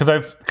 Because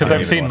I've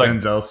seen like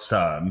Denzel's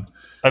son.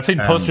 I've seen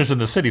posters in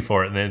the city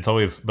for it, and it's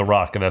always The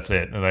Rock, and that's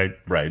it. And I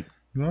Right.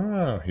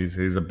 Oh,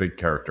 he's a big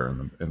character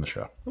in the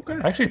show.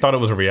 actually thought it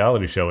was a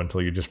reality show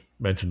until you just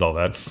mentioned all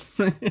that.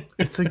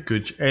 It's a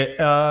good.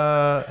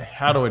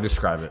 How do I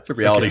describe it? It's a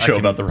reality show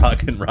about The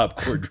Rock and Rob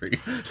Corddry.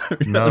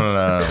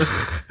 No.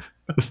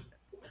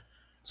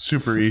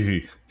 Super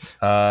easy.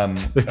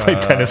 They play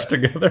tennis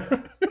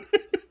together.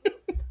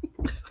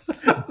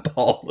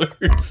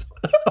 Ballers.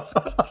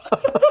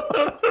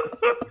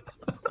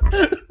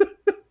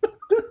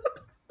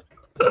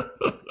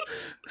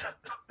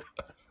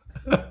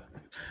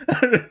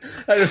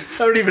 I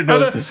don't even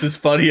know if this is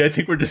funny. I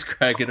think we're just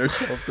cracking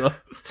ourselves up.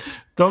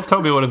 Don't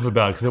tell me what it's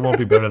about, because it won't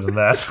be better than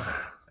that.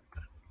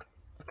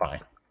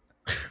 Fine.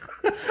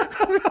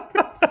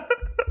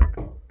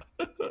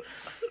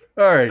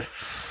 All right.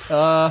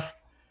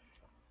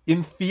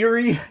 In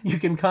theory, you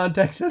can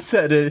contact us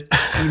at an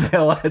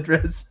email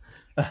address.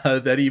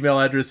 That email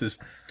address is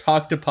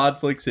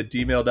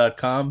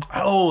talktopodflix@gmail.com.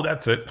 Oh,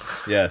 that's it.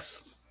 Yes.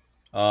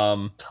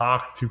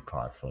 Talk to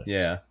Podflix.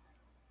 Yeah.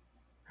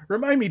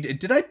 Remind me,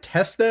 did I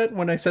test that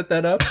when I set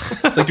that up?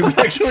 Like, do we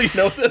actually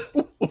know that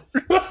works?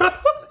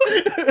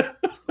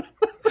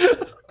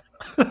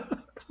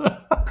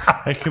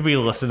 It could be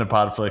listen to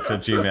Podflix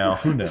at Gmail.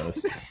 Who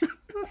knows?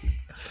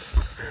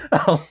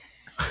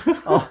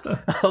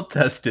 I'll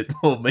test it.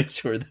 We'll make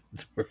sure that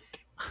it's working.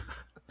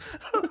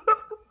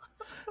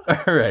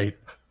 All right.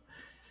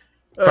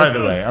 By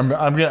the way,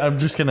 I'm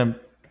just gonna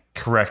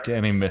correct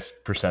any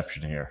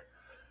misperception here.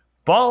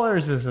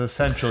 Ballers is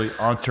essentially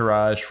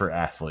Entourage for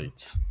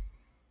athletes.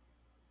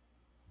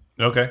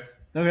 Okay.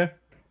 Okay.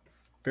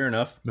 Fair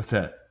enough. That's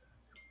it.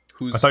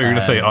 Who's I thought you were going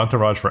to say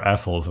Entourage for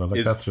assholes, and I was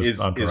like, that's just is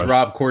Entourage.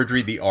 Rob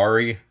Corddry the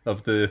Ari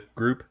of the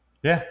group?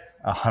 Yeah,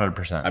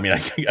 100%. I mean,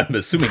 I'm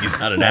assuming he's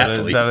not an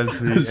athlete. That is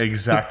the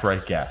exact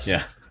right guess.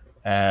 Yeah.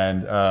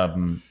 And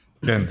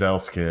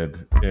Denzel's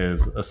kid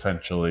is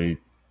essentially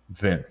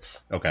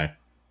Vince. Okay.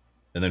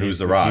 And then who's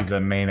the Rock? He's the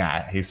main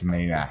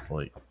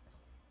athlete.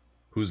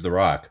 Who's the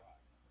Rock?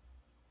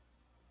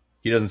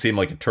 He doesn't seem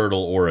like a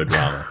turtle or a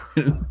drama.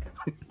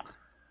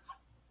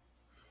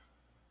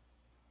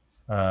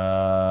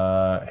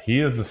 He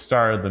is the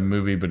star of the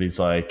movie, but he's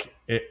like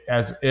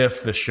as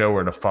if the show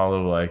were to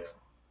follow like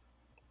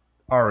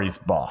Ari's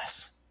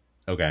boss.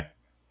 Okay.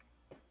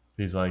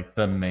 He's like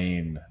the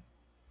main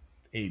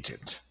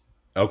agent.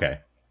 Okay.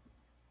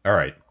 All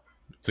right.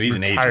 So he's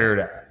an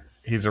agent.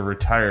 He's a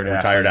retired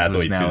Retired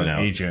athlete who's athlete now too an now.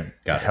 agent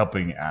Got it.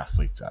 helping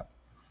athletes out.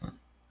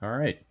 All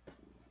right.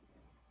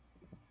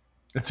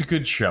 It's a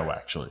good show,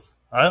 actually.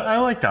 I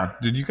like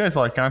that. Did you guys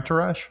like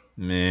Entourage?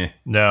 Meh.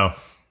 No.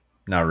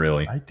 Not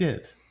really. I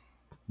did.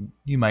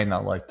 You might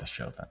not like the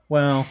show then.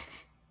 Well,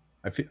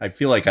 I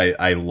feel like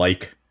I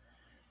like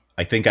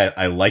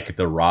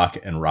The Rock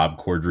and Rob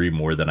Corddry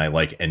more than I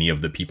like any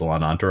of the people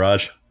on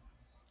Entourage.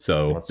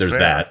 So That's there's fair.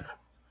 that.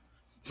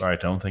 I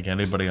don't think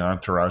anybody on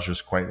Entourage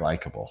is quite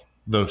likable.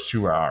 Those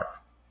two are.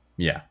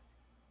 Yeah.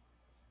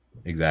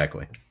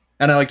 Exactly.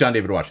 And I like John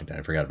David Washington.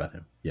 I forgot about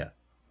him. Yeah.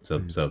 So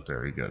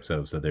Very good.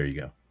 So there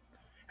you go.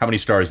 How many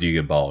stars do you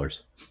give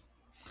Ballers?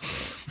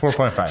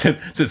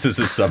 4.5. Since this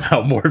is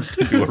somehow morphed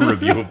into a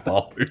review of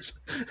Ballers.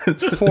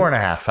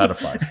 4.5 out of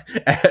 5.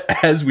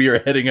 As we are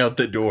heading out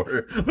the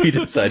door, we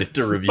decided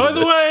to review By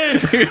the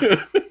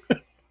way,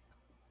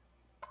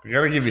 We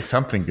gotta give you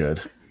something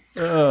good.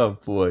 Oh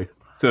boy.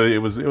 So it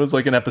was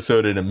like an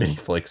episode and a mini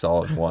flicks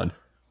all in one.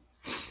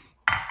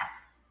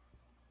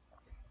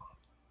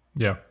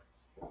 yeah.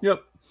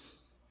 Yep.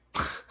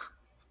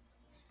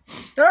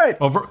 All right.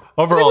 Overall,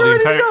 the We're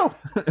ready to entire go.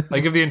 I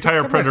give the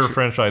entire Predator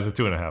franchise a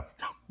 2.5.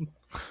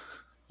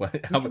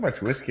 What, How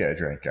much whiskey I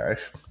drank,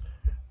 guys?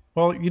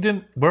 Well, you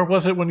didn't. Where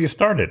was it when you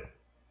started?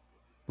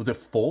 was it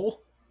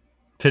full?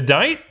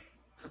 Tonight?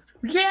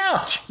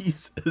 Yeah,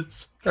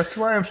 Jesus. that's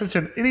why I'm such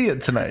an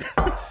idiot tonight.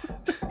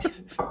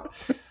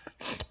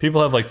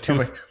 People have like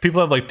two.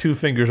 People have like 2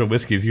 fingers of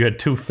whiskeys. You had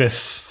 2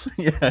 fists.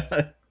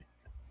 Yeah.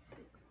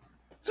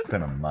 It's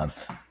been a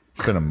month.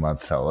 It's been a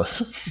month,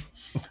 fellas.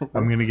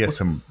 I'm gonna get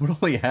some. We're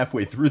only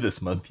halfway through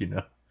this month,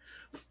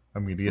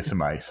 I'm gonna get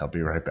some ice. I'll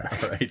be right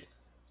back. All right.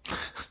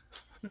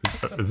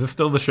 Is this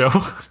still the show?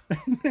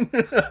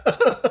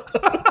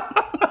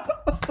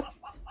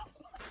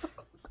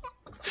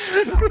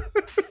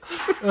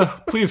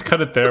 Please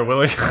cut it there,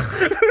 Willie.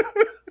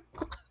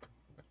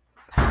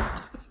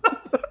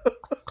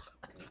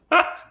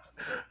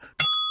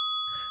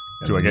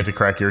 Do I get to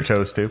crack your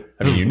toes too?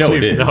 I mean, it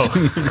Please,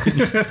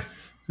 is.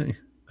 no.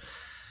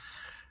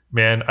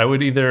 Man, I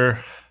would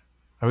either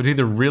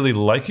really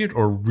like it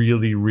or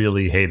really,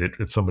 really hate it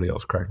if somebody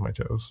else cracked my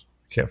toes.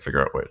 Can't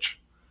figure out which.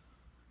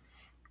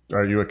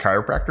 Are you a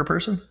chiropractor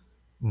person?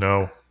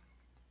 No,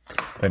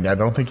 Then I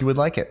don't think you would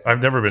like it.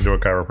 I've never been to a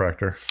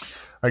chiropractor.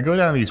 I go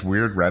down these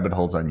weird rabbit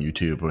holes on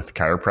YouTube with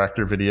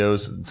chiropractor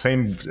videos.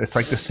 Same, it's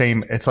like the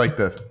same. It's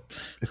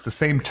the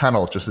same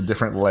tunnel, just a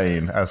different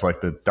lane as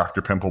like the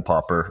Dr. Pimple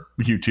Popper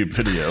YouTube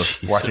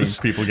videos, watching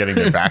people getting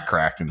their back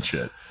cracked and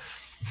shit.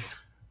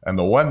 And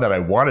the one that I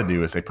want to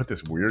do is they put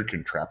this weird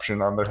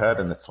contraption on their head,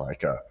 and it's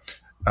like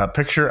a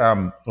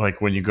picture,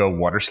 like when you go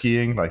water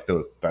skiing, like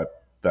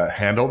that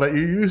handle that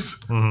you use.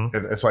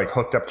 Mm-hmm. It's like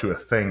hooked up to a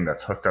thing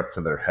that's hooked up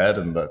to their head,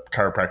 and the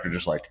chiropractor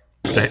just like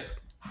They-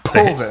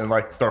 pulls it, and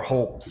like their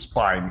whole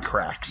spine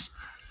cracks.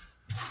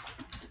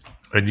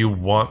 And you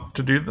want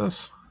to do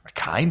this?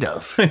 Kind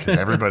of, because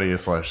everybody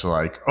is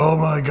like, "Oh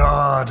my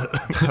god!"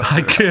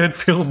 I can't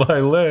feel my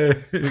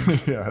leg.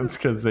 Yeah, it's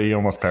because they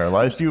almost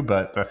paralyzed you,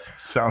 but that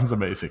sounds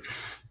amazing.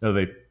 No,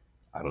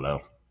 I don't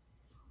know.